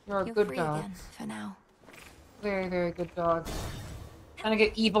 You're a good free dog. again, for now. Very, very good dog. Trying to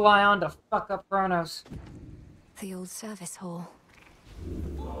get Evil Eye on to fuck up Kronos. The old service hall.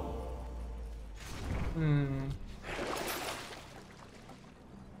 Hmm.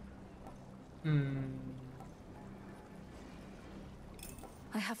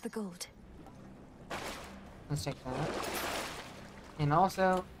 I have the gold. Let's take that. And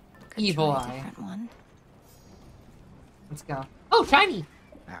also, Could Evil try a Eye. different one. Let's go. Oh, shiny!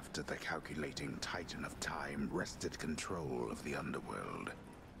 After the calculating Titan of Time wrested control of the underworld,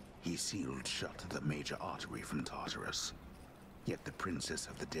 he sealed shut the major artery from Tartarus. Yet the Princess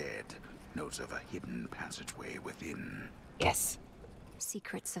of the Dead knows of a hidden passageway within. Yes.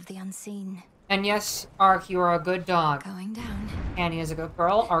 Secrets of the unseen. And yes, Ark, you are a good dog. Going down. Annie is a good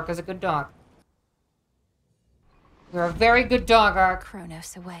girl, Ark is a good dog. You're a very good dog, Ark.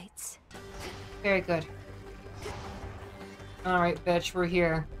 Kronos awaits. Very good. Alright, bitch, we're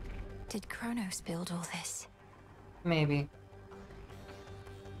here. Did Kronos build all this? Maybe.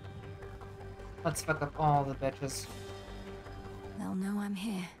 Let's fuck up all the bitches. They'll know I'm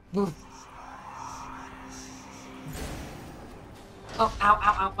here. Oof. Oh, ow,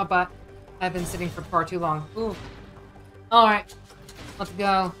 ow, ow, my butt. I've been sitting for far too long. Ooh. Alright. Let's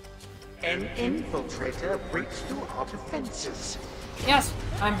go. An infiltrator breaks through our defenses. Yes,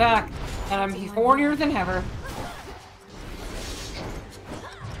 I'm back. And I'm hornier than ever.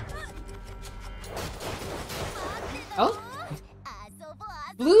 Oh.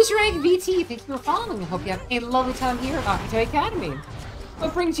 Blues Rank VT, thank you for following. Hope you have a lovely time here at Akito Academy.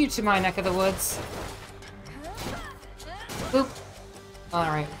 What brings you to my neck of the woods? Boop.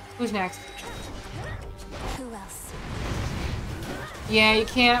 Alright, who's next? Who else? Yeah, you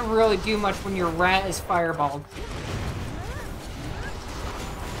can't really do much when your rat is fireballed.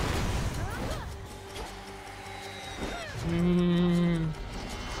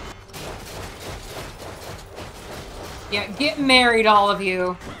 Yeah, get married, all of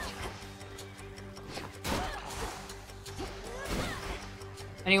you.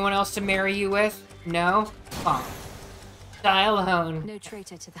 Anyone else to marry you with? No? Fine. Die alone. No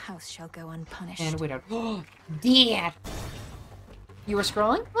traitor to the house shall go unpunished. And widowed. Dad! You were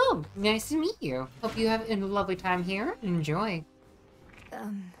scrolling? Oh, nice to meet you. Hope you have a lovely time here. Enjoy.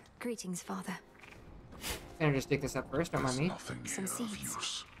 Greetings, Father. Gonna just dig this up first, don't mind me. Some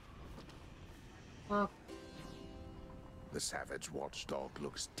seeds. Well, The savage watchdog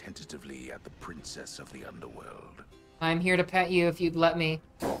looks tentatively at the princess of the underworld. I'm here to pet you if you'd let me.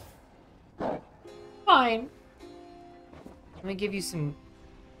 Fine. Let me give you some...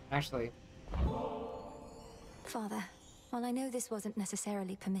 Actually... Father, while I know this wasn't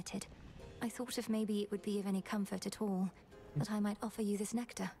necessarily permitted, I thought if maybe it would be of any comfort at all, that I might offer you this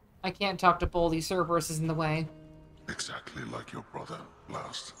nectar. I can't talk to Boldy. Cerberus is in the way. Exactly like your brother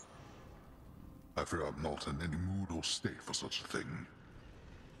last. I fear I'm not in any mood or state for such a thing.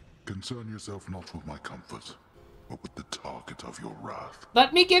 Concern yourself not with my comfort, but with the target of your wrath.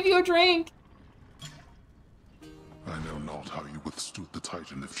 Let me give you a drink! I know not how you withstood the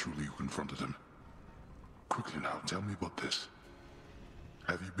Titan if truly you confronted him. Quickly now, tell me about this.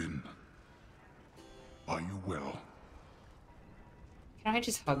 Have you been... Are you well? Can I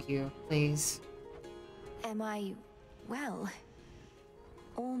just hug you, please? Am I... well?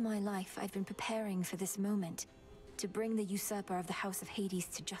 All my life I've been preparing for this moment, to bring the usurper of the House of Hades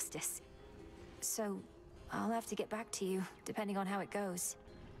to justice. So, I'll have to get back to you, depending on how it goes.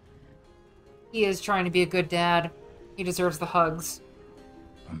 He is trying to be a good dad. He deserves the hugs.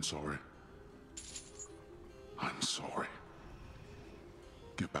 I'm sorry. I'm sorry.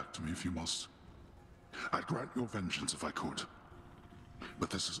 Get back to me if you must. I'd grant your vengeance if I could. but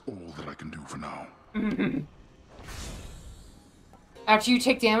this is all that I can do for now. After you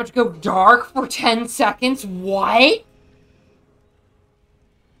take damage, go dark for 10 seconds? What?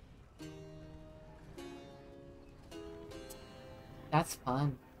 That's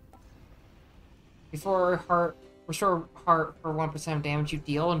fun. Restore heart for 1% of damage you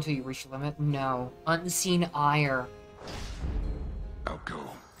deal until you reach the limit? No. Unseen ire. I'll go.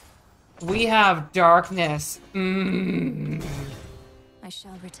 We have darkness. I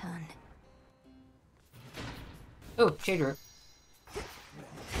shall return. Oh, shade root.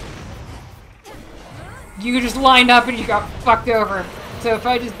 You just lined up and you got fucked over. So if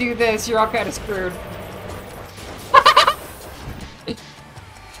I just do this, you're all kind of screwed.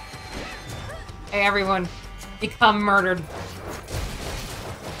 Hey everyone, become murdered.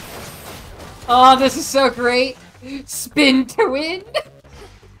 Oh, this is so great. Spin to win.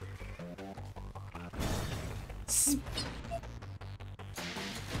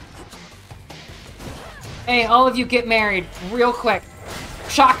 Hey, all of you get married real quick.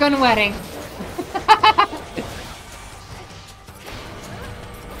 Shotgun wedding.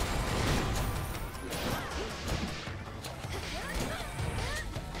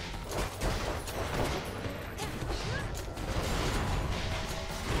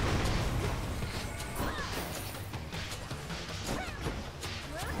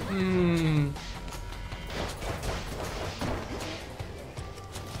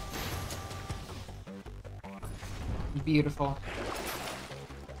 Beautiful.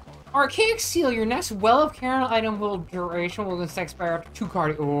 Archaic Seal, your next Well of Karen item will duration will expire after 2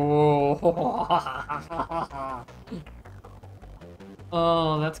 cards. Oh.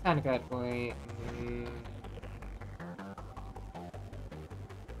 Oh, that's kind of good. Wait.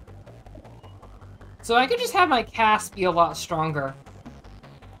 So I could just have my cast be a lot stronger.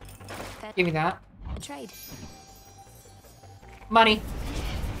 Give me that. A trade. Money.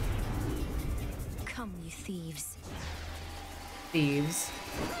 Come, you thieves. Thieves.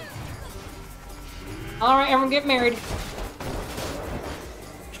 Alright, everyone get married.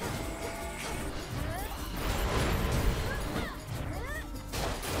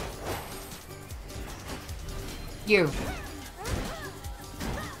 You.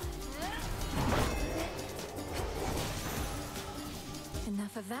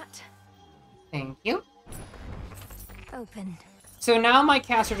 Enough of that. Thank you. Open. So now my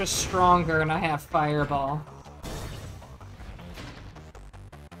casts are just stronger and I have Fireball.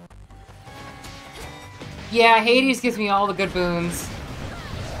 Yeah, Hades gives me all the good boons.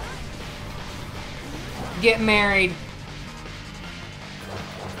 Get married.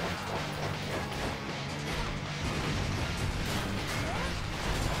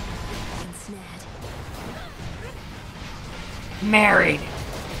 Ensnared. Married.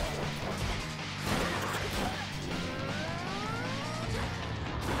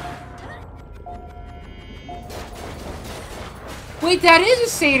 Wait, that is a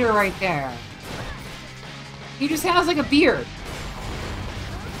satyr right there. He just has like a beard.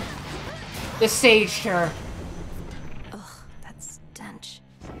 The sage, sure. Ugh, that stench.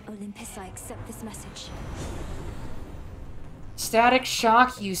 Olympus, I accept this message. Static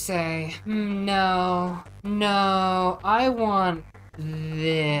shock, you say? No. No. I want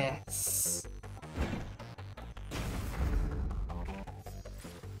this.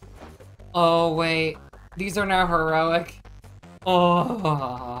 Oh, wait. These are now heroic.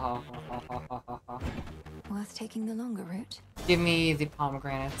 Oh. Worth taking the longer route. Give me the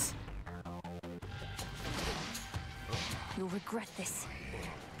pomegranates. You'll regret this.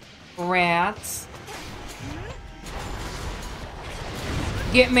 Rats.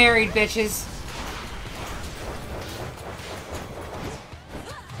 Get married, bitches.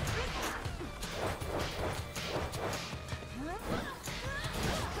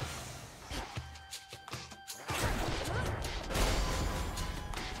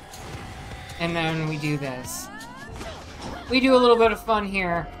 And then we do this. We do a little bit of fun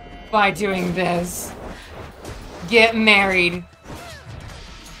here by doing this. Get married.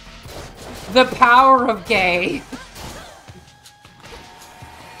 The power of gay.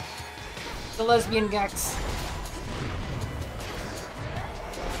 The lesbian Gex.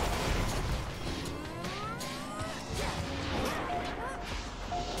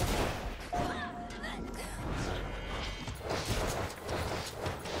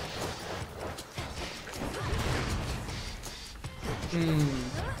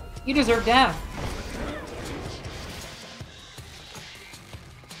 You deserve death.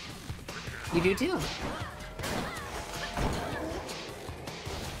 You do too.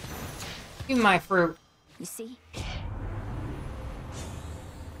 Give me my fruit. You see?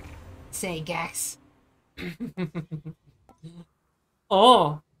 Say, Gex.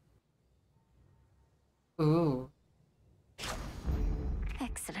 Oh. Ooh.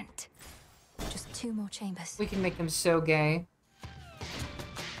 Excellent. Just 2 more chambers. We can make them so gay.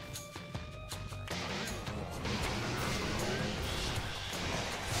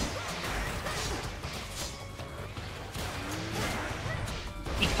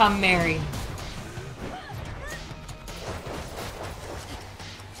 Become married.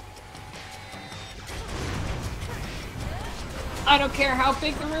 I don't care how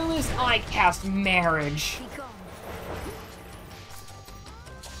big the room is, I cast marriage.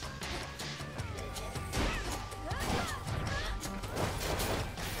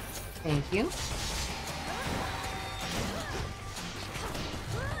 Thank you.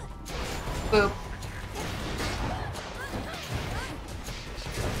 Boop.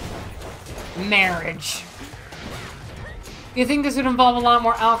 Marriage. You think this would involve a lot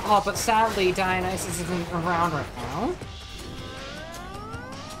more alcohol, but sadly Dionysus isn't around right now.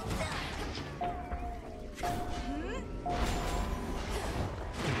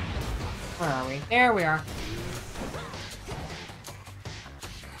 Where are we? There we are.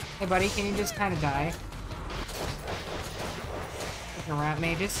 Hey buddy, can you just kind of die? Fucking rat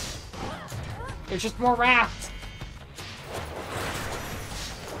mages. There's just more rats!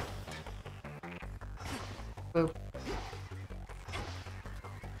 Boop.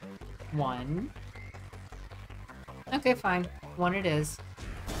 1. Okay, fine. 1 it is.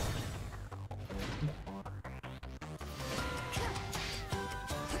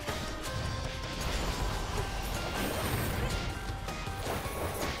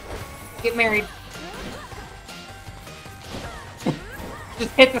 Get married.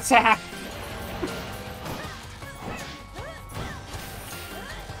 Just hit the sack.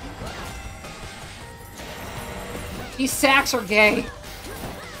 These sacks are gay.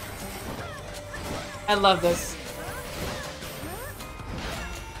 I love this.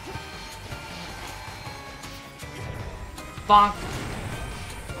 Bonk.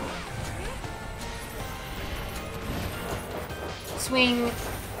 Swing.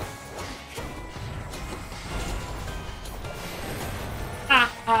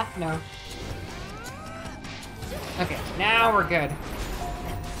 No. Okay, now we're good.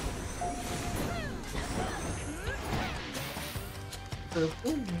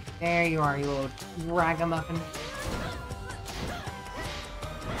 Ooh, there you are, you little ragamuffin.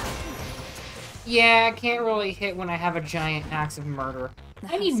 Yeah, I can't really hit when I have a giant axe of murder.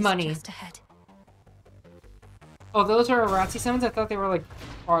 I need money. Oh, those are Arazi summons? I thought they were like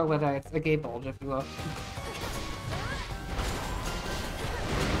Roguelites, a gay bulge, if you will.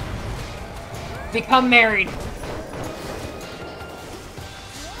 Become married.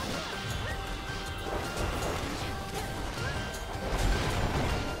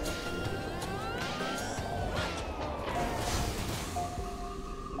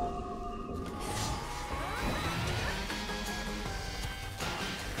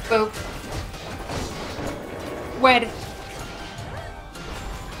 Boop. Wed.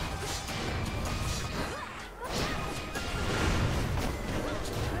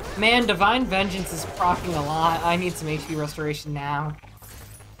 Man, Divine Vengeance is proccing a lot. I need some HP restoration now.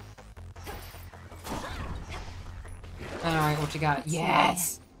 Alright, what you got?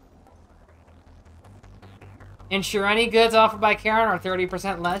 Yes! Ensure any goods offered by Karen are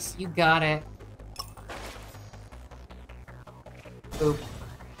 30% less. You got it. Boop.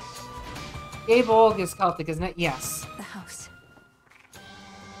 Gabe is Celtic, isn't it? Yes. The house.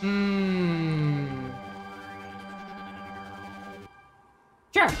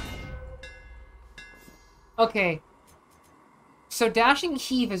 Sure. Okay. So Dashing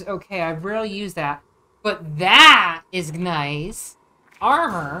Heave is okay. I rarely use that. But that is nice.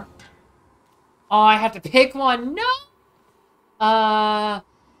 Armor. Oh, I have to pick one. No!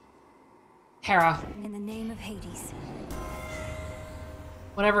 Hera. In the name of Hades.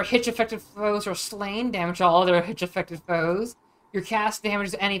 Whenever Hitch-affected foes are slain, damage all other Hitch-affected foes. Your cast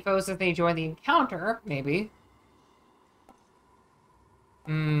damages any foes as they join the encounter. Maybe.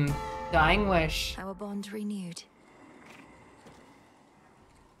 Dying Wish. Our bond renewed.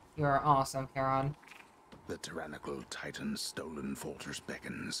 You are awesome, Charon. The tyrannical Titan's stolen fortress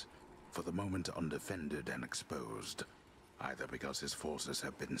beckons, for the moment undefended and exposed, either because his forces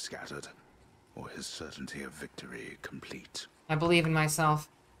have been scattered, or his certainty of victory complete. I believe in myself.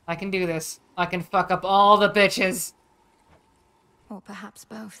 I can do this. I can fuck up all the bitches. Or perhaps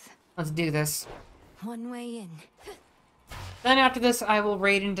both. Let's do this. One way in. Then after this, I will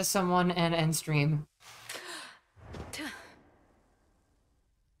raid into someone and end stream.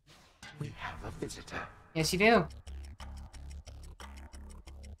 We have a visitor. Yes, you do.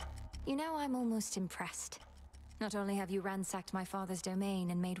 You know, I'm almost impressed. Not only have you ransacked my father's domain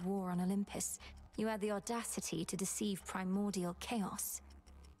and made war on Olympus, you had the audacity to deceive primordial chaos.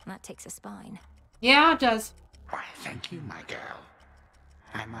 That takes a spine. Yeah, it does. Why, thank you, my girl.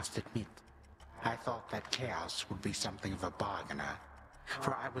 I must admit, I thought that chaos would be something of a bargainer,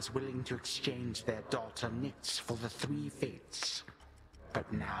 for I was willing to exchange their daughter Nyx for the 3 fates.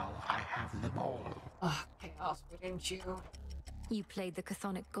 But now I have them all. Ugh, chaos, wouldn't you? You played the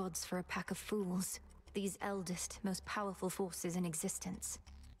chthonic gods for a pack of fools. These eldest, most powerful forces in existence.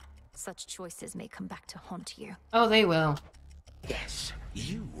 Such choices may come back to haunt you. Oh, they will. Yes,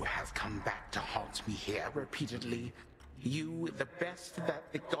 you have come back to haunt me here repeatedly. You, the best that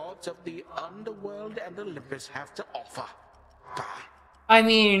the gods of the underworld and Olympus have to offer. Bah. I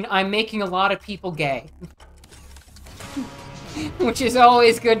mean, I'm making a lot of people gay. Which is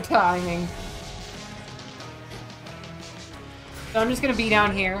always good timing. So I'm just gonna be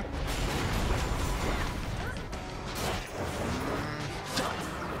down here.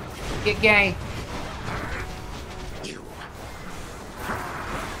 Get gay.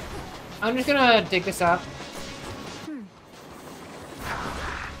 I'm just gonna dig this up.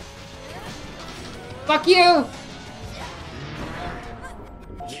 Fuck you!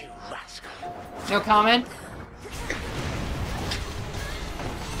 No comment?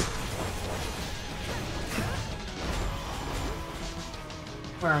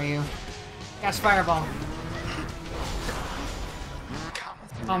 Where are you? Cast fireball.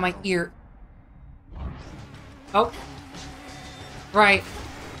 Oh, my ear. Oh. Right.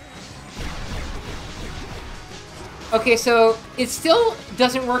 Okay, so it still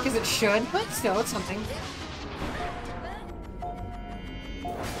doesn't work as it should, but still, it's something.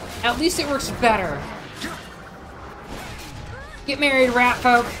 At least it works better. Get married, rat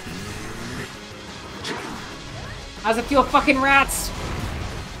folk. How's it feel, fucking rats?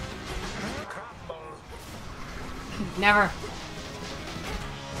 Never.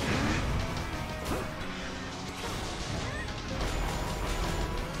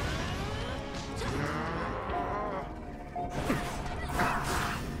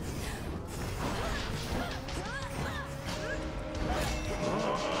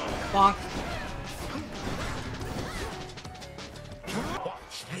 Bonk.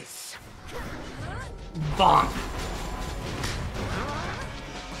 Watch this. Bonk.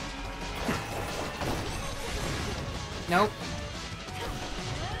 Nope.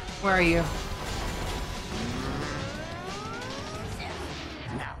 Where are you?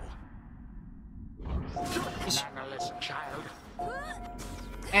 Mannerless child.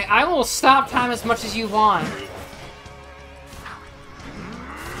 Hey, I will stop time as much as you want.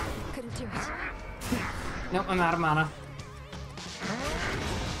 Couldn't do it. Nope, I'm out of mana.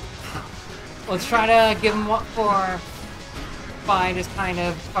 Let's try to give him what for by just kind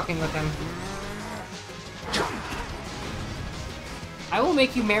of fucking with him. I will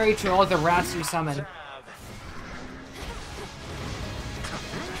make you married to all the rats you summon.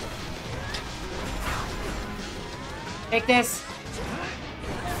 Take this.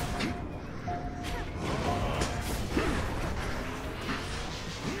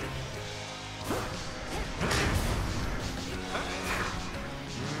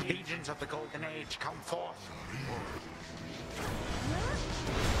 Legions of the Golden Age, come forth.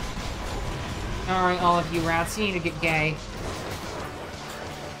 Alright, all of you rats, you need to get gay.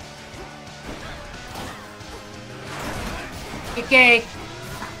 Get gay!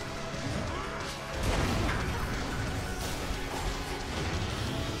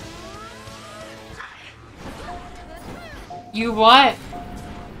 You what?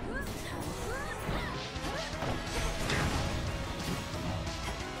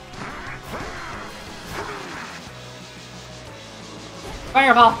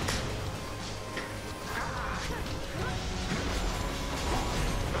 Fireball!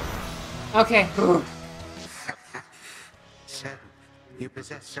 Okay. So, you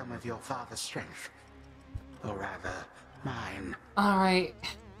possess some of your father's strength. Or rather, mine. Alright.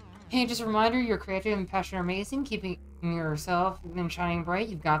 Hey, just a reminder, you're creative and passionate are amazing. Keeping yourself and shining bright.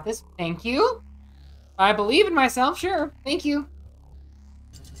 You've got this. Thank you. I believe in myself, sure. Thank you.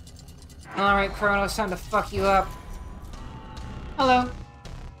 Alright, Chronos, time to fuck you up. Hello.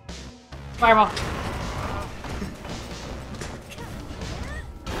 Fireball.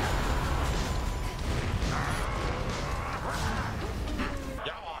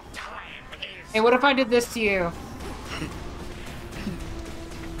 Hey, what if I did this to you?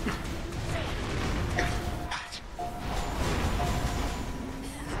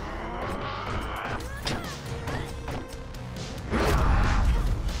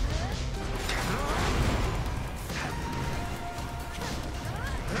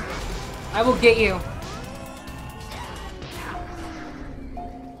 I will get you.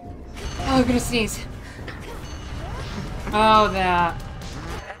 I'm gonna sneeze. Oh, that.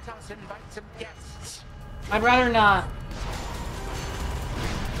 Let us invite some guests. I'd rather not.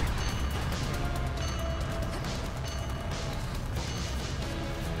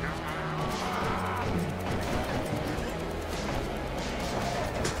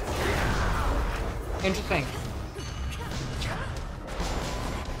 Interesting.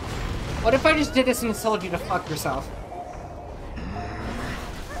 What if I just did this and told you to fuck yourself?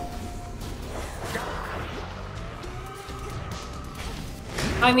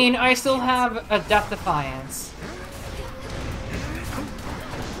 I mean, I still have a death defiance.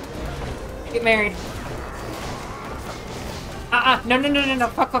 Get married. No, no, no, no, no,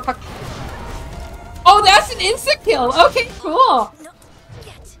 fuck, fuck, fuck. Oh, that's an insta-kill! Okay, cool! Not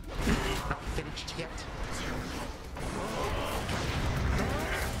finished yet.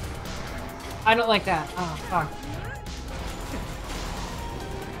 I don't like that. Oh, fuck.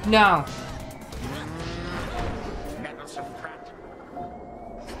 No. Meddlesome brat.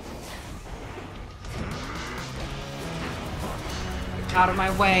 Get out of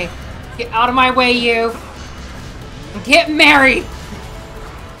my way. Get out of my way, you! Get married!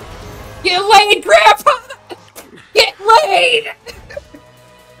 Get laid, Grandpa! Get laid!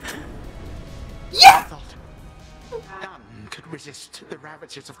 Yeah! None could resist the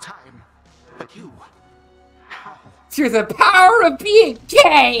ravages of time, but you. How? Through the power of being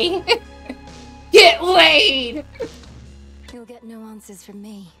gay! Get laid! You'll get no answers from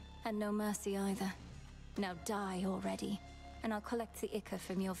me, and no mercy either. Now die already, and I'll collect the ichor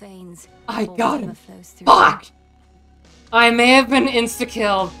from your veins. I or got whatever him. flows through Fuck! I may have been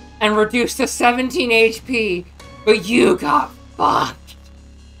insta-killed and reduced to 17 HP, but you got fucked.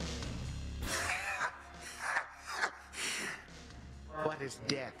 What is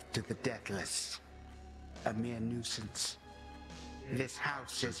death to the deathless? A mere nuisance. This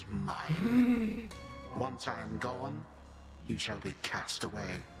house is mine. Once I am gone, you shall be cast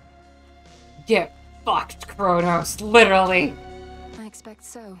away. Get fucked, Kronos, literally. I expect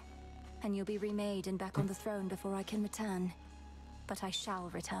so. And you'll be remade and back on the throne before I can return. But I shall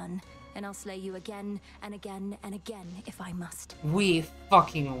return, and I'll slay you again and again and again if I must. We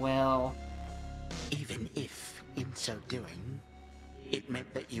fucking will. Even if, in so doing, it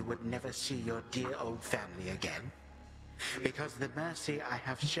meant that you would never see your dear old family again. Because the mercy I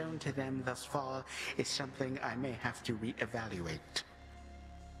have shown to them thus far is something I may have to reevaluate.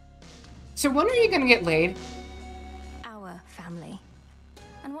 So when are you gonna get laid? Our family.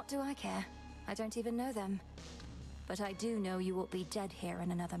 And what do I care? I don't even know them. But I do know you will be dead here in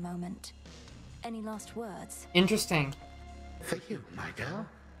another moment. Any last words? Interesting. For you, my girl?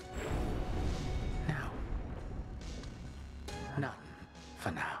 No. None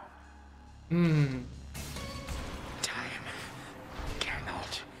for now. Hmm. Time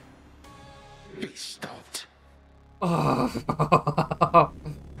cannot be stopped. Oh.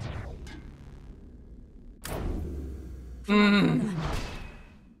 Hmm.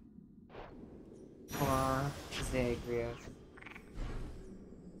 Or Zagreus.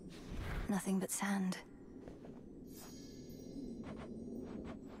 Nothing but sand.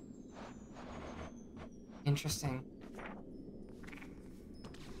 Interesting.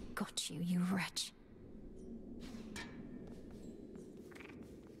 Got you, you wretch.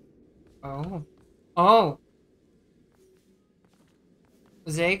 Oh. Oh!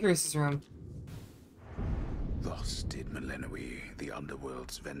 Zagreus' room. Thus did Melinoe, the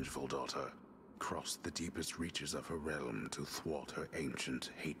underworld's vengeful daughter, cross the deepest reaches of her realm to thwart her ancient,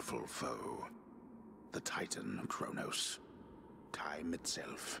 hateful foe. The Titan Kronos. Time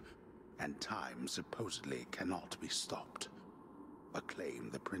itself, and time supposedly cannot be stopped. A claim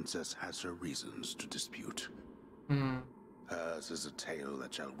the princess has her reasons to dispute. Hers is a tale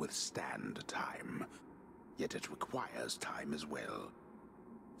that shall withstand time, yet it requires time as well.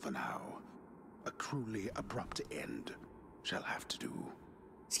 For now, a cruelly abrupt end shall have to do.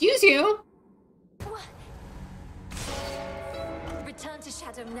 Excuse you? Return to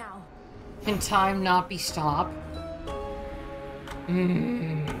Shadow now. Can time not be stopped?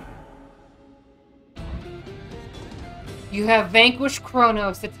 You have vanquished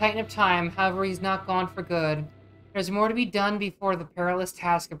Kronos, the Titan of Time. However, he's not gone for good. There's more to be done before the perilous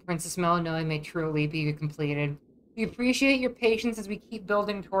task of Princess Melinoe may truly be completed. We appreciate your patience as we keep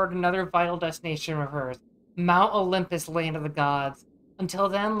building toward another vital destination of hers, Mount Olympus, land of the gods. Until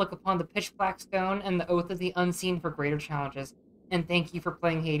then, look upon the pitch black stone and the oath of the unseen for greater challenges. And thank you for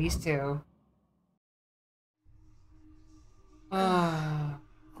playing Hades too.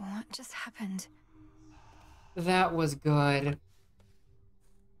 What just happened? That was good.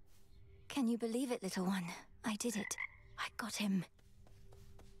 Can you believe it, little one? I did it. I got him.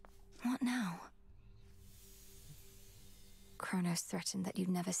 What now? Kronos threatened that you'd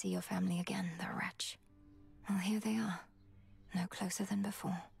never see your family again, the wretch. Well, here they are. No closer than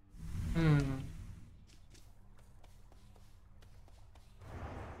before.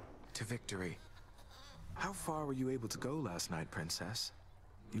 To victory. How far were you able to go last night, Princess?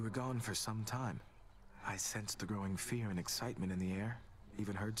 You were gone for some time. I sensed the growing fear and excitement in the air.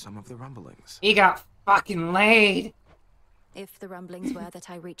 Even heard some of the rumblings. He got fucking laid. If the rumblings were that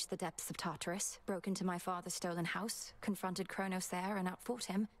I reached the depths of Tartarus, broke into my father's stolen house, confronted Kronos there and outfought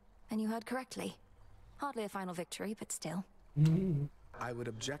him, then you heard correctly. Hardly a final victory, but still. I would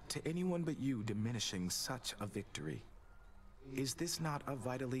object to anyone but you diminishing such a victory. Is this not a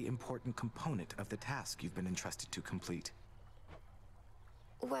vitally important component of the task you've been entrusted to complete?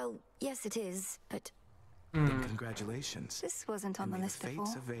 Well, yes it is, but... Then congratulations. This wasn't on the list before.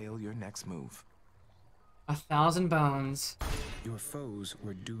 Fates avail your next move. 1,000 bones. Your foes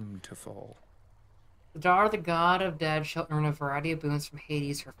were doomed to fall. The daughter of the god of dead shall earn a variety of boons from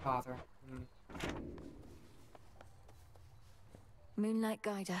Hades, her father. Moonlight,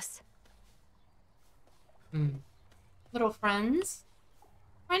 guide us. Little friends?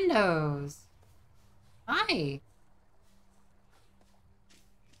 Friendos. Hi.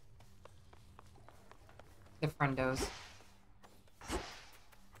 The friendos.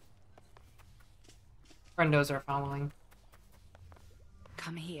 Friendos are following.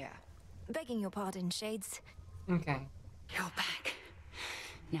 Come here. Begging your pardon, Shades. Okay. You're back.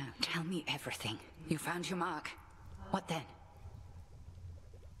 Now tell me everything. You found your mark. What then?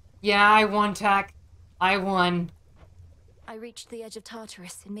 Yeah, I won, Tack. I won. I reached the edge of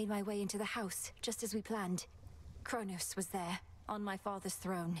Tartarus and made my way into the house, just as we planned. Kronos was there, on my father's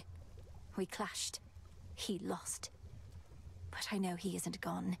throne. We clashed. He lost. But I know he isn't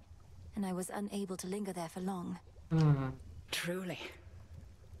gone, and I was unable to linger there for long. Truly.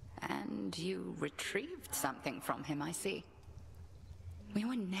 And you retrieved something from him, I see. We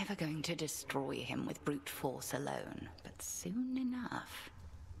were never going to destroy him with brute force alone, but soon enough,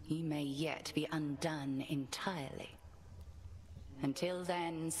 he may yet be undone entirely. Until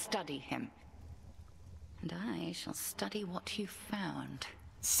then, study him. And I shall study what you found.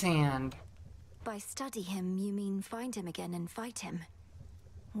 Sand. By study him, you mean find him again and fight him?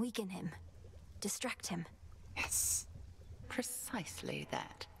 Weaken him? Distract him? Yes. Precisely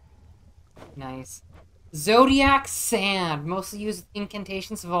that. Nice. Zodiac Sand. Mostly used with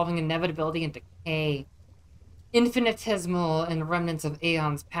incantations involving inevitability and decay. Infinitesimal and remnants of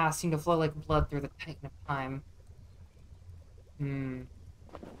aeons past seem to flow like blood through the titan of time.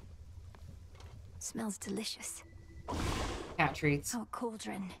 Smells delicious. Cat treats. Oh,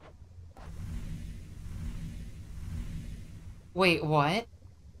 cauldron. Wait, what?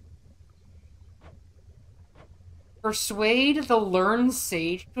 Persuade the learned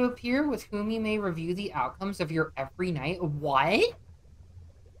sage to appear with whom you may review the outcomes of your every night. What?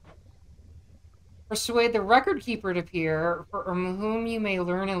 Persuade the record keeper to appear from whom you may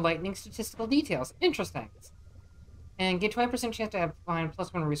learn enlightening statistical details. Interesting. And get 20% chance to find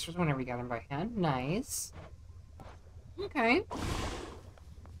 +1 resource whenever you got them by hand. Nice. Okay.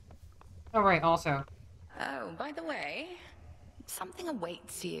 Alright, also. Oh, by the way, something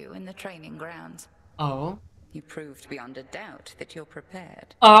awaits you in the training grounds. Oh? You proved beyond a doubt that you're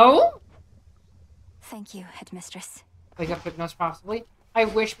prepared. Oh? Thank you, headmistress. Wake up footnotes possibly? I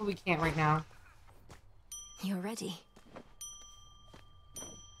wish, but we can't right now. You're ready.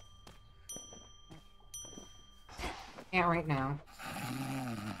 Can't right now.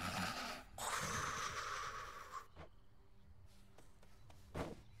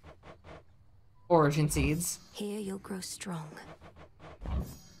 Origin seeds. Here you'll grow strong.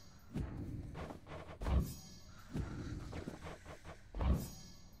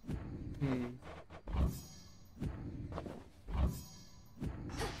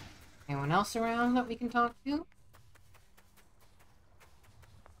 Anyone else around that we can talk to?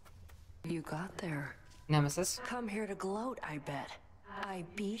 You got there. Nemesis. Come here to gloat, I bet. I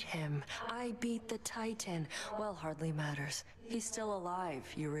beat him. I beat the Titan. Well, hardly matters. He's still alive,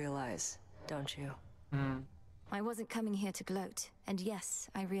 you realize, don't you? I wasn't coming here to gloat, and yes,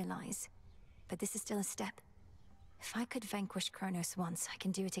 I realize. But this is still a step. If I could vanquish Kronos once, I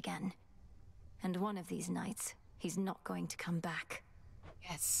can do it again. And one of these nights, he's not going to come back.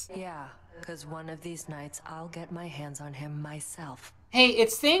 Yes. Yeah, because one of these nights I'll get my hands on him myself. Hey,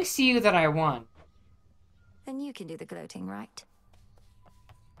 it's thanks to you that I won. Then you can do the gloating, right?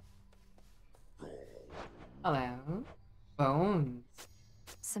 Hello. Bones.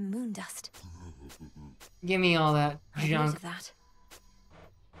 Some moon dust. Give me all that I've junk. lots of that.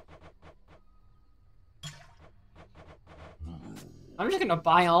 I'm just gonna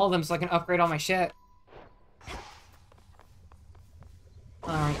buy all of them so I can upgrade all my shit.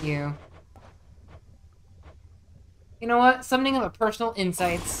 Alright, you. You know what? Something of a personal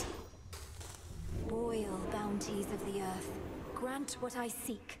insights. Royal bounties of the earth, grant what I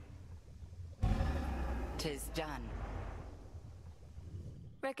seek. 'Tis done.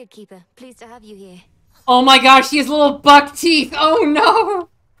 Record keeper, pleased to have you here. Oh my gosh, he has little buck teeth! Oh no!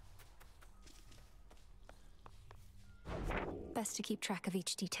 Best to keep track of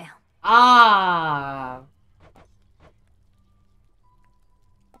each detail. Ah!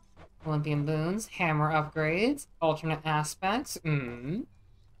 Olympian boons, hammer upgrades, alternate aspects,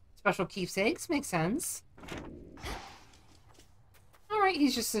 special keepsakes, makes sense. Alright,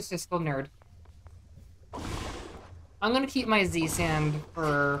 he's just a statistical nerd. I'm gonna keep my Z-Sand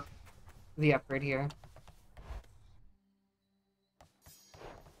for the upgrade here.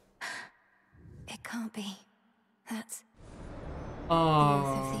 It can't be. That's... Oh. The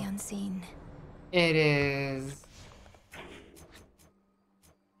Oath of the Unseen. It is.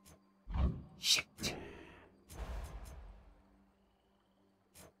 Shit.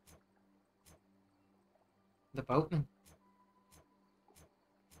 The boatman.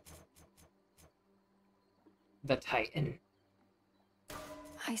 The Titan.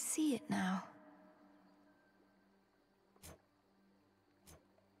 I see it now.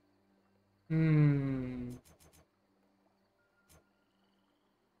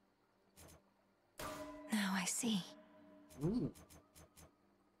 Now I see. Ooh.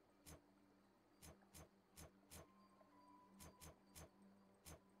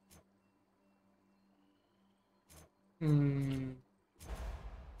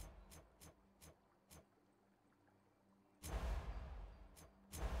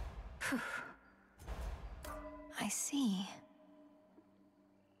 I see.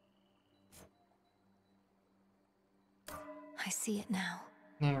 I see it now.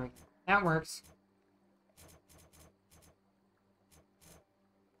 There we go. That works.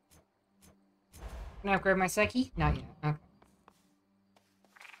 Can I upgrade my psyche? Not yet. Okay.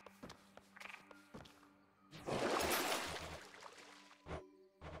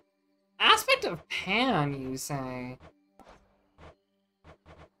 Aspect of Pan, you say?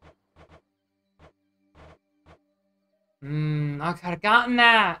 I could have gotten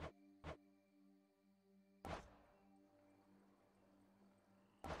that.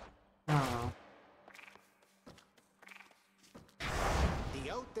 Oh.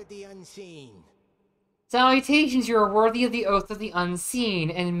 The Oath of the Unseen. Salutations, you are worthy of the Oath of the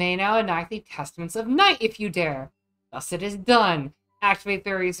Unseen, and may now enact the Testaments of Night if you dare. Thus it is done. Activate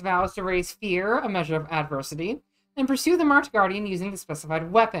various vows to raise fear, a measure of adversity, and pursue the Marked Guardian using the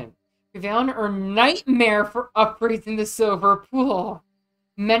specified weapon. Prevail and earn Nightmare for upgrades in the Silver Pool.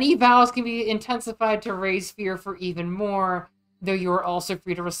 Many vows can be intensified to raise fear for even more, though you are also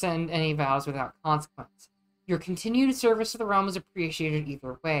free to rescind any vows without consequence. Your continued service to the realm is appreciated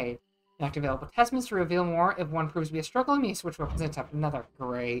either way. Enact available testaments to reveal more. If one proves to be a struggle, you may switch weapons and attempt another.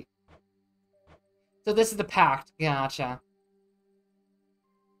 Great. So this is the pact. Gotcha.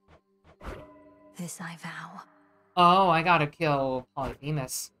 This I vow. Oh, I gotta kill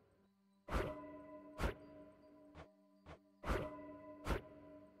Polyphemus.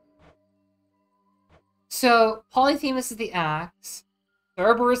 So, Polyphemus is the axe,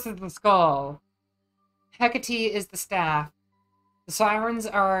 Cerberus is the skull, Hecate is the staff, the Sirens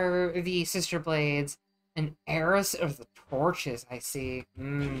are the sister blades, and Eris are the torches, I see.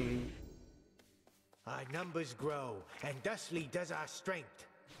 Our numbers grow, and thusly does our strength.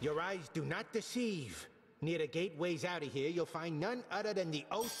 Your eyes do not deceive. Near the gateways out of here, you'll find none other than the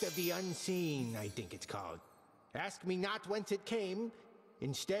Oath of the Unseen, I think it's called. Ask me not whence it came.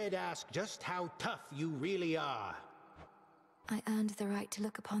 Instead, ask just how tough you really are. I earned the right to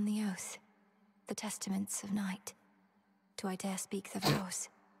look upon the oath, the testaments of night. Do I dare speak the vows,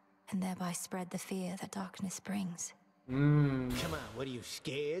 and thereby spread the fear that darkness brings? Come on, what are you,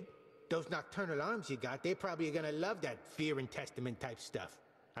 scared? Those nocturnal arms you got, they're probably gonna love that fear and testament type stuff.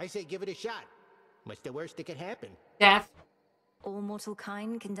 I say give it a shot. What's the worst that could happen? Death. All mortal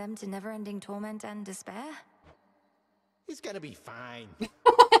kind condemned to never-ending torment and despair? It's gonna be fine.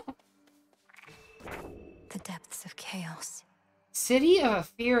 The depths of chaos. City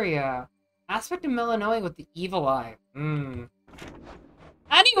of Etheria. Aspect of Illinois with the evil eye.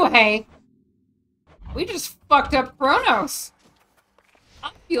 Anyway, we just fucked up Kronos.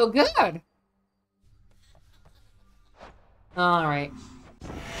 I feel good. Alright.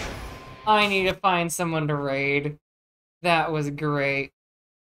 I need to find someone to raid. That was great.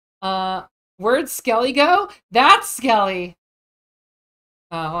 Where'd Skelly go? That's Skelly!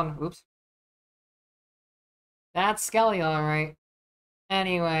 Hold on, oops. That's Skelly, alright.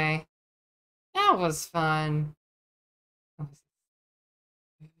 Anyway, that was fun.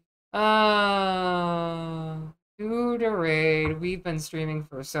 Dude, raid. We've been streaming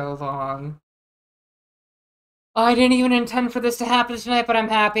for so long. I didn't even intend for this to happen tonight, but I'm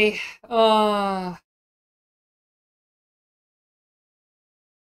happy. Go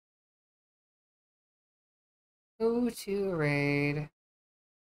to raid.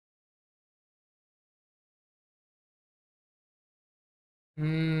 You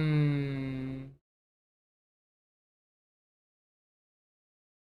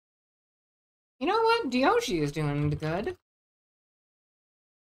know what? Dioshi is doing good.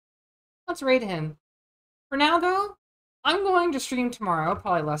 Let's raid him. For now, though, I'm going to stream tomorrow,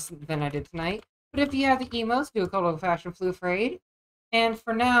 probably less than I did tonight. But if you have the emotes, do a Cold Old Fashioned Floof raid. And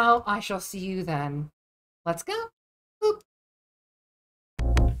for now, I shall see you then. Let's go.